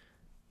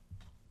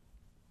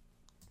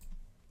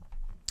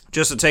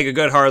 just to take a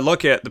good hard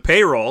look at the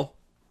payroll,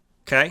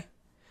 okay?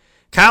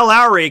 Kyle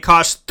Lowry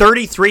cost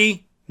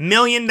 $33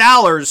 million in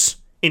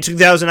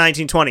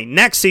 2019-20.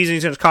 Next season,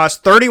 he's going to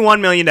cost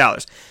 $31 million.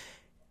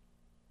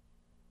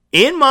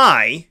 In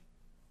my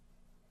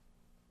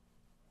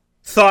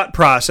thought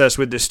process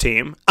with this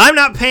team, I'm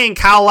not paying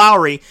Kyle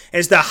Lowry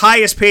as the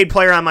highest paid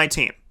player on my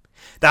team.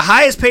 The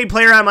highest paid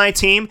player on my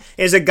team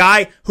is a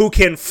guy who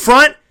can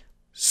front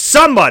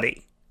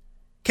somebody,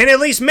 can at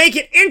least make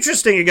it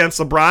interesting against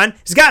LeBron.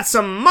 He's got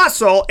some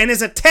muscle and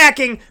is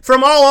attacking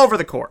from all over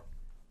the court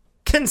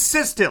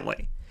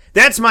consistently.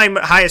 That's my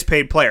highest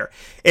paid player.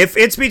 If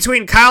it's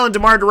between Kyle and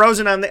DeMar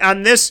DeRozan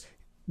on this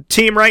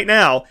team right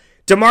now,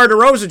 DeMar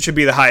DeRozan should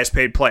be the highest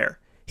paid player.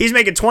 He's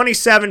making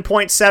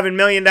 $27.7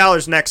 million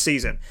next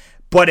season,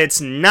 but it's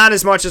not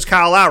as much as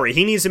Kyle Lowry.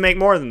 He needs to make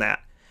more than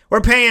that.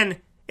 We're paying,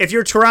 if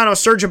you're Toronto,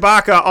 Serge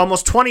Ibaka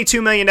almost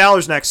 $22 million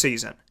next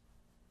season.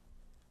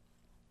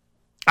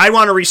 I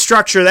want to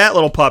restructure that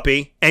little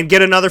puppy and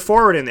get another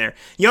forward in there.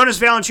 Jonas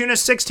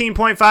Valanciunas,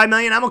 $16.5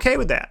 million. I'm okay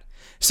with that.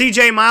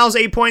 CJ Miles,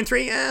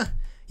 $8.3.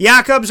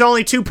 Jakob's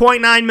only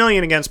 $2.9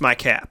 million against my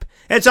cap.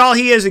 That's all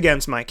he is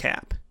against my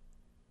cap.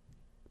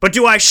 But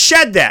do I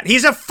shed that?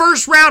 He's a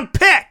first-round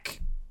pick.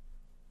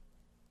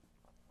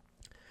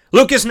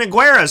 Lucas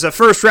Nogueira is a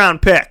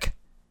first-round pick.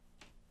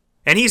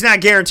 And he's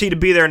not guaranteed to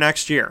be there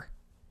next year.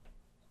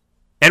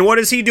 And what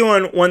is he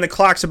doing when the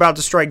clock's about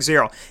to strike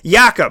zero?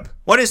 Jakob,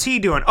 what is he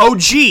doing?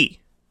 OG,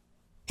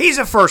 he's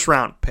a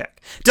first-round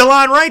pick.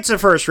 DeLon Wright's a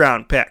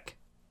first-round pick.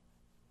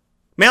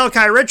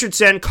 Malachi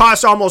Richardson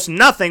costs almost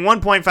nothing,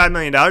 $1.5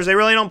 million. They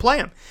really don't play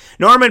him.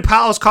 Norman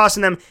Powell's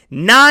costing them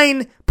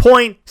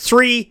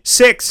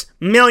 $9.36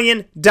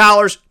 million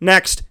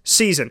next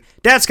season.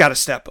 That's got to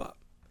step up.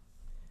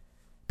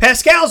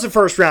 Pascal's a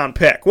first-round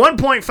pick,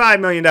 $1.5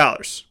 million.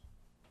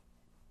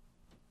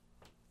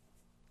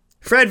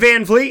 Fred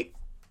VanVleet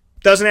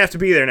doesn't have to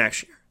be there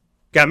next year.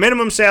 Got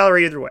minimum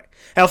salary either way.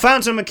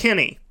 Alfonso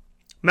McKinney,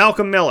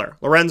 Malcolm Miller,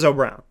 Lorenzo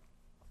Brown.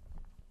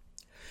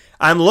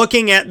 I'm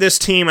looking at this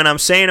team and I'm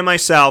saying to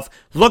myself,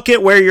 look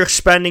at where you're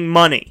spending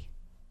money.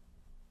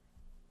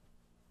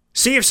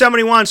 See if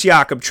somebody wants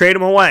Jakob, trade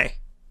him away.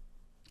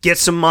 Get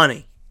some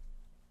money.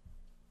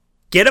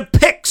 Get a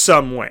pick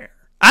somewhere.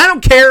 I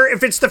don't care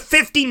if it's the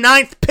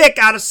 59th pick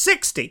out of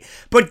 60,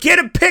 but get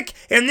a pick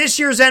in this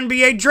year's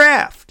NBA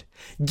draft.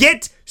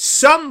 Get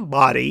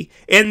somebody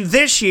in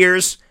this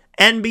year's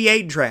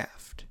NBA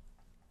draft.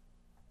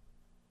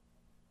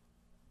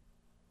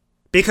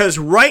 Because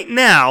right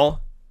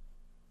now,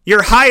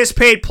 your highest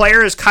paid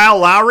player is Kyle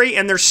Lowry,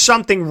 and there's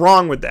something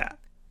wrong with that.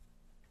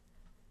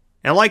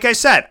 And like I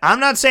said, I'm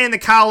not saying that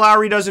Kyle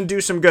Lowry doesn't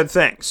do some good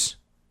things.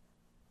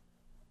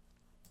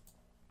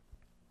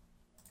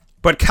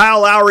 But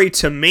Kyle Lowry,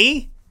 to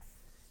me,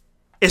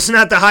 is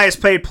not the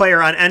highest paid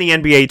player on any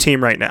NBA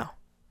team right now.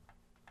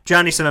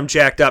 Johnny said I'm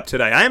jacked up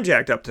today. I am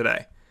jacked up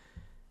today.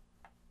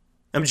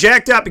 I'm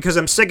jacked up because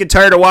I'm sick and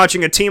tired of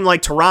watching a team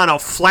like Toronto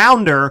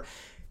flounder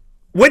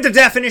with the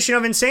definition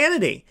of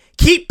insanity.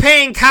 Keep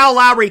paying Kyle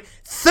Lowry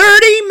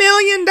 $30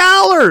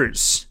 million.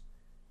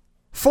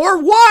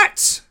 For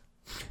what?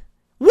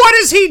 What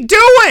is he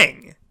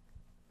doing?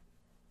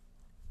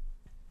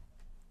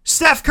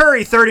 Steph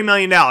Curry, $30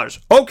 million.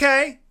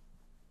 Okay.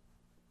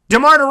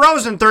 DeMar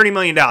DeRozan, $30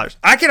 million.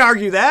 I can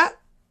argue that.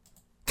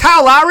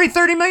 Kyle Lowry,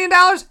 $30 million?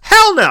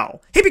 Hell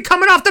no. He'd be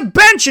coming off the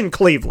bench in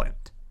Cleveland.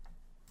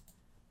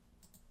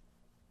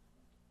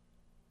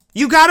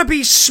 You got to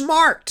be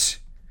smart.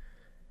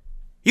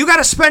 You got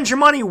to spend your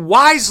money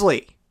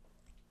wisely.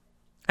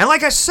 And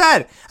like I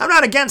said, I'm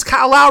not against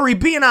Kyle Lowry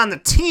being on the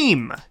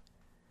team.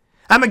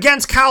 I'm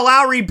against Kyle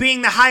Lowry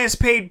being the highest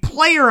paid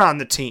player on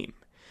the team.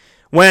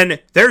 When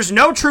there's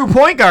no true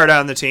point guard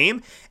on the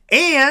team,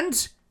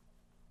 and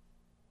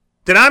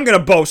that I'm going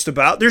to boast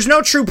about, there's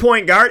no true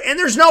point guard, and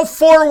there's no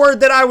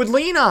forward that I would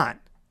lean on.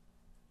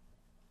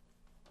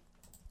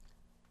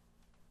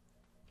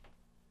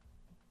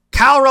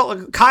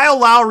 Kyle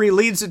Lowry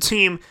leads the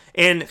team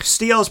in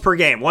steals per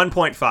game,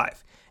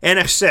 1.5, and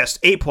assists,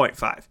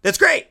 8.5. That's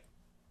great.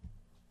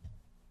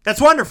 That's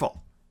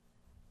wonderful.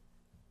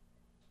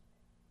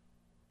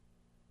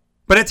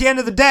 But at the end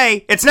of the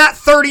day, it's not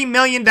 $30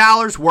 million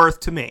worth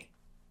to me.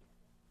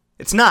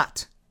 It's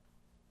not.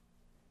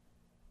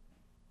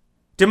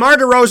 DeMar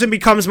DeRozan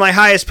becomes my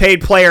highest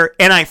paid player,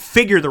 and I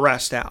figure the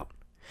rest out.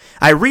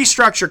 I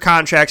restructure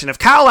contracts, and if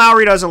Kyle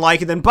Lowry doesn't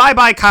like it, then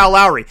bye-bye Kyle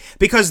Lowry,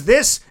 because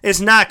this is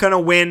not going to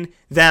win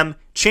them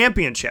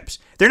championships.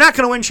 They're not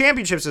going to win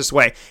championships this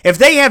way. If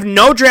they have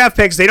no draft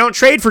picks, they don't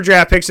trade for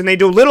draft picks, and they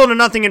do little to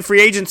nothing in free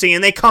agency,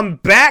 and they come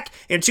back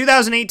in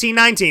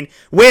 2018-19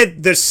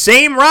 with the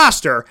same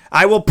roster,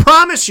 I will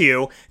promise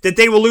you that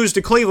they will lose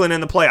to Cleveland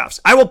in the playoffs.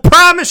 I will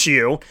promise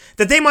you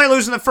that they might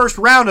lose in the first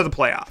round of the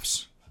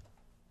playoffs.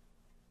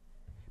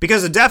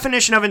 Because the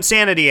definition of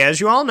insanity, as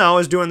you all know,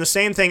 is doing the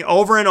same thing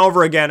over and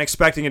over again,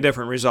 expecting a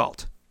different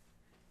result.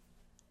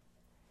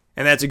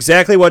 And that's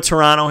exactly what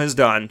Toronto has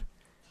done.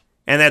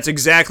 And that's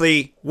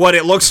exactly what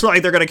it looks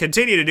like they're going to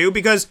continue to do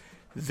because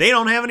they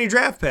don't have any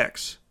draft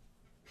picks.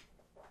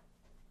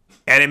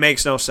 And it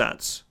makes no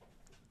sense.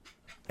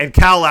 And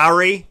Kyle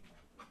Lowry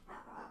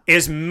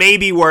is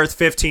maybe worth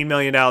 $15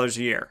 million a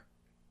year.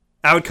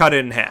 I would cut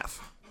it in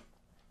half.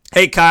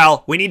 Hey,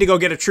 Kyle, we need to go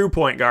get a true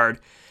point guard.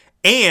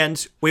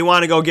 And we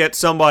want to go get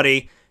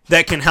somebody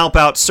that can help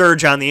out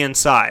Serge on the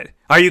inside.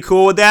 Are you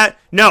cool with that?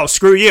 No,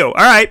 screw you. All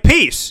right,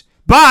 peace.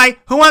 Bye.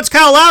 Who wants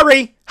Kyle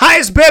Lowry?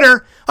 Highest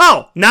bidder.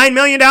 Oh, $9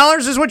 million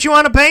is what you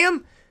want to pay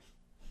him?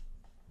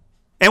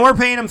 And we're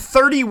paying him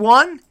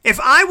 $31? If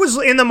I was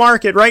in the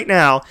market right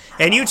now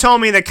and you told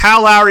me that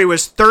Kyle Lowry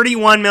was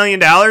 $31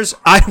 million,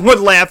 I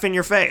would laugh in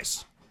your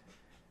face.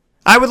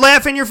 I would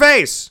laugh in your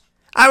face.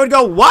 I would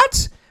go,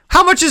 what?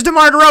 How much is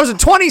DeMar DeRozan?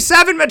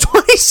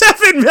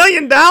 $27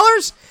 million?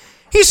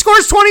 He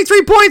scores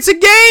 23 points a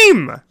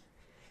game.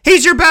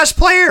 He's your best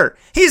player.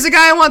 He's the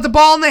guy I want the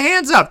ball in the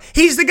hands of.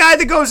 He's the guy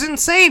that goes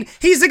insane.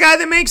 He's the guy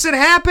that makes it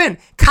happen.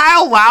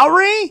 Kyle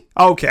Lowry?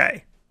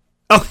 Okay,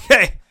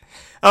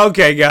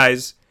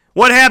 guys.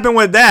 What happened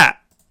with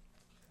that?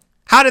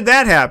 How did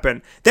that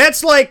happen?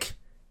 That's like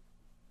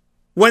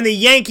when the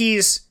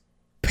Yankees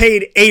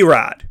paid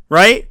A-Rod,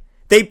 right?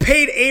 They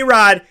paid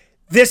A-Rod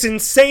this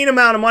insane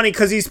amount of money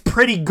because he's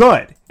pretty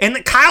good. And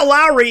the Kyle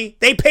Lowry,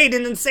 they paid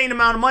an insane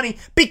amount of money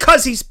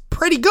because he's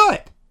pretty good.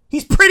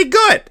 He's pretty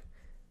good.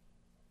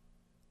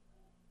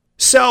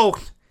 So,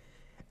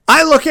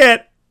 I look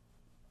at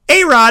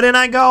A-Rod and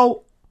I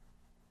go,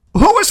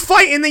 who was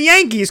fighting the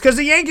Yankees? Because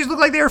the Yankees look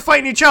like they were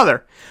fighting each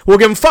other. We'll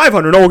give him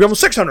 500. No, we'll give him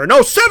 600.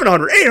 No,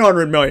 700,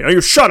 800 million. No,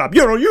 you shut up.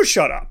 You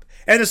shut up.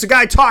 And it's a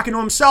guy talking to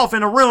himself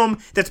in a room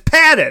that's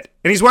padded.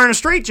 And he's wearing a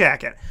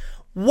straitjacket.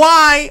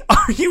 Why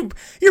are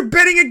you're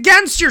bidding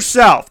against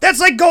yourself? That's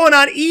like going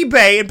on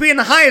eBay and being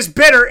the highest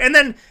bidder and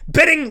then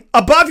bidding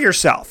above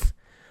yourself.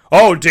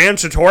 Oh, Dan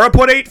Satora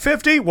put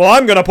 $850? Well,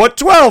 I'm going to put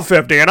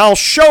 $1250 and I'll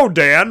show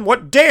Dan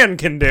what Dan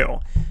can do.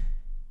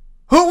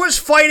 Who was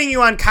fighting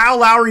you on Kyle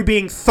Lowry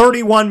being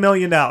 $31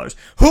 million?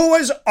 Who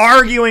was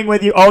arguing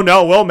with you? Oh,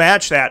 no, we'll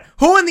match that.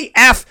 Who in the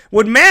F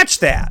would match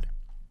that?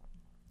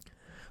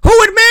 Who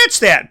would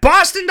match that?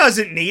 Boston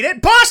doesn't need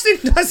it. Boston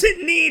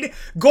doesn't need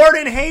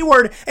Gordon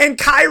Hayward and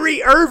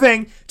Kyrie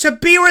Irving to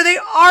be where they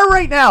are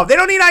right now. They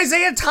don't need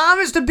Isaiah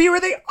Thomas to be where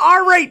they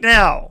are right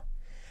now.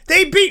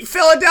 They beat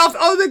Philadelphia.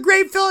 Oh, the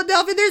great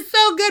Philadelphia. They're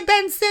so good.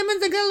 Ben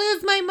Simmons, I'm going to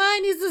lose my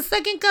mind. He's the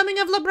second coming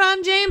of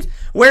LeBron James.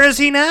 Where is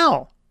he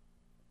now?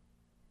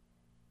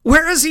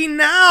 Where is he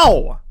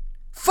now?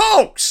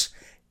 Folks,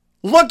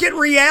 look at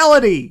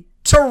reality.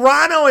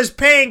 Toronto is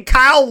paying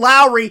Kyle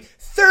Lowry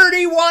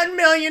 $31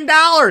 million.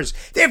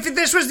 If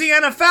this was the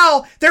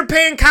NFL, they're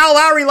paying Kyle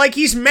Lowry like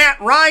he's Matt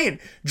Ryan,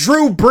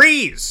 Drew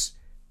Brees.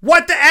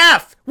 What the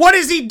F? What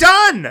has he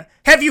done?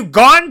 Have you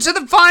gone to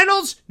the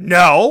finals?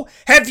 No.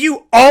 Have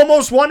you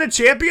almost won a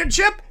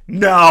championship?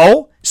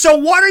 No. So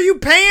what are you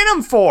paying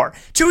him for?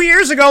 2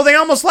 years ago, they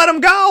almost let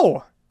him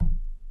go.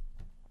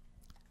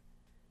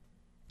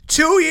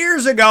 2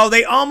 years ago,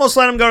 they almost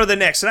let him go to the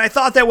Knicks, and I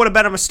thought that would have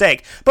been a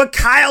mistake. But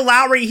Kyle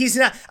Lowry, he's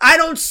not. I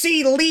don't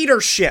see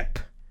leadership.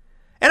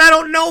 And I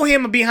don't know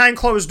him behind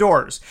closed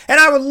doors. And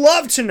I would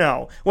love to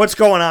know what's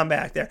going on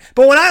back there.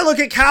 But when I look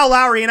at Kyle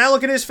Lowry and I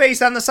look at his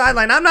face on the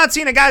sideline, I'm not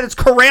seeing a guy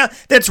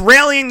that's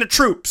rallying the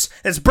troops,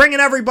 that's bringing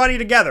everybody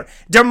together.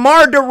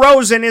 DeMar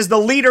DeRozan is the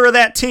leader of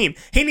that team.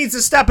 He needs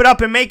to step it up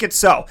and make it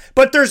so.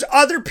 But there's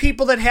other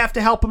people that have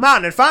to help him out.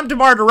 And if I'm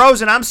DeMar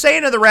DeRozan, I'm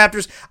saying to the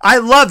Raptors, I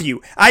love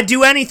you. I'd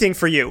do anything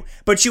for you.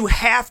 But you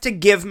have to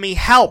give me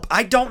help.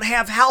 I don't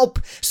have help.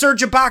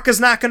 Serge Ibaka's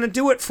not going to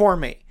do it for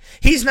me.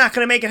 He's not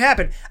going to make it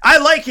happen. I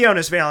like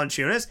Jonas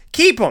Valanciunas.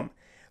 Keep him.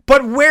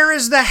 But where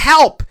is the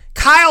help?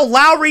 Kyle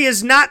Lowry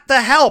is not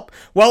the help.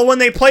 Well, when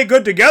they play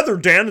good together,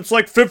 Dan, it's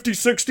like 50,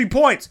 60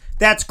 points.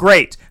 That's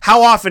great.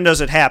 How often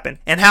does it happen?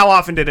 And how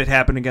often did it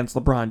happen against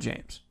LeBron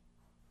James?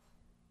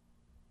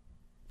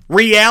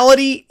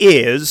 Reality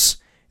is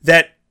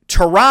that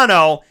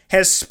Toronto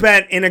has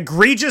spent an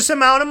egregious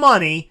amount of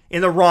money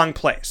in the wrong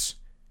place.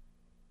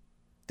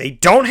 They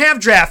don't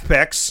have draft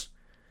picks,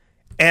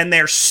 and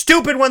they're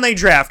stupid when they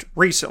draft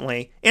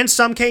recently, in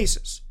some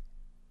cases.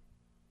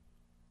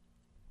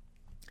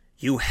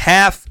 You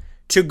have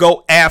to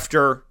go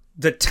after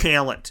the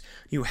talent.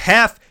 You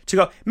have to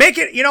go. Make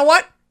it, you know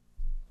what?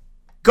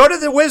 Go to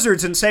the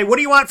Wizards and say, what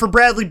do you want for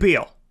Bradley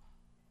Beal?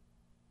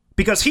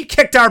 Because he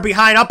kicked our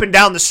behind up and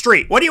down the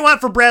street. What do you want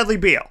for Bradley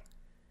Beal?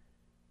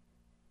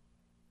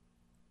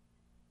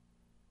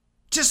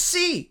 Just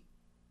see.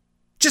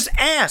 Just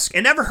ask.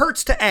 It never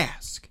hurts to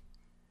ask.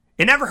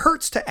 It never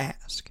hurts to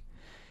ask.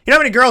 You know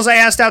how many girls I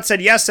asked out said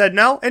yes, said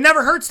no? It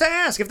never hurts to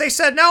ask. If they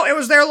said no, it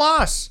was their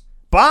loss.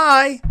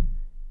 Bye.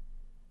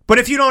 But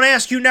if you don't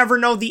ask, you never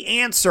know the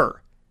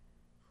answer.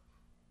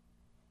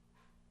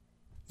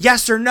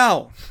 Yes or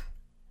no?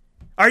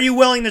 Are you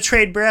willing to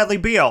trade Bradley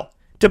Beal?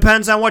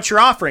 Depends on what you're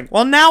offering.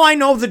 Well, now I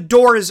know the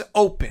door is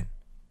open.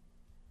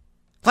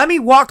 Let me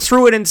walk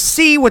through it and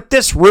see what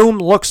this room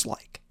looks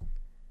like.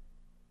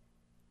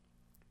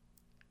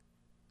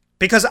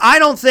 Because I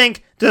don't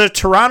think the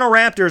Toronto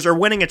Raptors are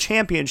winning a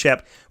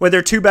championship with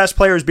their two best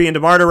players being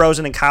DeMar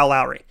DeRozan and Kyle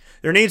Lowry.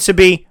 There needs to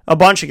be a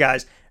bunch of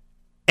guys.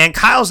 And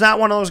Kyle's not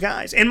one of those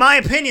guys, in my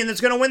opinion,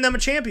 that's going to win them a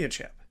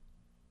championship.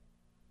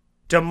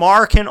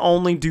 DeMar can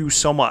only do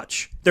so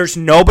much. There's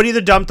nobody to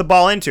dump the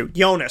ball into.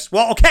 Jonas.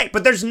 Well, okay,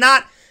 but it's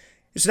not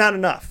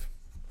enough.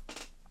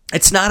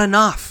 It's not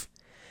enough.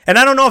 And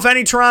I don't know if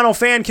any Toronto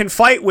fan can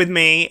fight with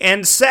me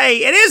and say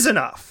it is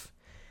enough.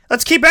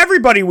 Let's keep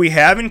everybody we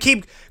have and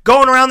keep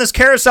going around this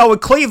carousel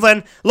with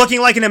Cleveland looking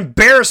like an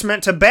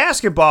embarrassment to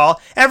basketball.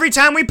 Every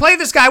time we play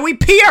this guy, we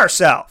pee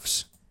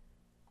ourselves.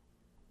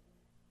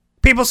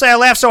 People say I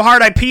laughed so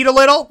hard I peed a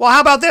little. Well,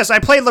 how about this? I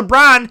played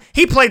LeBron.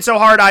 He played so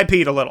hard I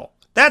peed a little.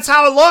 That's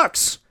how it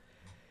looks.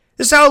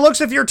 This is how it looks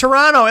if you're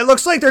Toronto. It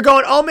looks like they're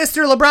going, oh,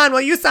 Mr. LeBron,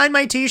 will you sign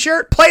my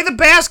t-shirt? Play the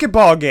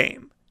basketball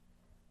game.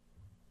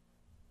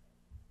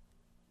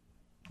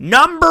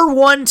 Number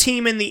one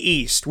team in the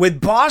East, with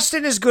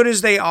Boston as good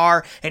as they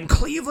are and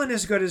Cleveland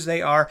as good as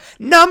they are.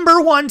 Number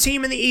one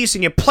team in the East,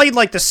 and you played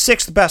like the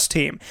sixth best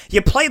team.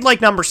 You played like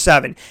number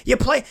 7.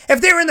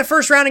 If they were in the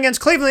first round against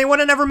Cleveland, they would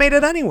have never made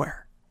it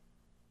anywhere.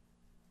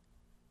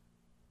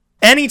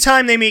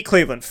 Anytime they meet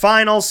Cleveland,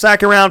 finals,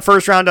 second round,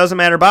 first round, doesn't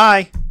matter.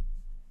 Bye.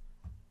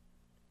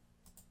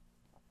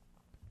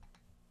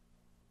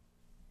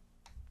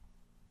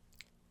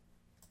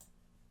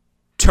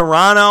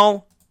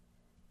 Toronto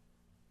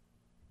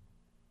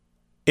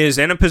is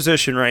in a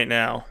position right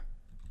now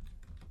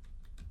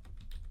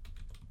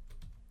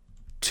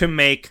to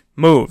make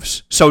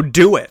moves. So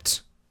do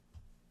it.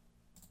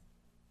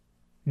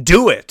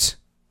 Do it.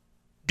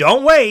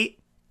 Don't wait.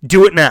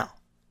 Do it now.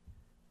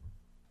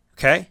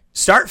 Okay?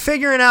 Start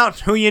figuring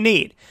out who you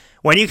need,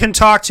 when you can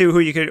talk to, who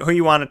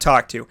you want to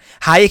talk to,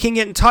 how you can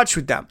get in touch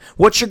with them,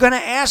 what you're going to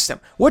ask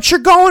them, what you're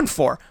going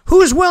for,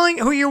 who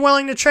you're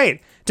willing to trade.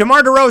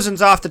 DeMar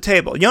DeRozan's off the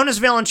table. Jonas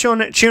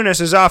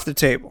Valanciunas is off the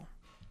table.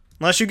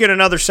 Unless you get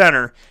another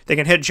center that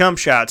can hit jump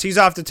shots, he's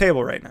off the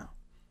table right now.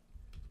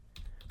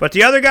 But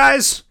the other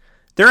guys,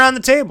 they're on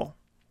the table.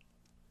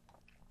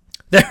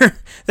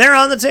 They're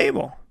on the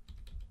table.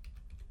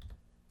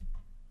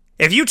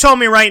 If you told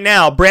me right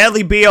now,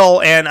 Bradley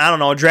Beal and, I don't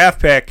know, a draft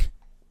pick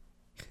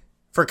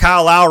for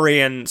Kyle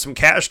Lowry and some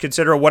cash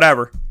consider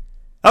whatever.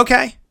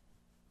 Okay.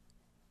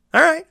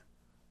 All right.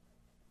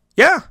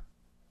 Yeah.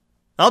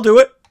 I'll do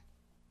it.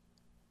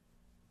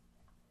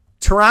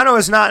 Toronto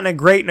is not in a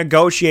great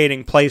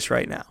negotiating place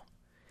right now.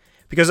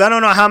 Because I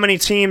don't know how many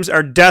teams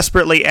are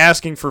desperately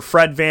asking for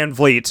Fred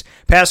VanVleet,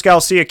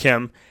 Pascal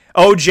Siakam,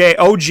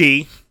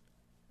 OG.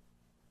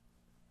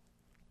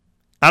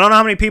 I don't know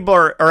how many people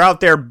are out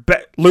there,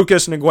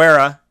 Lucas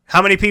Nogueira,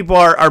 how many people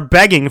are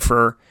begging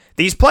for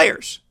these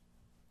players.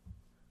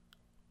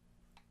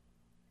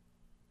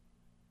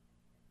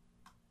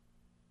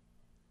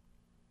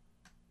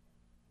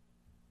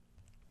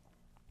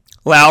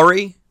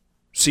 Lowry,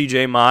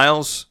 CJ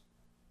Miles,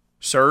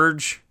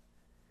 Serge.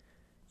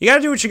 You got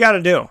to do what you got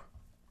to do.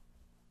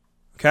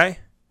 Okay?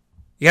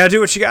 You got to do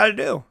what you got to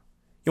do.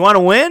 You want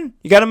to win?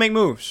 You got to make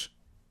moves.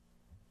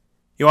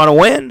 You want to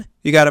win?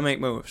 You got to make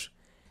moves.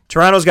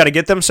 Toronto's got to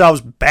get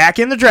themselves back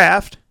in the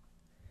draft,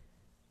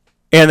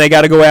 and they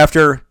got to go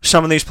after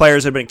some of these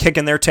players that have been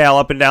kicking their tail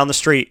up and down the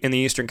street in the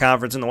Eastern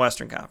Conference and the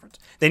Western Conference.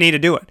 They need to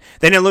do it.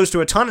 They didn't lose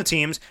to a ton of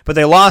teams, but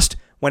they lost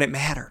when it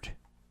mattered.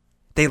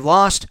 They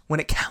lost when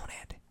it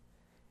counted.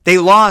 They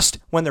lost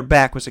when their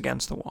back was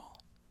against the wall.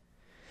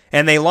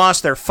 And they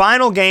lost their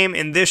final game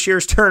in this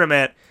year's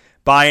tournament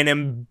by an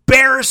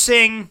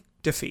embarrassing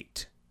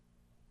defeat.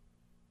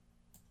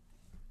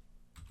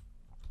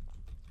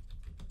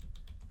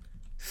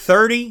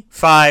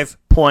 35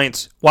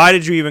 points. Why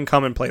did you even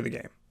come and play the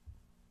game?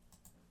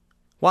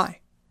 Why?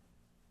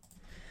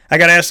 I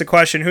got to ask the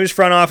question, whose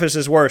front office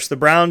is worse, the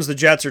Browns, the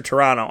Jets, or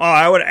Toronto? Oh,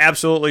 I would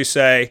absolutely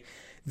say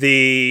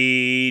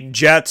the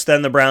Jets,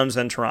 then the Browns,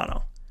 then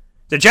Toronto.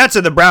 The Jets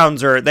and the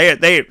Browns are,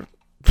 they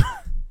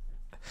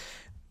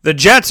the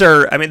Jets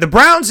are, I mean, the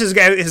Browns has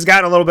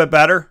gotten a little bit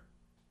better.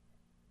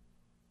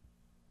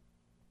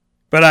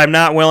 But I'm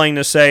not willing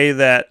to say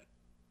that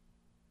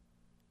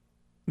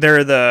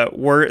they're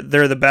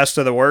the best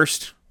of the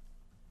worst.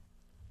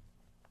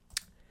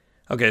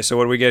 Okay, so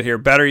what do we get here?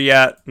 Better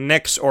yet,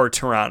 Knicks or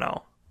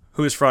Toronto?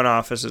 Whose front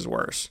office is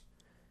worse?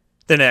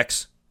 The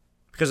Knicks.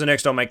 Because the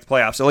Knicks don't make the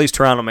playoffs. At least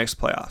Toronto makes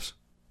the playoffs.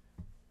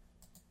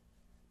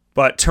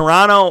 But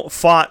Toronto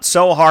fought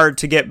so hard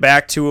to get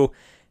back to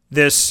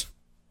this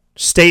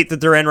state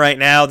that they're in right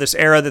now, this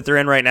era that they're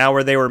in right now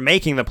where they were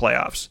making the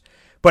playoffs.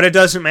 But it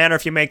doesn't matter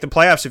if you make the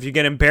playoffs if you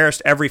get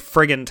embarrassed every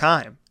friggin'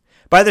 time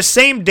by the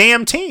same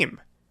damn team.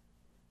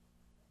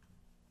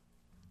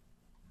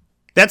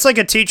 That's like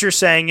a teacher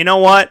saying, you know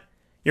what?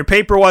 Your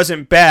paper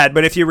wasn't bad,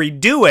 but if you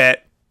redo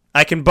it,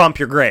 I can bump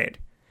your grade.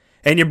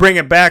 And you bring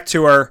it back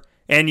to her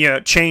and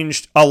you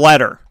changed a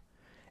letter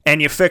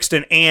and you fixed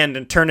an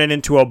and turned it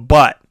into a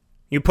but.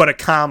 You put a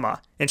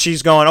comma, and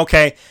she's going,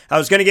 okay, I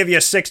was going to give you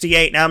a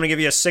 68, now I'm going to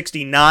give you a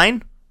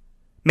 69,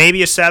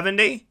 maybe a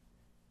 70.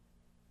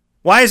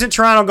 Why isn't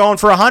Toronto going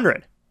for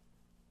 100?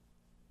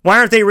 Why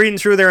aren't they reading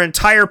through their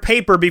entire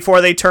paper before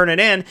they turn it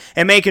in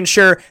and making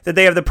sure that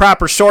they have the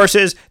proper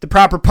sources, the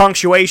proper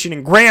punctuation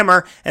and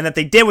grammar, and that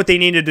they did what they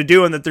needed to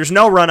do, and that there's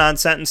no run-on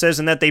sentences,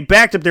 and that they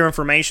backed up their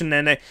information,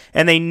 and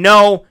they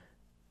know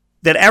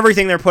that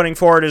everything they're putting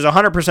forward is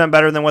 100%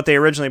 better than what they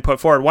originally put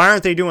forward? Why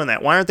aren't they doing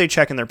that? Why aren't they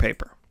checking their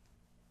paper?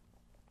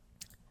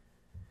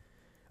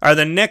 Are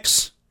the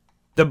Knicks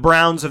the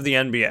Browns of the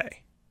NBA?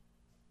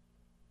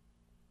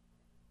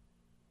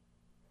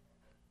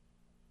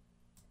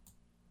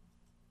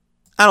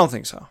 I don't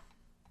think so.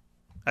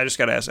 I just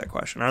got to ask that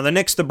question. Are the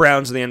Knicks the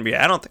Browns of the NBA?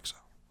 I don't think so.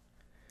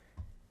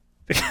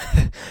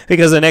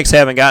 Because the Knicks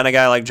haven't gotten a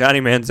guy like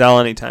Johnny Manziel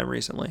anytime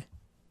recently.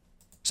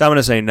 So I'm going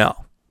to say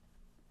no.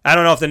 I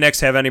don't know if the Knicks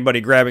have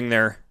anybody grabbing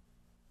their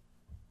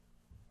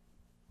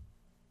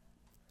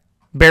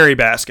berry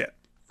basket.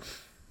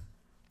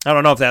 I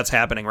don't know if that's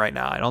happening right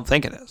now. I don't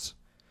think it is.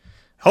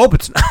 I hope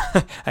it's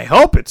not. I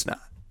hope it's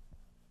not.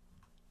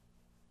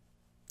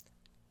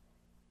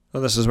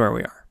 Well, this is where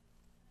we are.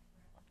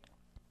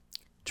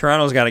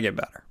 Toronto's got to get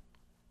better.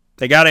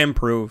 They got to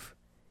improve.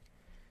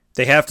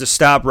 They have to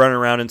stop running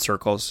around in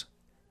circles.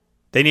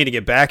 They need to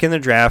get back in the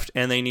draft,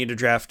 and they need to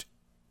draft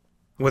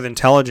with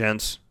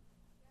intelligence,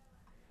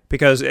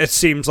 because it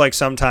seems like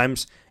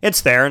sometimes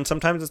it's there and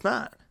sometimes it's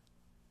not.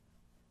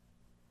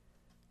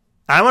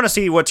 I want to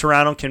see what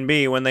Toronto can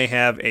be when they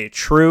have a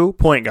true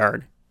point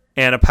guard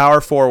and a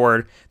power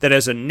forward that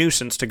is a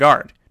nuisance to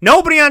guard.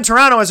 Nobody on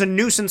Toronto is a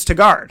nuisance to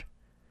guard.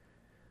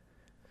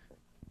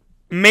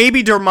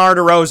 Maybe DeMar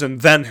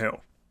DeRozan, then who?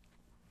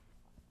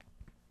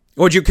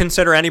 Would you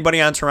consider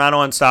anybody on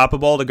Toronto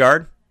unstoppable to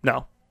guard?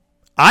 No.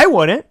 I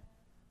wouldn't.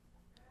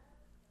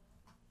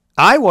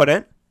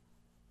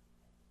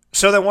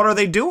 So then what are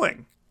they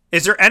doing?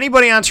 Is there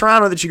anybody on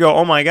Toronto that you go,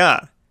 oh my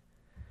God,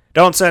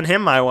 don't send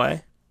him my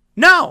way?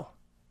 No.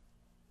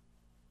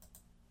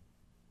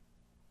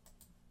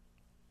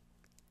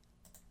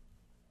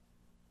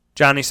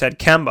 Johnny said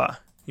Kemba.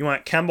 You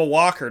want Kemba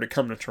Walker to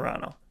come to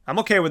Toronto. I'm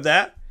okay with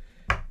that.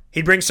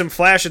 He'd bring some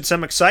flash and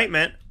some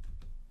excitement.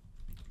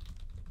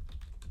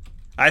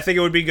 I think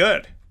it would be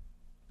good.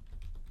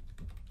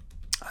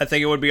 I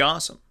think it would be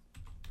awesome.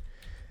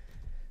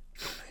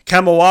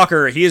 Kemba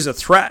Walker, he is a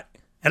threat.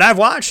 And I've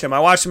watched him. I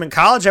watched him in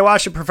college. I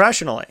watched him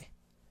professionally.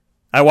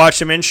 I watched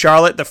him in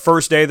Charlotte the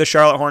first day the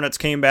Charlotte Hornets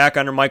came back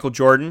under Michael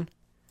Jordan.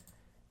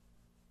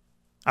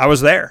 I was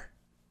there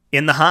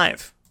in the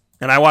Hive.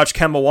 And I watched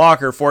Kemba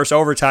Walker force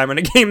overtime in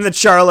a game that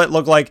Charlotte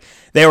looked like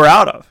they were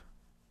out of.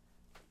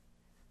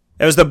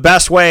 It was the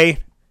best way.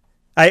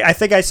 I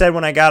think I said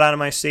when I got out of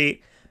my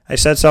seat, I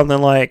said something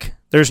like,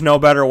 there's no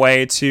better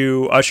way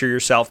to usher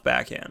yourself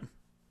back in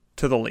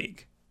to the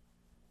league.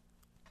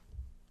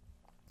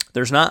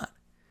 There's not.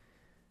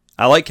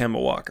 I like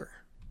Kemba Walker.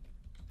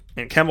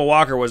 And Kemba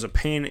Walker was a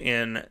pain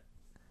in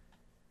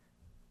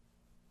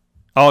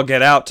all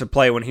get out to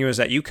play when he was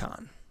at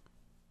UConn.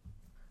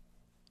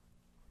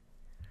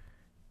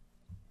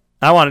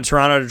 I wanted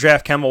Toronto to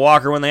draft Kemba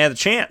Walker when they had the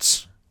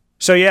chance.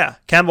 So yeah,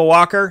 Kemba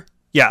Walker,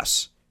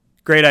 yes.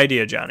 Great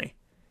idea, Johnny.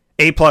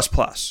 A++.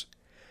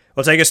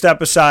 We'll take a step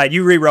aside.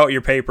 You rewrote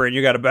your paper and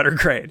you got a better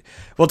grade.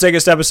 We'll take a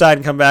step aside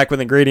and come back with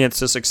ingredients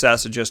to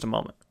success in just a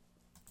moment.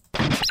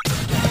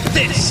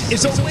 This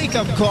is a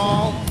wake-up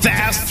call.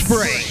 Fast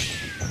break.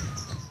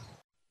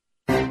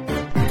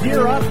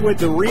 Gear up with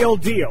the real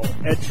deal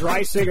at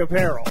Dreisig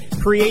Apparel,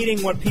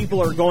 creating what people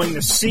are going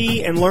to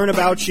see and learn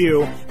about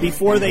you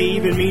before they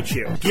even meet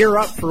you. Gear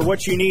up for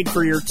what you need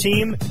for your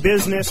team,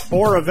 business,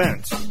 or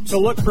event. To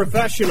look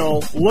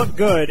professional, look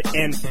good,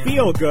 and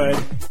feel good,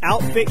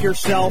 outfit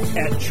yourself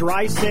at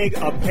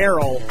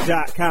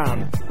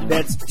DreisigApparel.com.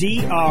 That's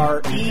DREISSIG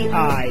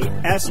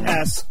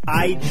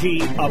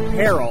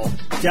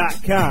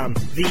Apparel.com.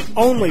 The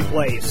only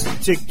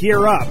place to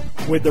gear up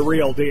with the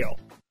real deal.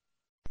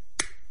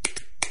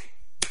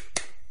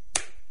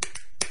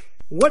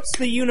 What's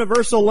the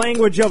universal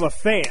language of a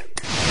fan?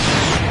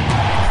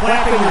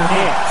 Clapping your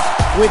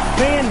hands. With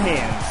Fan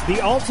Hands,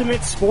 the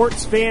ultimate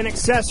sports fan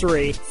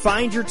accessory,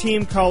 find your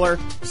team color,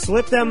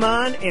 slip them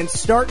on, and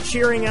start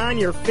cheering on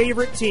your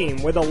favorite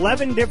team with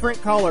 11 different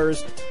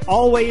colors,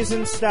 always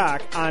in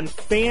stock on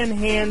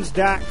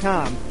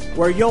fanhands.com,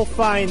 where you'll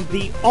find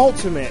the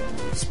ultimate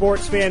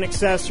sports fan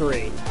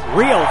accessory.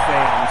 Real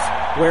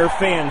fans wear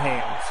Fan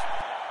Hands.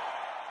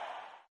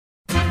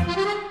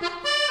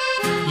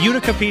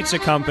 Utica Pizza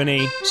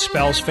Company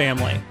spells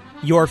family.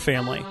 Your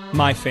family,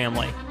 my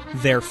family,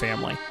 their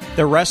family.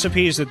 The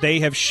recipes that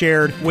they have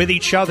shared with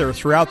each other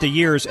throughout the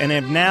years and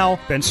have now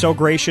been so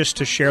gracious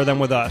to share them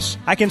with us.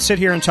 I can sit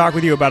here and talk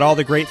with you about all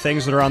the great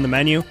things that are on the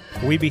menu,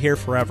 but we'd be here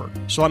forever.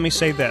 So let me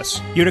say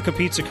this. Utica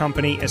Pizza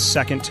Company is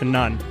second to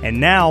none. And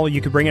now you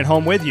can bring it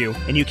home with you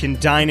and you can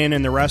dine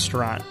in the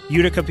restaurant.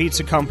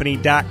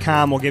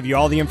 UticaPizzaCompany.com will give you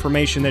all the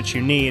information that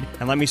you need.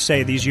 And let me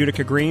say, these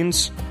Utica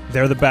greens,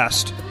 they're the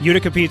best.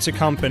 Utica Pizza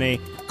Company.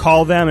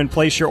 Call them and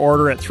place your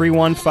order at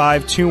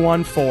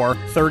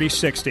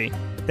 315-214-3060.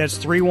 That's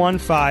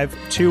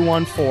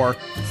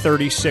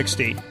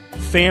 315-214-3060.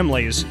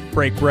 Families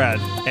break bread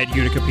at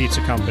Utica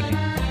Pizza Company.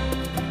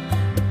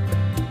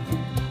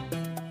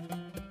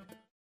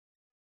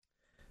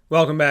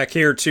 Welcome back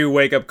here to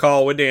Wake Up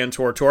Call with Dan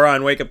Tortora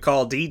on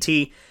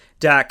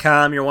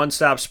wakeupcalldt.com, your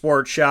one-stop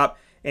sports shop,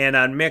 and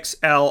on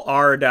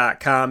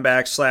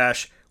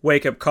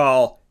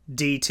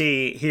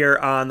mixlr.com/wakeupcalldt here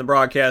on the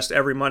broadcast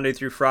every Monday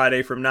through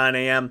Friday from 9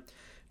 a.m.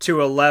 to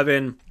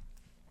 11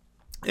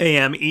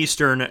 a.m.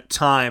 Eastern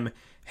Time.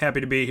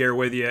 Happy to be here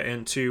with you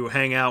and to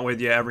hang out with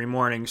you every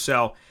morning.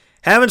 So,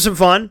 having some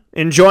fun,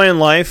 enjoying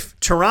life.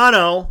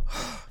 Toronto,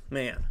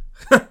 man,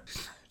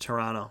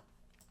 Toronto,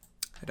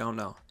 I don't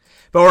know.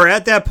 But we're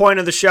at that point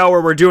of the show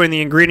where we're doing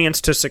the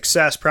Ingredients to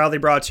Success, proudly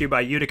brought to you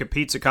by Utica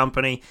Pizza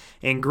Company.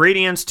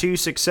 Ingredients to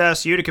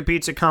Success. Utica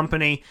Pizza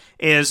Company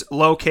is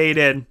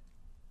located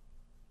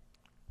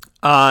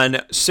on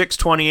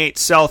 628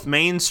 South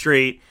Main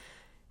Street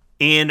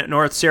in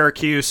North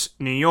Syracuse,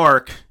 New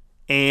York,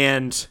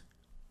 and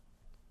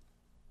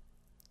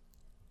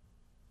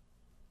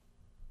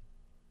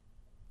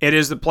it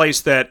is the place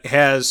that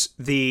has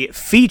the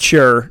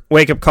feature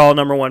wake-up call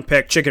number one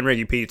pick, Chicken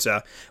Riggy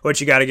Pizza,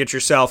 which you got to get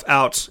yourself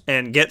out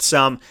and get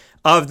some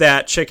of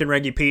that Chicken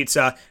Riggy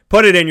Pizza,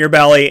 put it in your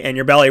belly, and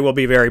your belly will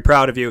be very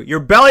proud of you. Your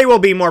belly will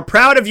be more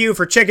proud of you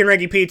for Chicken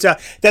Riggy Pizza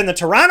than the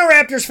Toronto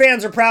Raptors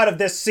fans are proud of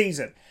this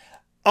season.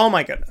 Oh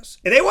my goodness.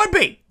 They would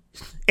be.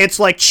 It's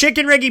like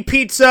Chicken Riggy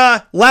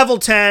Pizza, level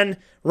 10,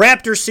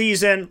 Raptor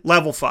season,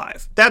 level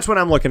 5. That's what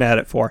I'm looking at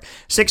it for.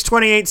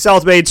 628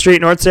 South Main Street,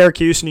 North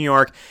Syracuse, New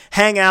York.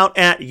 Hang out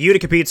at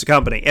Utica Pizza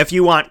Company. If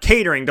you want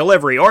catering,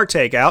 delivery, or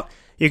takeout,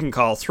 you can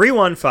call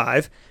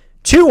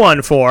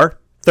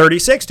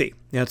 315-214-3060.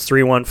 That's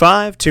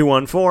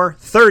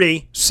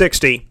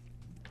 315-214-3060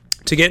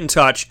 to get in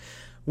touch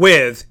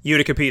with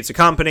Utica Pizza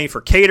Company for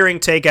catering,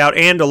 takeout,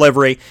 and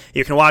delivery.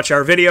 You can watch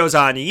our videos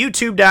on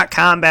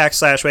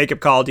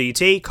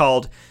youtube.com/wakeupcalldt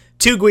called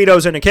Two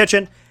Guidos in the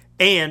Kitchen,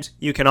 and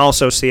you can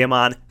also see them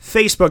on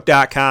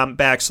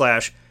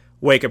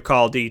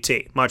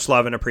facebook.com/wakeupcalldt. Much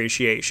love and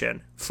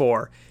appreciation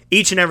for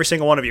each and every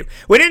single one of you.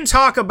 We didn't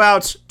talk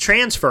about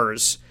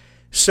transfers,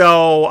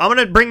 so I'm going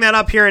to bring that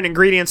up here in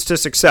Ingredients to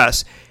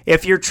Success.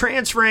 If you're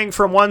transferring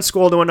from one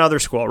school to another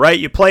school, right?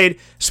 You played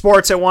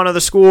sports at one of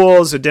the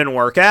schools, it didn't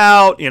work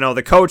out,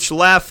 the coach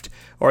left,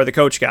 or the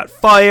coach got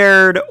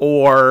fired,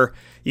 or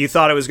you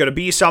thought it was going to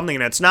be something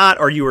and it's not,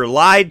 or you were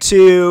lied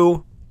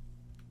to,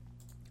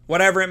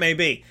 whatever it may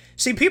be.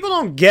 See, people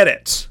don't get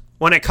it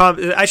when it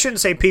comes, I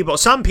shouldn't say people,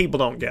 some people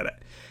don't get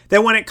it.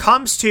 That when it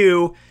comes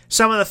to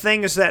some of the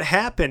things that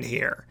happened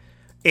here,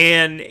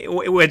 and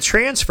with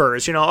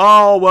transfers,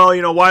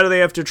 why do they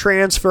have to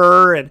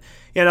transfer? And,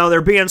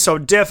 they're being so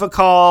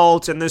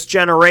difficult, and this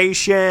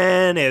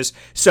generation is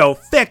so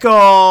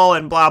fickle,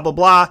 and blah, blah,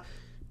 blah.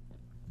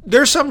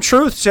 There's some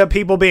truth to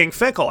people being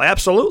fickle,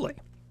 absolutely.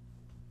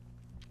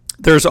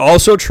 There's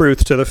also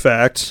truth to the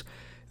fact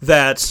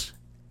that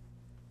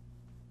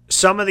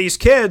some of these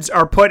kids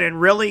are put in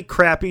really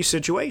crappy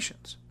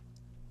situations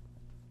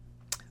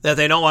that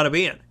they don't want to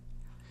be in.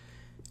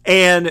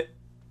 And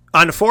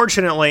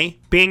unfortunately,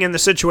 being in the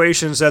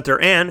situations that they're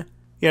in,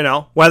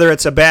 whether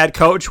it's a bad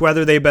coach,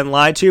 whether they've been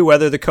lied to,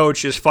 whether the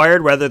coach is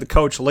fired, whether the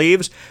coach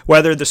leaves,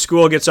 whether the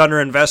school gets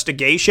under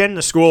investigation,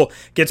 the school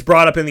gets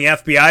brought up in the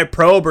FBI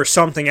probe or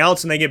something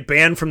else, and they get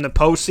banned from the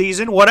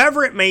postseason,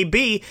 whatever it may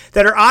be,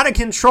 that are out of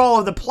control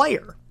of the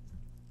player.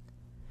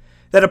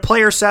 That a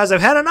player says, I've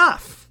had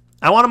enough.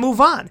 I want to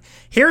move on.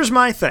 Here's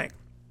my thing.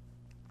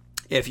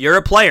 If you're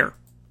a player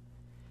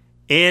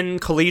in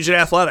collegiate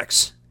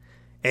athletics,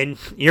 and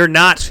you're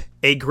not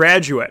a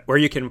graduate where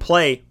you can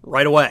play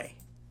right away,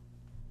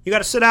 you got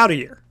to sit out a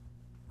year,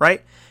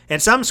 right?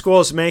 And some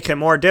schools make it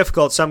more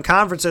difficult, some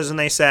conferences, and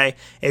they say,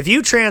 if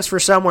you transfer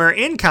somewhere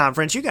in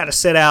conference, you got to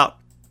sit out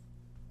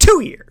 2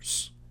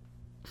 years.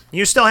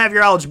 You still have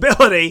your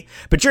eligibility,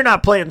 but you're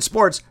not playing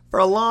sports for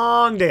a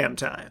long damn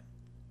time.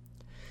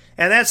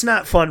 And that's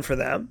not fun for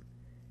them.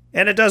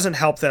 And it doesn't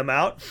help them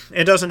out.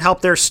 It doesn't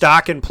help their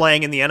stock in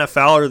playing in the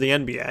NFL or the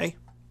NBA.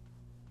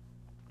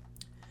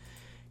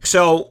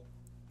 So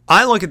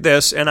I look at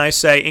this and I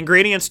say,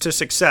 ingredients to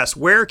success.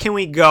 Where can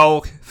we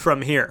go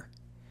from here?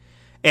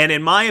 And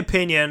in my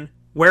opinion,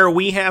 where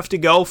we have to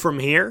go from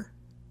here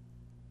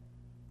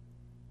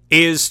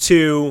is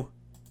to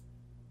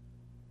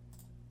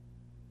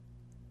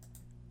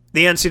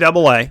the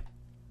NCAA,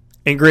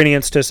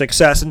 ingredients to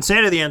success, and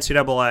say to the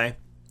NCAA,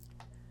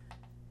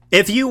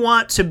 if you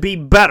want to be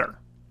better,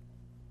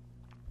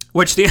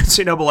 which the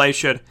NCAA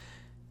should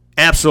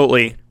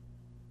absolutely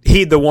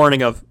heed the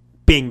warning of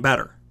being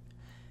better,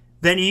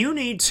 then you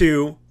need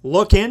to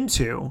look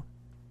into,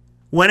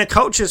 when a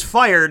coach is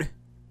fired,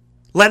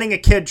 letting a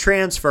kid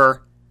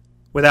transfer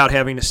without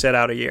having to sit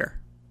out a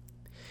year.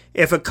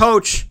 If a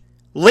coach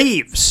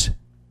leaves,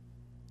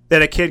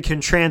 that a kid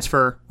can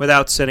transfer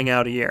without sitting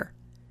out a year.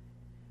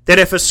 That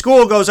if a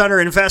school goes under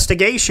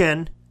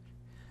investigation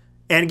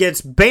and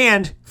gets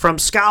banned from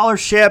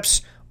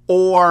scholarships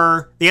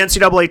or the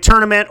NCAA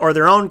tournament or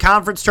their own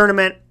conference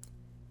tournament,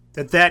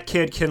 that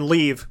kid can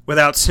leave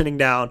without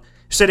sitting out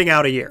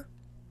a year.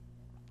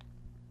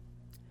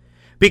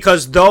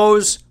 Because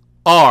those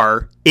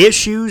are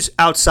issues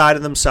outside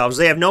of themselves.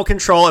 They have no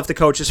control if the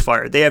coach is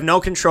fired. They have no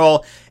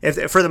control,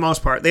 for the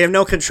most part. They have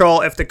no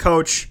control if the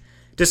coach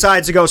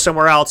decides to go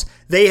somewhere else.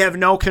 They have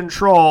no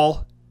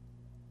control.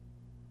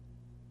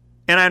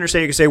 And I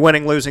understand you can say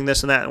winning, losing,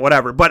 this and that, and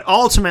whatever. But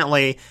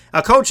ultimately,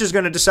 a coach is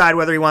going to decide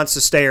whether he wants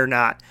to stay or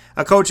not.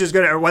 A coach is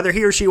going to, or whether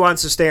he or she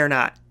wants to stay or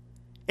not.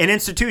 An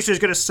institution is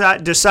going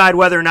to decide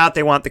whether or not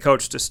they want the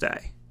coach to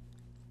stay.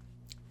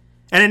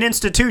 And an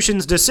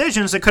institution's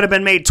decisions that could have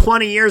been made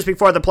 20 years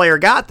before the player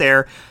got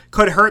there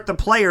could hurt the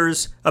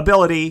player's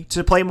ability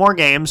to play more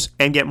games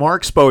and get more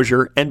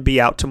exposure and be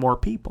out to more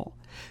people.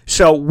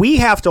 So we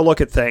have to look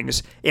at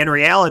things in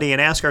reality and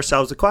ask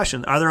ourselves the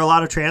question, are there a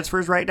lot of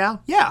transfers right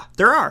now? Yeah,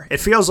 there are. It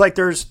feels like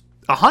there's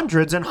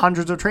hundreds and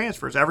hundreds of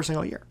transfers every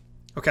single year.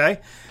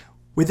 Okay?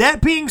 With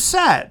that being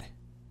said,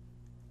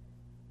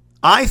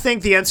 I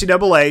think the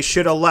NCAA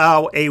should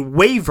allow a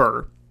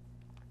waiver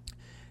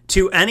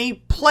to any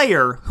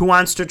player who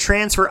wants to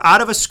transfer out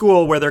of a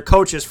school where their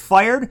coach is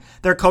fired,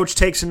 their coach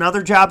takes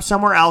another job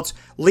somewhere else,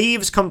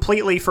 leaves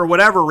completely for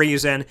whatever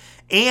reason,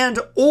 and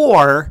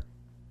or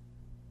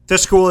the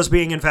school is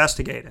being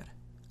investigated.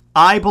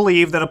 I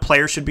believe that a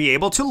player should be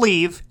able to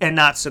leave and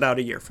not sit out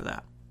a year for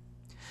that.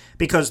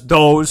 Because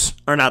those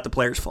are not the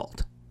player's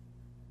fault.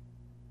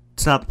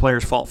 It's not the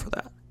player's fault for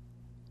that.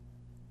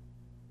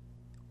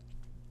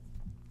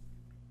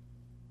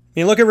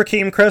 You look at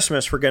Rakeem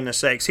Christmas, for goodness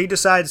sakes. He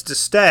decides to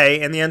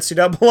stay, and the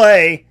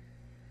NCAA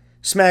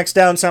smacks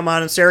down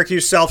someone, and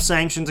Syracuse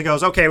self-sanctions and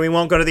goes, okay, we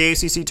won't go to the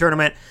ACC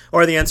tournament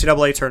or the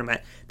NCAA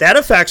tournament. That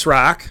affects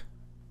Rock.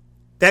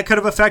 That could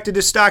have affected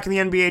his stock in the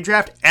NBA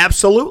draft.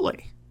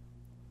 Absolutely.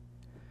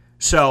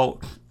 So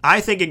I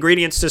think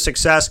ingredients to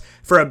success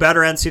for a better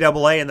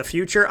NCAA in the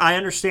future, I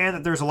understand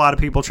that there's a lot of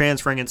people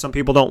transferring and some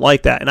people don't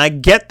like that. And I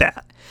get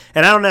that.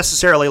 And I don't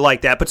necessarily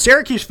like that. But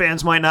Syracuse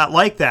fans might not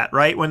like that,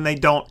 right? When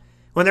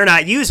they're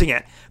not using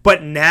it.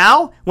 But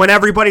now, when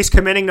everybody's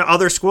committing to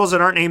other schools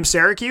that aren't named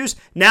Syracuse,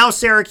 now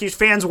Syracuse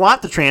fans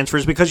want the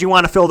transfers because you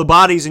want to fill the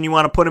bodies and you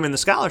want to put them in the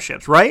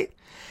scholarships, right?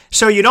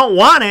 So you don't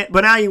want it,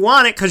 but now you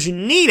want it because you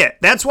need it.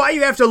 That's why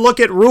you have to look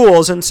at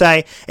rules and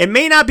say, it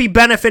may not be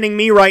benefiting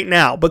me right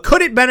now, but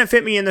could it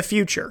benefit me in the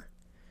future?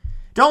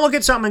 Don't look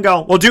at something and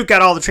go, well, Duke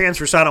got all the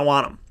transfers, so I don't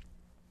want them.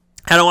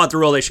 I don't want the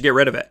rule, they should get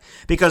rid of it.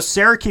 Because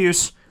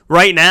Syracuse,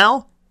 right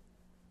now,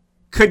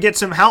 could get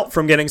some help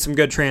from getting some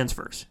good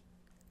transfers.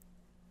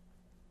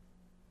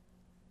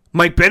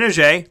 Mike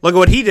Benajay, look at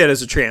what he did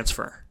as a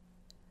transfer.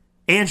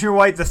 Andrew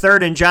White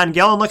III and John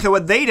Gillen, look at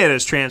what they did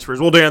as transfers.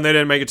 Well, Dan, they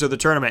didn't make it to the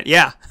tournament.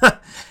 Yeah,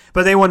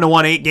 but they wouldn't have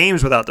won 8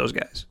 games without those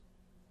guys.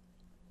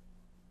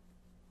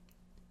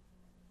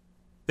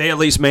 They at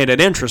least made it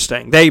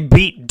interesting. They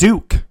beat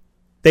Duke.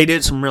 They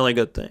did some really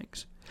good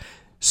things.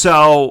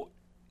 So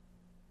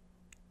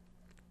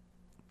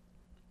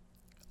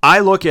I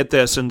look at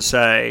this and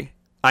say,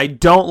 I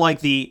don't like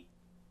the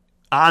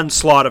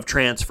onslaught of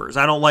transfers.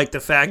 I don't like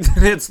the fact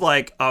that it's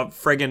like a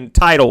friggin'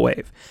 tidal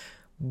wave.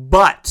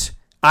 But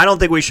I don't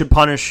think we should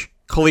punish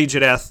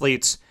collegiate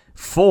athletes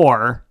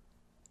for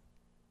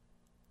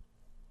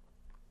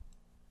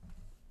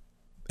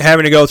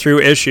having to go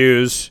through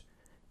issues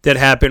that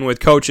happen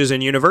with coaches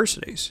in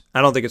universities.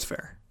 I don't think it's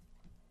fair.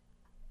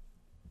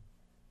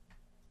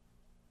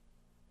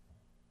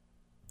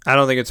 I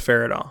don't think it's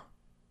fair at all.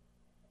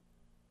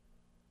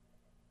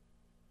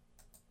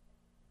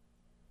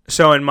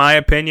 So in my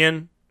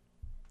opinion,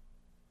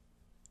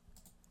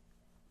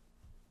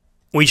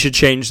 we should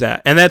change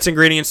that. And that's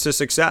ingredients to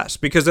success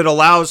because it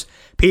allows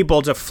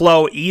people to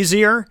flow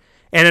easier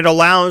and it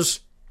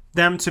allows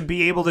them to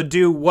be able to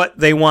do what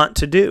they want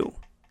to do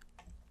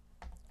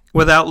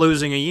without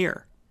losing a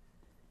year.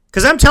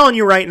 Because I'm telling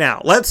you right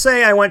now, let's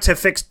say I went to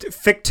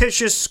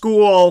fictitious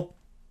school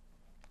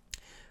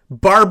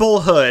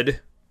Barblehood.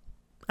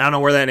 I don't know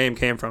where that name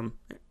came from.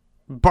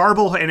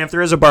 And if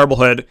there is a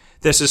Barblehood,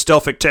 this is still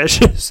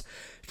fictitious.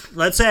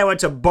 Let's say I went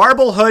to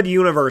Barblehood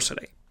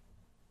University.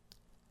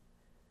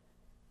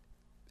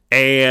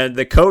 and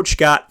the coach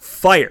got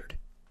fired.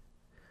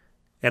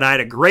 And I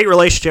had a great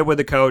relationship with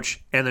the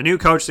coach, and the new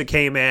coach that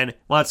came in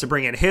wants to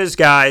bring in his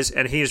guys,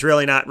 and he's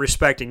really not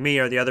respecting me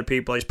or the other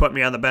people. He's putting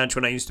me on the bench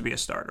when I used to be a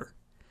starter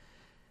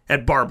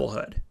at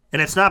Barblehood.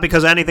 And it's not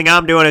because of anything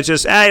I'm doing. It's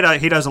just,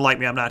 he doesn't like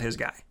me. I'm not his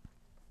guy.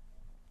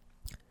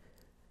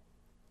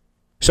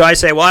 So I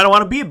say, well, I don't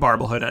want to be at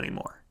Barblehood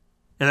anymore.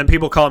 And then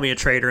people call me a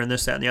traitor and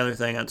this, that, and the other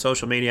thing on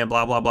social media and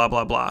blah, blah, blah,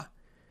 blah, blah.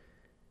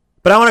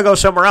 But I want to go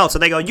somewhere else.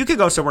 And they go, you could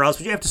go somewhere else,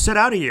 but you have to sit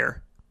out a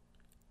year.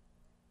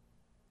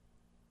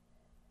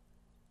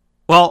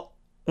 Well,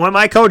 when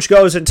my coach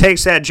goes and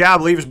takes that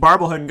job, leaves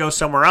Barblehood and goes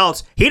somewhere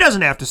else, he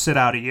doesn't have to sit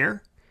out a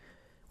year.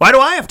 Why do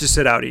I have to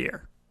sit out a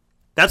year?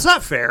 That's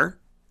not fair.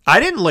 I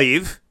didn't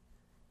leave.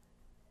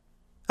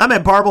 I'm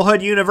at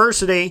Barblehood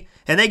University,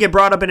 and they get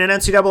brought up in an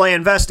NCAA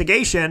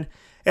investigation,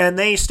 and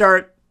they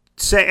say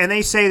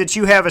that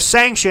you have a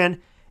sanction,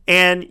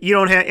 and you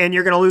don't have, and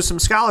you're going to lose some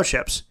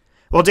scholarships.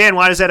 Well, Dan,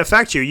 why does that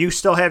affect you? You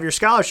still have your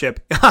scholarship.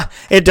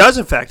 It does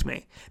affect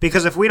me,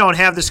 because if we don't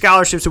have the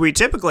scholarships that we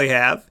typically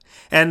have,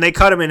 and they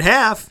cut them in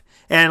half,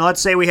 and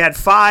let's say we had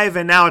 5,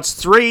 and now it's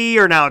 3,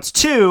 or now it's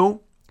 2.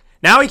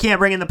 Now we can't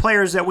bring in the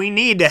players that we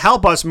need to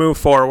help us move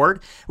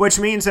forward, which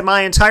means that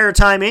my entire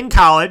time in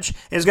college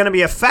is going to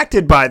be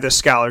affected by this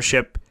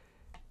scholarship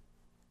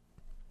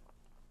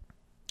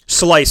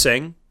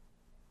slicing,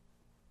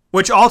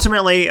 which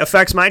ultimately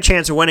affects my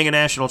chance of winning a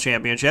national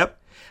championship,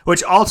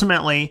 which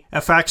ultimately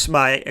affects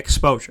my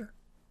exposure.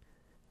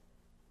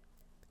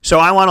 So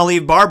I want to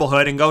leave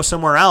Barblehood and go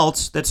somewhere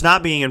else that's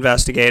not being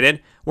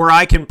investigated where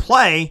I can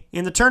play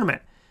in the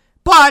tournament.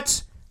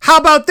 But how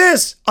about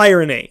this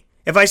irony?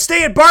 If I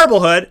stay at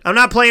Barblehood, I'm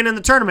not playing in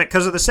the tournament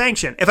because of the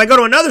sanction. If I go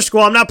to another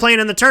school, I'm not playing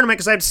in the tournament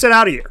because I have to sit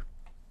out a year.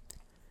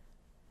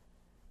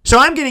 So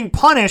I'm getting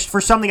punished for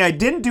something I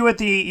didn't do at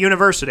the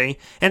university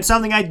and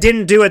something I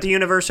didn't do at the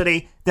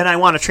university that I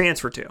want to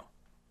transfer to.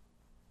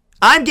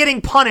 I'm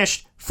getting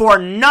punished for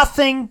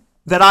nothing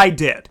that I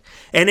did.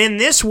 And in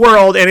this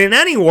world, and in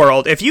any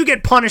world, if you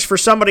get punished for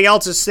somebody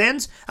else's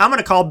sins, I'm going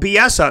to call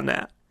BS on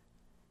that.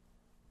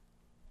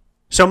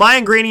 So my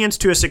ingredients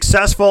to a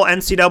successful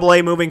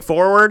NCAA moving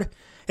forward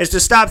is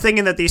to stop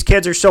thinking that these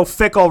kids are so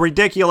fickle,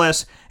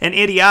 ridiculous, and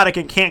idiotic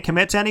and can't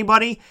commit to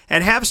anybody,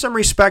 and have some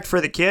respect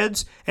for the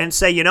kids and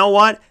say, you know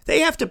what?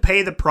 They have to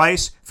pay the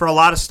price for a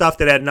lot of stuff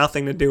that had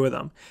nothing to do with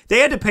them. They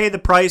had to pay the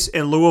price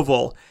in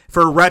Louisville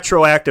for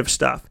retroactive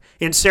stuff,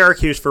 in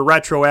Syracuse for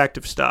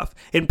retroactive stuff,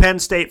 in Penn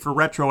State for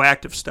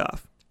retroactive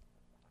stuff.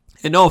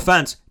 And no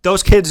offense,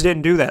 those kids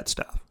didn't do that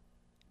stuff.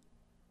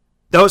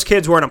 Those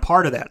kids weren't a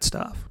part of that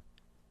stuff.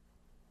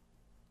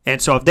 And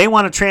so if they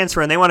want to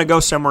transfer and they want to go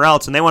somewhere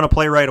else and they want to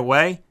play right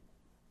away,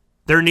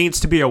 there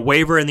needs to be a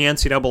waiver in the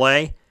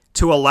NCAA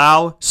to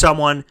allow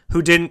someone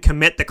who didn't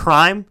commit the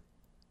crime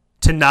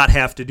to not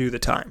have to do the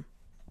time.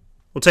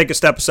 We'll take a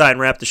step aside and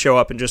wrap the show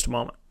up in just a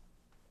moment.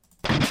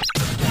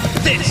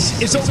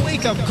 This is a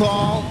wake-up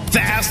call,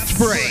 Fast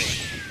Break.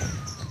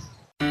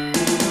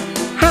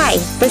 Hi,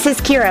 this is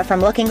Kira from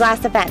Looking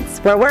Glass Events,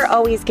 where we're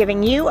always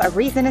giving you a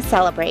reason to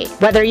celebrate.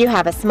 Whether you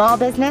have a small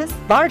business,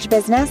 large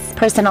business,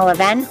 personal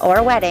event,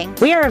 or wedding,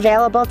 we are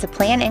available to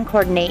plan and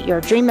coordinate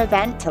your dream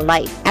event to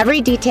life. Every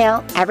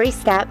detail, every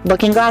step,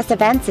 Looking Glass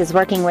Events is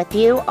working with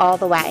you all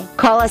the way.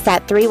 Call us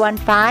at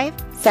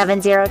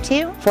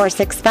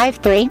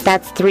 315-702-4653.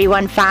 That's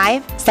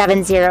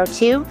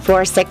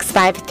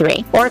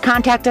 315-702-4653. Or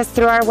contact us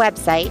through our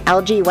website,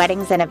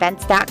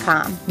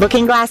 lgweddingsandevents.com.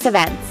 Looking Glass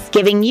Events,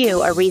 giving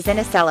you a reason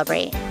to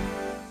celebrate.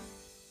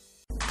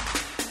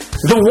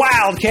 The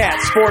Wildcat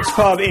Sports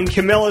Pub in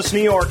Camillus,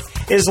 New York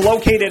is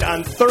located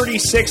on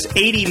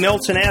 3680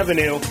 Milton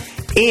Avenue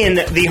in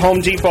the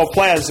Home Depot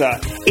Plaza.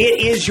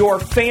 It is your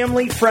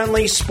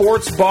family-friendly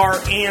sports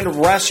bar and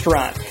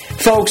restaurant.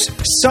 Folks,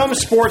 some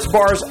sports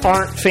bars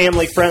aren't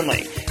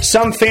family-friendly.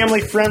 Some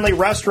family-friendly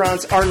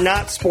restaurants are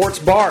not sports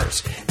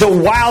bars. The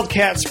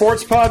Wildcat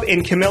Sports Pub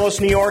in Camillus,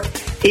 New York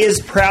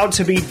is proud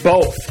to be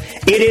both.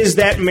 It is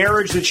that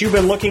marriage that you've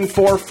been looking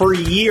for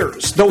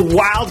years. The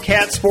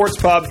Wildcat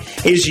Sports Pub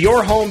is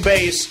your home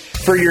base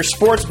for your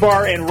sports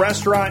bar and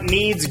restaurant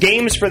needs,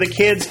 games for the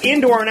kids,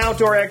 indoor and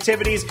outdoor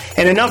activities,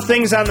 and enough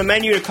things on the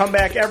menu to come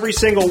back every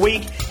single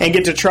week and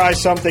get to try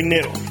something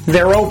new.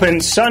 They're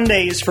open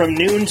Sundays from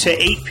noon to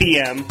 8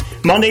 p.m.,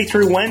 Monday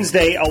through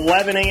Wednesday,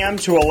 11 a.m.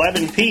 to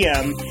 11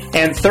 p.m.,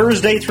 and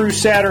Thursday through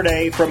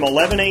Saturday from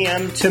 11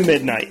 a.m. to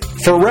midnight.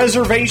 For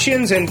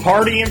reservations and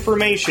party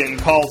information,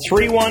 call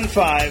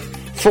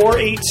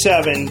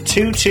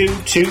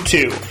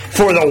 315-487-2222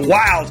 for the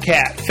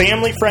Wildcat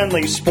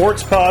family-friendly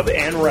sports pub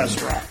and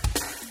restaurant.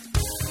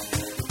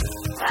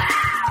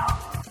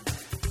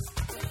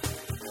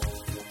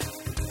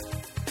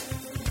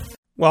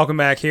 Welcome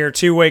back here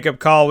to Wake Up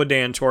Call with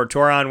Dan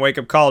Tortora on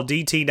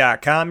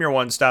wakeupcalldt.com, your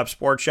one-stop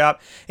sports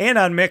shop, and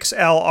on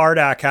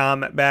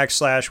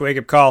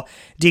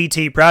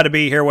mixlr.com/wakeupcalldt. Proud to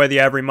be here with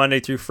you every Monday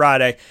through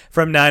Friday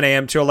from 9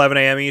 a.m. to 11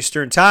 a.m.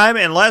 Eastern Time,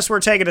 unless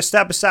we're taking a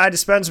step aside to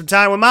spend some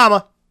time with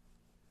Mama.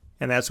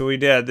 And that's what we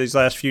did these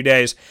last few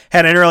days.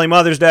 Had an early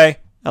Mother's Day.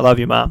 I love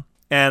you, Mom.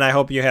 and I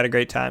hope you had a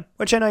great time,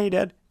 which I know you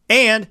did.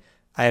 And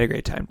I had a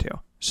great time too.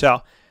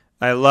 So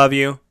I love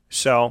you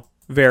so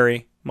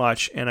very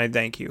much, and I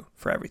thank you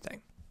for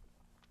everything.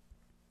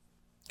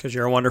 Because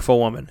you're a wonderful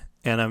woman,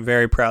 and I'm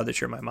very proud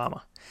that you're my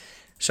mama.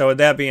 So with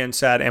that being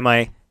said, and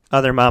my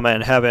other mama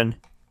in heaven,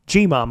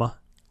 G-Mama,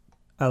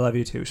 I love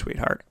you too,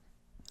 sweetheart.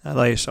 I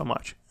love you so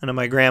much. And to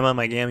my grandma,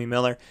 my Gammy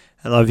Miller,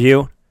 I love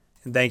you,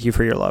 and thank you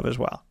for your love as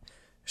well.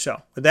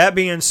 So with that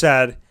being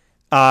said,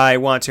 I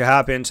want to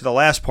hop into the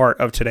last part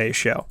of today's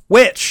show,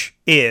 which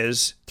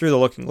is Through the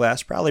Looking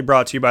Glass, probably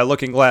brought to you by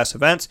Looking Glass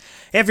Events.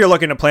 If you're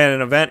looking to plan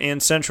an event in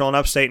Central and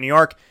Upstate New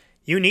York,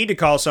 you need to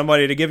call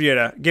somebody to give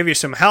you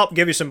some help,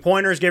 give you some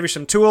pointers, give you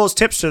some tools,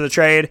 tips to the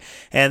trade,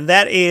 and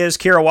that is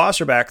Kira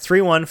Wasserback,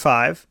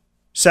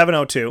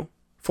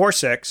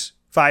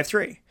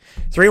 315-702-4653.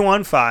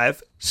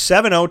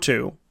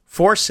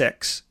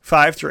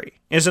 315-702-4653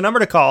 is the number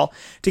to call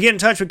to get in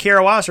touch with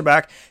Kira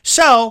Wasserback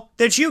so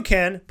that you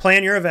can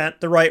plan your event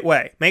the right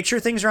way. Make sure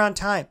things are on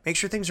time. Make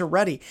sure things are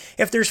ready.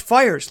 If there's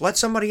fires, let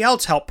somebody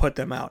else help put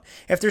them out.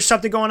 If there's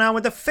something going on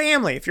with the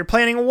family, if you're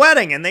planning a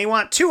wedding and they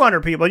want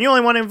 200 people and you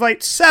only want to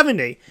invite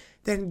 70,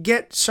 then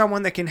get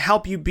someone that can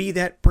help you be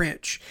that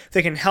bridge,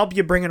 that can help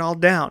you bring it all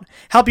down,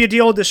 help you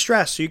deal with the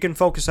stress so you can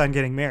focus on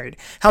getting married,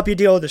 help you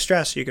deal with the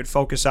stress so you can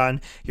focus on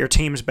your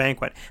team's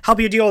banquet, help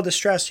you deal with the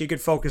stress so you can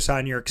focus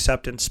on your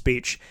acceptance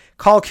speech.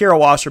 Call Kira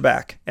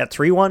Wasserback at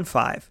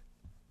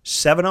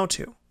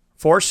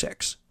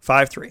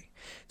 315-702-4653.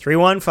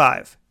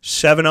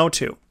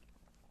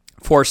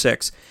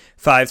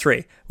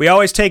 315-702-4653. We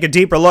always take a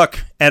deeper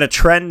look at a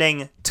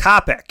trending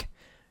topic.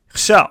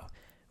 So,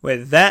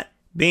 with that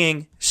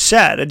being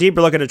said, a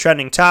deeper look at a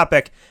trending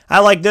topic. I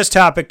like this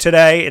topic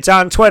today. It's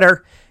on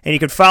Twitter, and you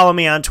can follow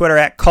me on Twitter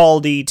at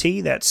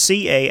CallDT. That's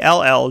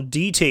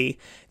CALLDT.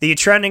 The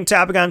trending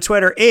topic on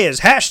Twitter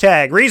is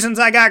hashtag Reasons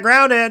I Got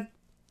Grounded.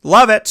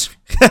 Love it.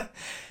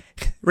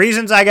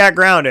 Reasons I Got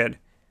Grounded.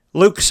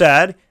 Luke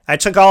said, I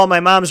took all of my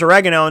mom's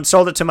oregano and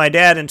sold it to my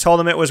dad and told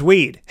him it was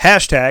weed.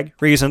 Hashtag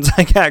Reasons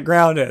I Got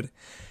Grounded.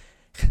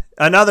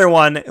 Another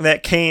one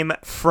that came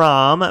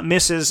from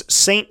Mrs.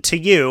 Saint to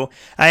You.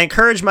 I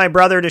encouraged my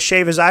brother to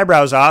shave his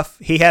eyebrows off.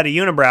 He had a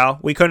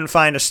unibrow. We couldn't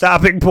find a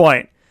stopping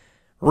point.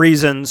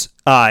 Reasons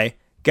I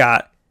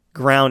got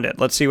grounded.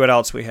 Let's see what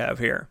else we have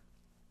here.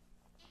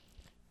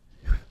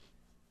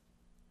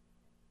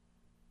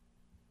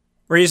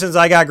 Reasons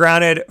I got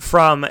grounded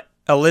from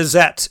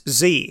Lizette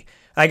Z.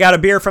 I got a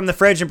beer from the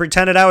fridge and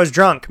pretended I was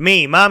drunk.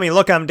 Me, Mommy,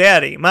 look, I'm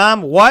daddy.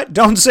 Mom, what?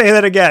 Don't say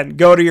that again.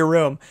 Go to your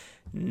room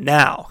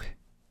now.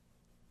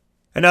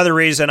 Another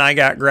reason I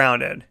got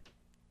grounded.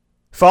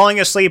 Falling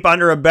asleep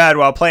under a bed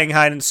while playing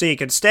hide and seek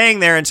and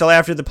staying there until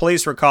after the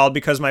police were called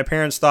because my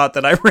parents thought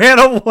that I ran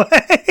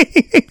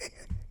away.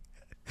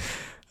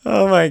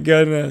 Oh my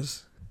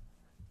goodness.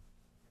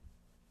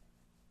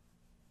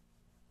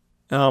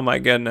 Oh my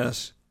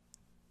goodness.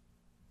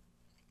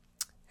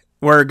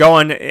 We're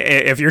going,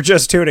 if you're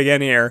just tuning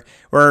in here,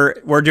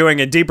 we're doing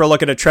a deeper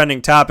look at a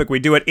trending topic. We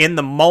do it in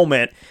the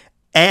moment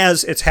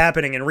as it's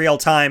happening in real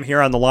time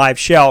here on the live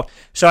show.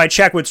 So I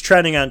check what's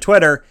trending on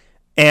Twitter,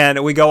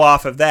 and we go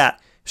off of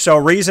that. So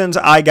Reasons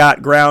I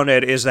Got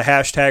Grounded is the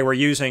hashtag we're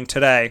using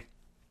today.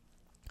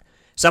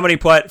 Somebody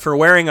put, for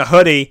wearing a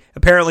hoodie,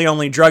 apparently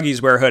only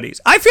druggies wear hoodies.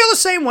 I feel the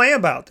same way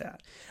about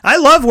that. I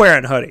love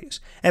wearing hoodies.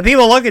 And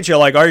people look at you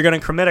like, are you going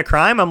to commit a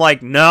crime? I'm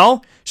like,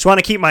 no. Just want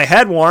to keep my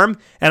head warm,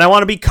 and I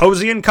want to be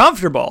cozy and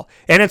comfortable.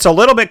 And it's a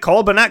little bit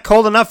cold, but not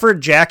cold enough for a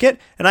jacket.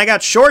 And I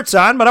got shorts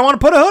on, but I want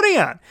to put a hoodie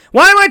on.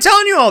 Why am I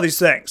telling you all these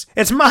things?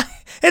 It's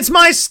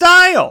my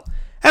style.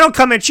 I don't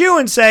come at you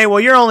and say, well,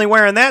 you're only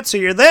wearing that, so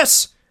you're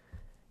this.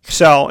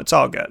 So it's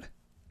all good.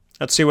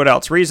 Let's see what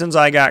else. Reasons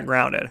I got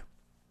grounded.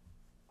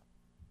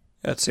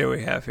 Let's see what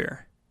we have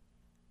here.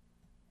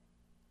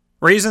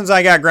 Reasons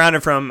I got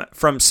grounded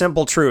from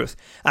Simple Truth.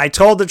 I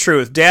told the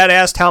truth. Dad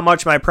asked how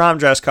much my prom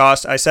dress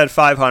cost. I said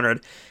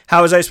 $500.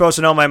 How was I supposed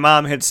to know my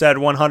mom had said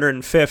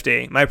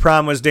 $150? My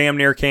prom was damn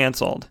near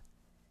canceled.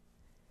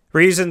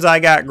 Reasons I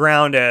got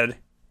grounded.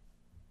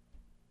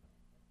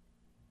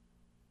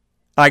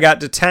 I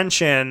got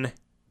detention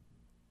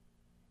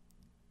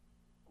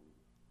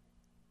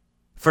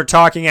for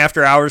talking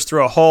after hours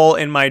through a hole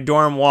in my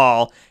dorm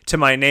wall to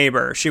my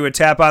neighbor. She would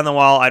tap on the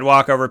wall, I'd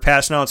walk over,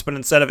 pass notes, but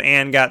instead of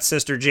Ann, got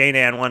Sister Jane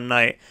Ann one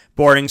night.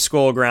 Boarding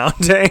school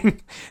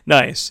grounding.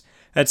 Nice.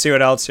 Let's see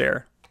what else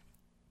here.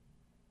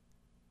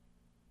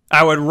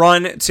 I would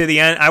run to the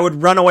end. I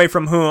would run away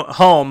from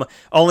home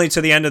only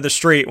to the end of the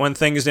street when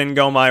things didn't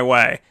go my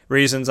way.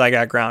 Reasons I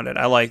got grounded.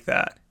 I like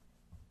that.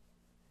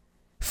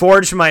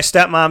 Forged my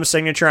stepmom's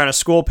signature on a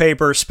school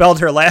paper, spelled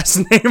her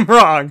last name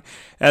wrong.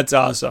 That's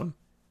awesome.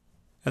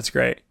 That's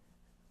great.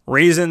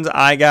 Reasons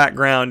I got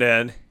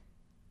grounded.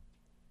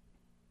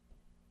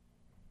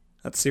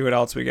 Let's see what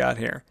else we got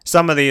here.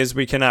 Some of these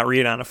we cannot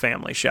read on a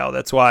family show.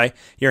 That's why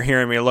you're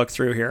hearing me look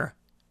through here.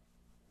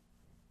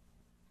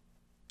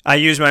 I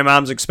used my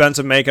mom's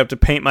expensive makeup to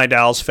paint my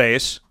doll's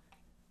face.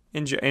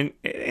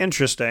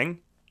 Interesting.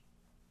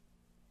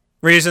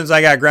 Reasons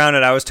I got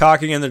grounded. I was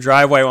talking in the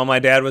driveway while my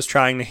dad was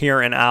trying to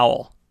hear an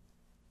owl.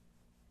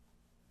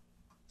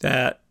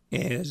 That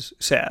is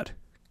sad.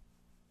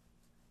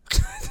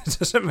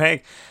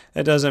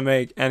 It doesn't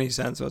make any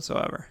sense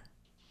whatsoever.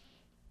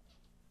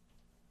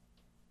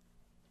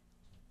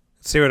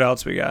 Let's see what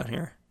else we got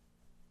here.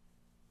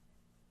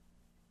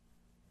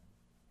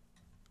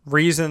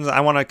 Reasons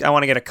I want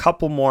to get a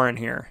couple more in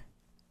here.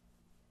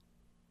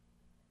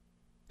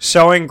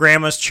 Sewing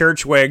grandma's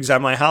church wigs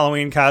on my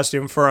Halloween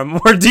costume for a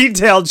more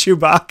detailed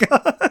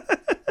Chewbacca.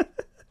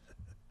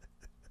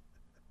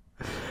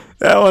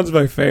 That one's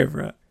my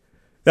favorite.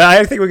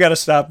 I think we got to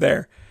stop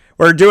there.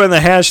 We're doing the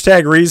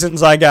hashtag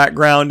reasons I got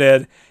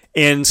grounded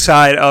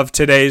inside of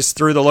today's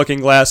Through the Looking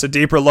Glass, a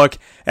deeper look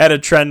at a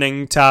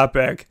trending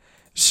topic.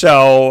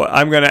 So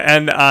I'm going to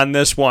end on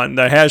this one,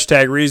 the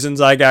hashtag reasons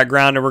I got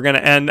grounded. We're going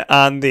to end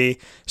on the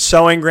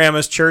sewing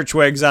grandma's church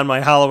wigs on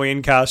my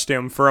Halloween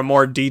costume for a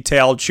more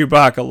detailed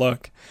Chewbacca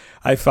look.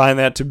 I find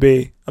that to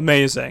be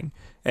amazing,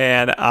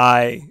 and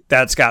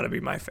that's got to be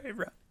my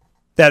favorite.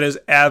 That is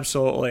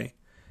absolutely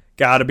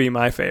got to be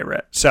my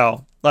favorite.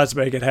 So let's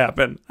make it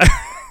happen.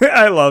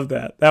 I love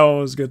that. That one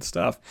was good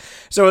stuff.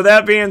 So with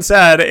that being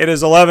said, it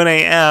is 11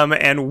 a.m.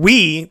 and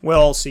we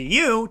will see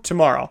you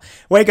tomorrow.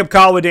 Wake Up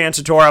Call with Dan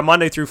Tortora,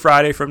 Monday through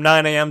Friday from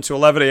 9 a.m. to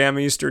 11 a.m.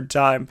 Eastern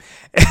Time.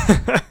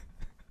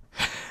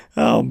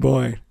 Oh,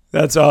 boy.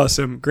 That's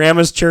awesome.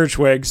 Grandma's church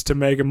wigs to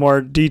make a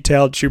more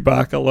detailed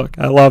Chewbacca look.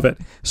 I love it.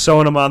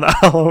 Sewing them on the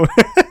Halloween.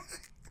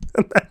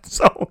 That's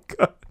so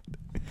good.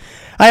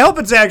 I hope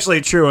it's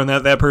actually true and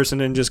that person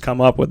didn't just come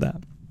up with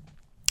that.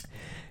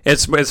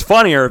 It's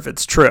funnier if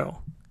it's true.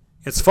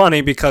 It's funny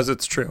because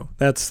it's true.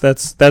 That's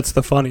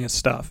the funniest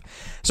stuff.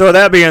 So with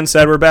that being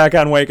said, we're back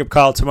on Wake Up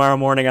Call tomorrow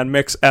morning on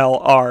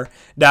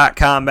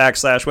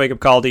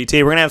mixlr.com/wakeupcalldt.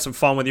 We're going to have some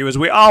fun with you as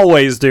we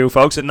always do,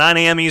 folks, at 9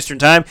 a.m. Eastern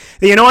Time.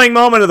 The annoying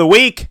moment of the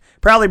week,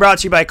 proudly brought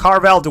to you by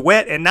Carvel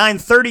DeWitt at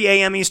 9:30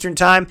 a.m. Eastern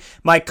Time.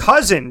 My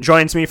cousin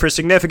joins me for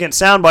significant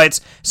sound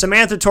bites.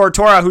 Samantha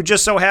Tortora, who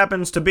just so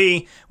happens to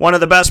be one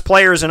of the best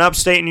players in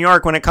upstate New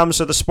York when it comes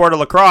to the sport of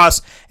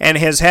lacrosse and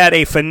has had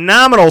a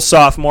phenomenal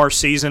sophomore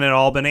season at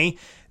Albany.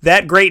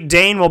 That Great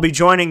Dane will be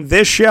joining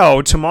this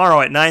show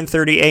tomorrow at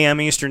 9:30 a.m.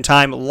 Eastern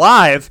Time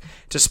live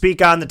to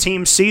speak on the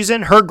team's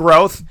season, her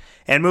growth,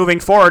 and moving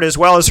forward, as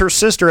well as her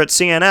sister at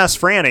CNS,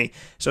 Franny.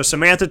 So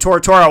Samantha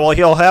Tortora, well,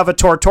 he'll have a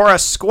Tortora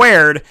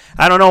squared.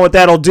 I don't know what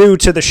that'll do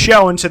to the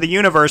show and to the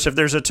universe if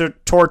there's a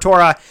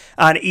Tortora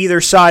on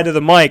either side of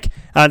the mic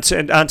on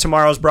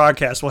tomorrow's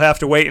broadcast. We'll have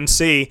to wait and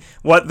see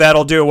what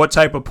that'll do, what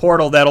type of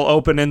portal that'll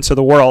open into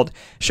the world.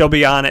 She'll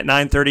be on at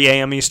 9:30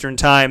 a.m. Eastern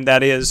Time.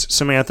 That is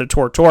Samantha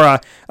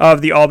Tortora of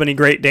the Albany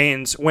Great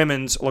Danes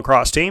women's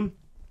lacrosse team.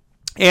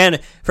 And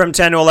from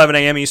 10 to 11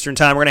 a.m. Eastern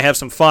Time, we're going to have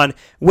some fun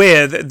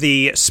with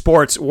the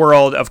sports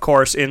world, of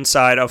course,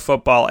 inside of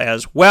football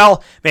as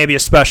well. Maybe a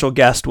special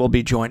guest will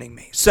be joining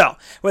me. So,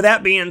 with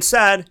that being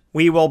said,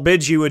 we will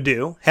bid you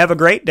adieu. Have a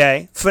great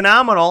day.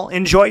 Phenomenal.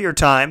 Enjoy your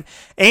time.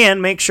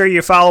 And make sure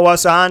you follow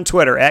us on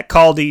Twitter at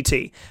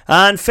CallDT.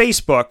 On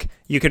Facebook,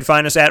 you can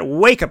find us at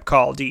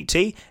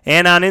WakeUpCallDT.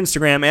 And on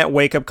Instagram at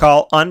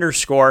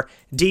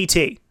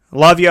WakeUpCall_DT.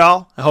 Love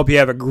y'all. I hope you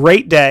have a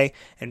great day.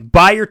 And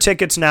buy your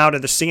tickets now to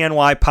the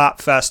CNY Pop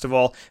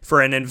Festival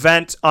for an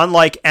event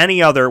unlike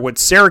any other with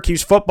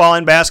Syracuse football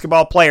and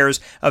basketball players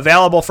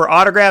available for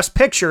autographs,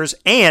 pictures,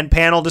 and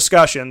panel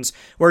discussions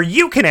where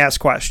you can ask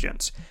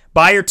questions.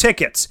 Buy your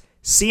tickets.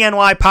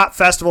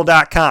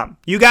 CNYPopFestival.com.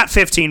 You got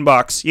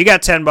 $15. You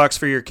got $10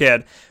 for your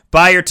kid.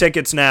 Buy your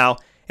tickets now.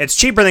 It's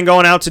cheaper than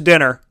going out to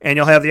dinner, and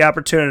you'll have the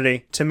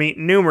opportunity to meet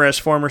numerous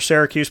former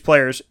Syracuse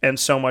players and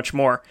so much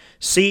more.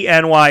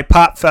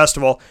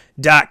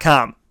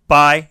 CNYPopFestival.com.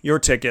 Buy your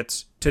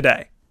tickets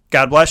today.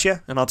 God bless you,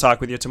 and I'll talk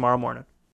with you tomorrow morning.